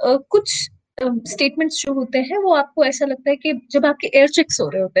कि कुछ स्टेटमेंट्स जो होते हैं वो आपको ऐसा लगता है कि जब आपके एयर चेक्स हो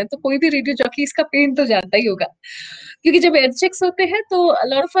रहे होते हैं, तो कोई भी रेडियो जॉकी इसका पेन तो जानता ही होगा, क्योंकि जब एयर चेक्स होते हैं तो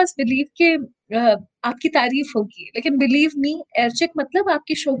लॉट ऑफ अस बिलीव के आपकी तारीफ होगी, लेकिन बिलीव मी, एयर चेक मतलब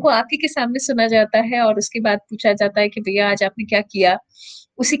आपके शो को आपके के सामने सुना जाता है और उसके बाद पूछा जाता है कि भैया आज आपने क्या किया,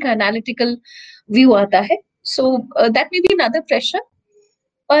 उसी का एनालिटिकल व्यू आता है। So that may be another pressure,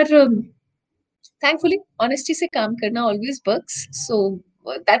 पर थैंकफुली ऑनेस्टी से काम करना always works, so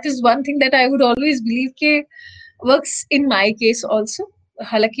that is one thing that I would always believe के works in my case also.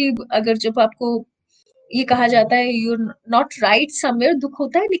 हालांकि अगर जब आपको ये कहा जाता है यू नॉट राइट समवेयर, दुख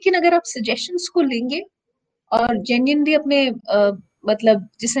होता है, लेकिन अगर आप सजेशंस को लेंगे और जेन्युइनली अपने मतलब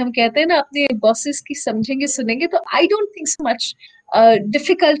जिसे हम कहते हैं ना, अपने बॉसेस की समझेंगे सुनेंगे, तो I don't think so much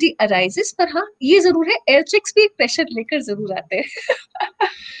difficulty arises. पर हाँ, ये जरूर है, एयर चेक्स भी एक प्रेशर लेकर जरूर आते हैं।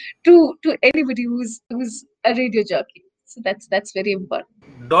 to anybody who's a radio jockey. So that's very important.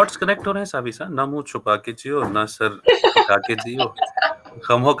 Dots connect हो रहे हैं सावी सा, ना मुंह छुपा के जियो, ना सर झुका के जियो,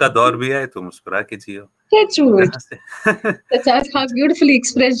 गमों का दौर भी आए तो मुस्कुरा के जियो। That's जहाँ good. से That's how beautifully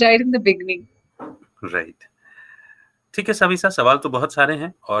expressed right in the beginning. Right. ठीक है सावी सा, सवाल तो बहुत सारे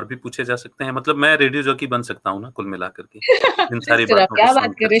हैं और भी पूछे जा सकते हैं। मतलब मैं रेडियो जॉकी बन सकता हूँ ना कुल मिलाकर के इन सारी Please, आप बातों को क्या बात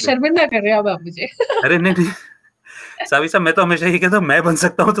सुन कर रहे हैं? करके। शर्मिंदा कर रहे हैं अब आप मुझे। अरे नहीं नहीं सावी सा, मैं तो हमेशा ये कहता हूँ मैं बन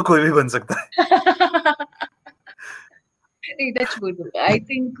सकता हूँ तो कोई भी बन सकता है। That's good. I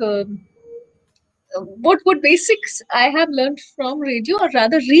think what basics I have learned from radio, or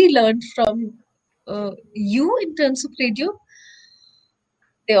rather relearned from you in terms of radio,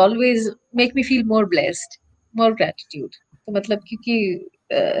 they always make me feel more blessed, more gratitude. तो मतलब क्योंकि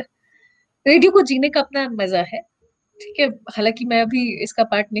रेडियो को जीने का अपना मजा है, ठीक है। हालांकि मैं अभी इसका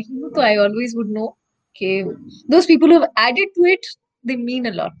पार्ट नहीं हूँ, तो आई ऑलवेज वुड नो कि those people who have added to it, they mean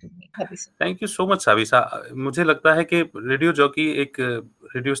a lot to me. Thank you so much Saavi सा। मुझे लगता है कि रेडियो जॉकी एक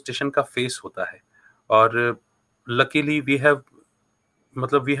रेडियो स्टेशन का फेस होता है और luckily we have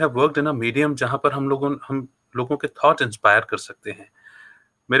worked in a medium जहां पर हम लोगों के थॉट इंस्पायर कर सकते हैं।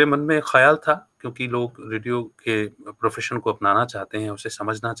 मेरे मन में एक ख्याल था, क्योंकि लोग रेडियो के प्रोफेशन को अपनाना चाहते हैं, उसे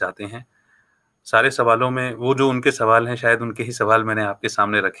समझना चाहते हैं। सारे सवालों में वो जो उनके सवाल हैं, शायद उनके ही सवाल मैंने आपके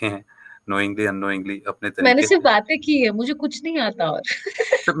सामने रखे हैं, नोइंगली अननोइंगली अपने मैंने तरीके सिर्फ से। बातें की है, मुझे कुछ नहीं आता। और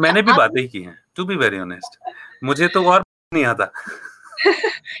तो मैंने भी आप बातें ही की हैं, टू बी वेरी ऑनेस्ट। मुझे तो और नहीं आता।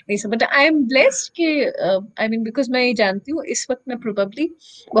 नहीं sir, but I am blessed कि आई मीन बिकॉज मैं ये जानती हूँ इस वक्त मैं प्रोबेबली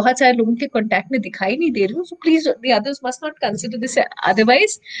बहुत सारे लोगों के कांटेक्ट में दिखाई नहीं दे रही हूँ, so please the others must not consider this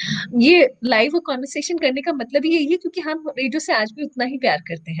otherwise. ये लाइव कॉन्वर्सेशन करने का मतलब ही यही है, क्योंकि हम रेडियो से आज भी उतना ही प्यार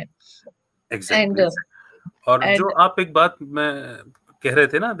करते हैं। And exactly. और जो एंड आप एक बात मैं कह रहे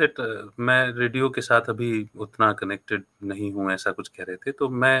थे ना, दैट मैं रेडियो के साथ अभी उतना कनेक्टेड नहीं हूँ, ऐसा कुछ कह रहे थे। तो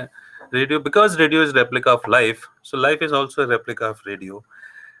मैं radio, because radio is replica of life, so life is also replica of radio.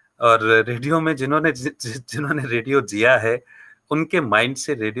 और रेडियो में जिन्होंने रेडियो जिया है, उनके माइंड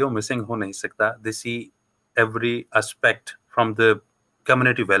से रेडियो मिसिंग हो नहीं सकता। They see every aspect from the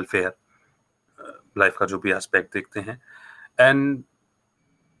community welfare, life का जो भी एस्पेक्ट देखते हैं। एंड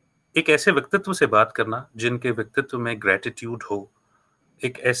एक ऐसे व्यक्तित्व से बात करना जिनके व्यक्तित्व में ग्रेटिट्यूड हो,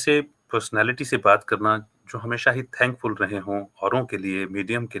 एक ऐसे पर्सनालिटी से बात करना जो हमेशा ही थैंकफुल रहे हों औरों के लिए,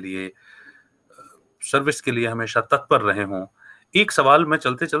 मीडियम के लिए, सर्विस के लिए हमेशा तत्पर रहे हों। एक सवाल मैं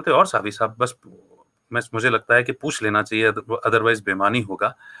चलते चलते और सावी साहब बस मुझे लगता है कि पूछ लेना चाहिए, अदरवाइज बेमानी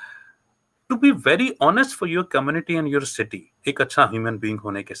होगा। To be very honest for your community and your city, एक अच्छा ह्यूमन बीइंग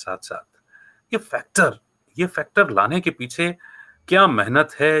होने के साथ साथ ये फैक्टर लाने के पीछे क्या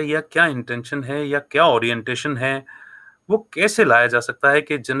मेहनत है, या क्या इंटेंशन है, या क्या ओरिएंटेशन है, वो कैसे लाया जा सकता है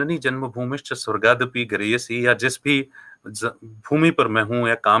कि जननी जन्मभूमिश्च स्वर्गादपि गरीयसी, या जिस भी भूमि पर मैं हूँ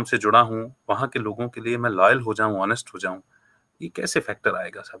या काम से जुड़ा हूँ, वहां के लोगों के लिए मैं लॉयल हो जाऊं, ऑनेस्ट हो जाऊं। ये कैसे फैक्टर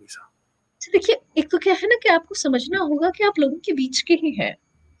आएगा सावी साहब? देखिए, एक तो क्या है ना कि आपको समझना होगा कि आप लोगों के बीच के ही हैं।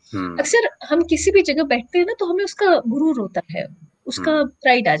 अक्सर हम किसी भी जगह बैठते हैं ना, तो हमें उसका गुरूर होता है, उसका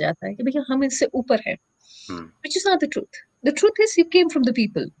प्राइड आ जाता है कि भैया हम इससे ऊपर हैं, which is not the truth. The truth is you came from the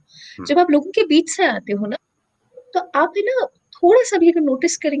people. जब आप लोगों के बीच से आते हो ना, तो आप है ना थोड़ा सा भी अगर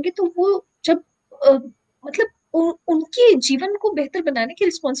नोटिस करेंगे, तो वो जब मतलब उनके जीवन को बेहतर बनाने की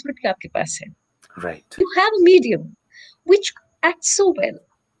रिस्पॉन्सिबिलिटी आपके पास है। Right. You have a medium which acts so well.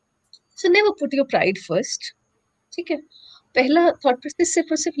 So never put your pride first. ठीक है, पहला थॉट प्रोसेस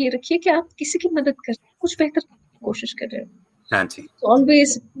सिर्फ और सिर्फ ये रखिए कि आप किसी की मदद कर रहे हैं, कुछ बेहतर करने की कोशिश कर रहे हो। हाँ जी।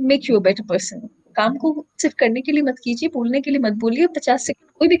 Always make you a better person. काम को सिर्फ करने के लिए मत कीजिए, बोलने के लिए मत बोलिए। 50 सेकंड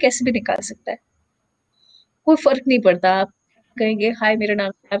कोई भी कैसे भी निकाल सकता है, कोई फर्क नहीं पड़ता। आप कहेंगे हाय मेरा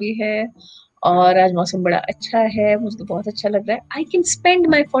नाम सावी है और आज मौसम बड़ा अच्छा है, मुझे तो बहुत अच्छा लग रहा है। I can spend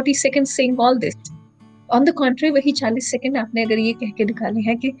my 40 second saying all this. On the contrary, वही 40 सेकेंड आपने अगर ये कह के निकाले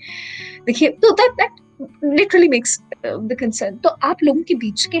हैं कि देखिए, तो that literally makes the concern. तो आप लोगों के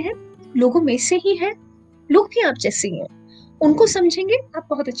बीच के हैं, लोगों में से ही हैं, लोग भी आप जैसे ही हैं, उनको समझेंगे आप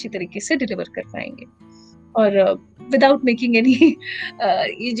बहुत अच्छी तरीके से डिलीवर कर पाएंगे। और विदाउट मेकिंग एनी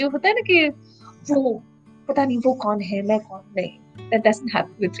ये जो होता है ना कि वो पता नहीं वो कौन है मैं कौन नहीं, that doesn't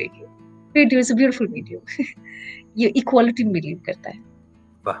happen with radio. Radio is a beautiful medium. ये इक्वालिटी में बिलीव करता है।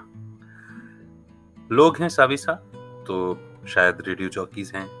 वाह, लोग हैं सावी साहब तो शायद रेडियो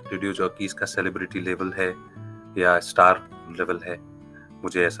जॉकीज हैं। रेडियो जॉकीज का सेलिब्रिटी लेवल है या स्टार लेवल है,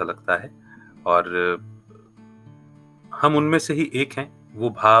 मुझे ऐसा लगता है। और हम उनमें से ही एक हैं। वो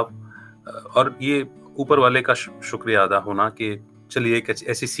भाव और ये ऊपर वाले का शुक्रिया अदा होना कि चलिए एक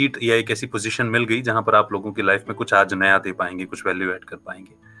ऐसी सीट या एक ऐसी पोजीशन मिल गई जहां पर आप लोगों की लाइफ में कुछ आज नया दे पाएंगे, कुछ वैल्यू ऐड कर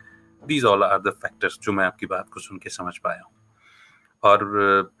पाएंगे। These all are the factors जो मैं आपकी बात को सुन के समझ पाया हूँ।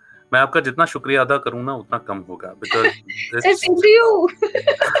 और मैं आपका जितना शुक्रिया अदा करूँ ना उतना कम होगा, Same to you.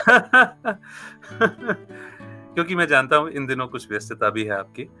 क्योंकि मैं जानता हूँ इन दिनों कुछ व्यस्तता भी है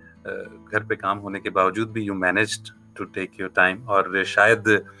आपकी, घर पे काम होने के बावजूद भी you managed to take your time, और शायद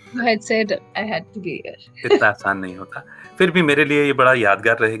You had said I had to be here. इतना आसान नहीं होता। फिर भी मेरे लिए ये बड़ा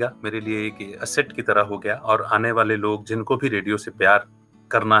यादगार रहेगा, मेरे लिए एक एसेट की तरह हो गया। और आने वाले लोग जिनको भी रेडियो से प्यार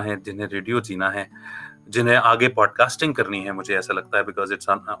करना है, जिन्हें रेडियो जीना है, जिन्हें आगे पॉडकास्टिंग करनी है, मुझे ऐसा लगता है because it's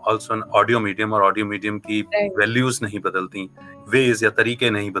also an audio medium, और ऑडियो मीडियम की Right. वैल्यूज नहीं बदलती, वेज या तरीके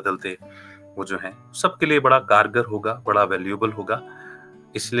नहीं बदलते, वो जो हैं सबके लिए बड़ा कारगर होगा, बड़ा वैल्यूएबल होगा।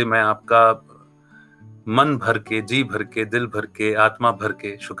 इसलिए मैं आपका मन भर के, जी भर के, दिल भर के, आत्मा भर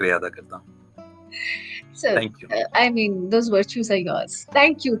के शुक्रिया अदा करता हूँ। So, Thank you. I mean, those virtues are yours.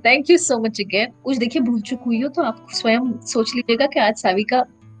 Thank you so much again. कुछ देखिए भूल चुक हुई हो तो आप स्वयं सोच लीजिएगा कि आज सावी का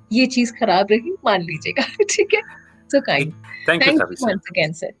ये चीज खराब रही, मान लीजिएगा। ठीक है? So kind. Thank you, Thank Saavi you sir. once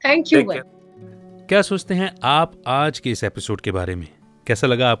again, sir. Thank you. Take care. क्या सोचते हैं आप आज के इस एपिसोड के बारे में? कैसा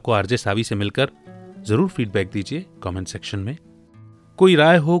लगा आपको आरजे सावी से मिलकर? जरूर फीडबैक दीजिए कमेंट सेक्शन में। कोई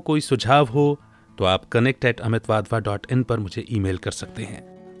राय हो, कोई सुझाव हो तो आप connect@amitwadhwa.in पर मुझे ईमेल कर सकते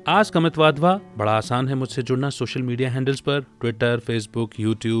हैं। आस्क अमित वाधवा, बड़ा आसान है मुझसे जुड़ना। सोशल मीडिया हैंडल्स पर ट्विटर, फेसबुक,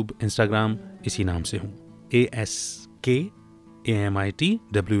 यूट्यूब, इंस्टाग्राम इसी नाम से हूँ,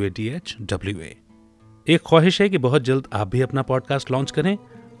 ASKAMITWADHWA। एक ख्वाहिश है कि बहुत जल्द आप भी अपना पॉडकास्ट लॉन्च करें।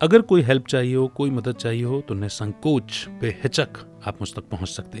 अगर कोई हेल्प चाहिए हो, कोई मदद चाहिए हो तो निसंकोच, बेहिचक आप मुझ तक पहुंच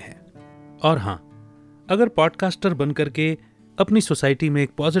सकते हैं। और हाँ, अगर पॉडकास्टर बनकर के अपनी सोसाइटी में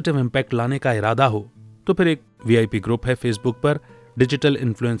एक पॉजिटिव इम्पैक्ट लाने का इरादा हो तो फिर एक VIP ग्रुप है फेसबुक पर, डिजिटल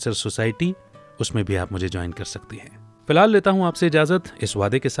इन्फ्लुएंसर सोसाइटी, उसमें भी आप मुझे ज्वाइन कर सकती हैं। फिलहाल लेता हूं आपसे इजाजत, इस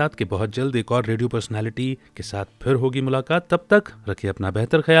वादे के साथ कि बहुत जल्द एक और रेडियो पर्सनालिटी के साथ फिर होगी मुलाकात। तब तक रखिए अपना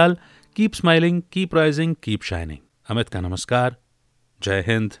बेहतर ख्याल। Keep smiling, keep rising, keep shining. Amit का नमस्कार। जय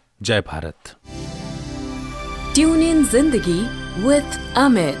हिंद, जय भारत। ट्यून इन जिंदगी विद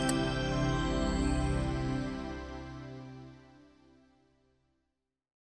अमित।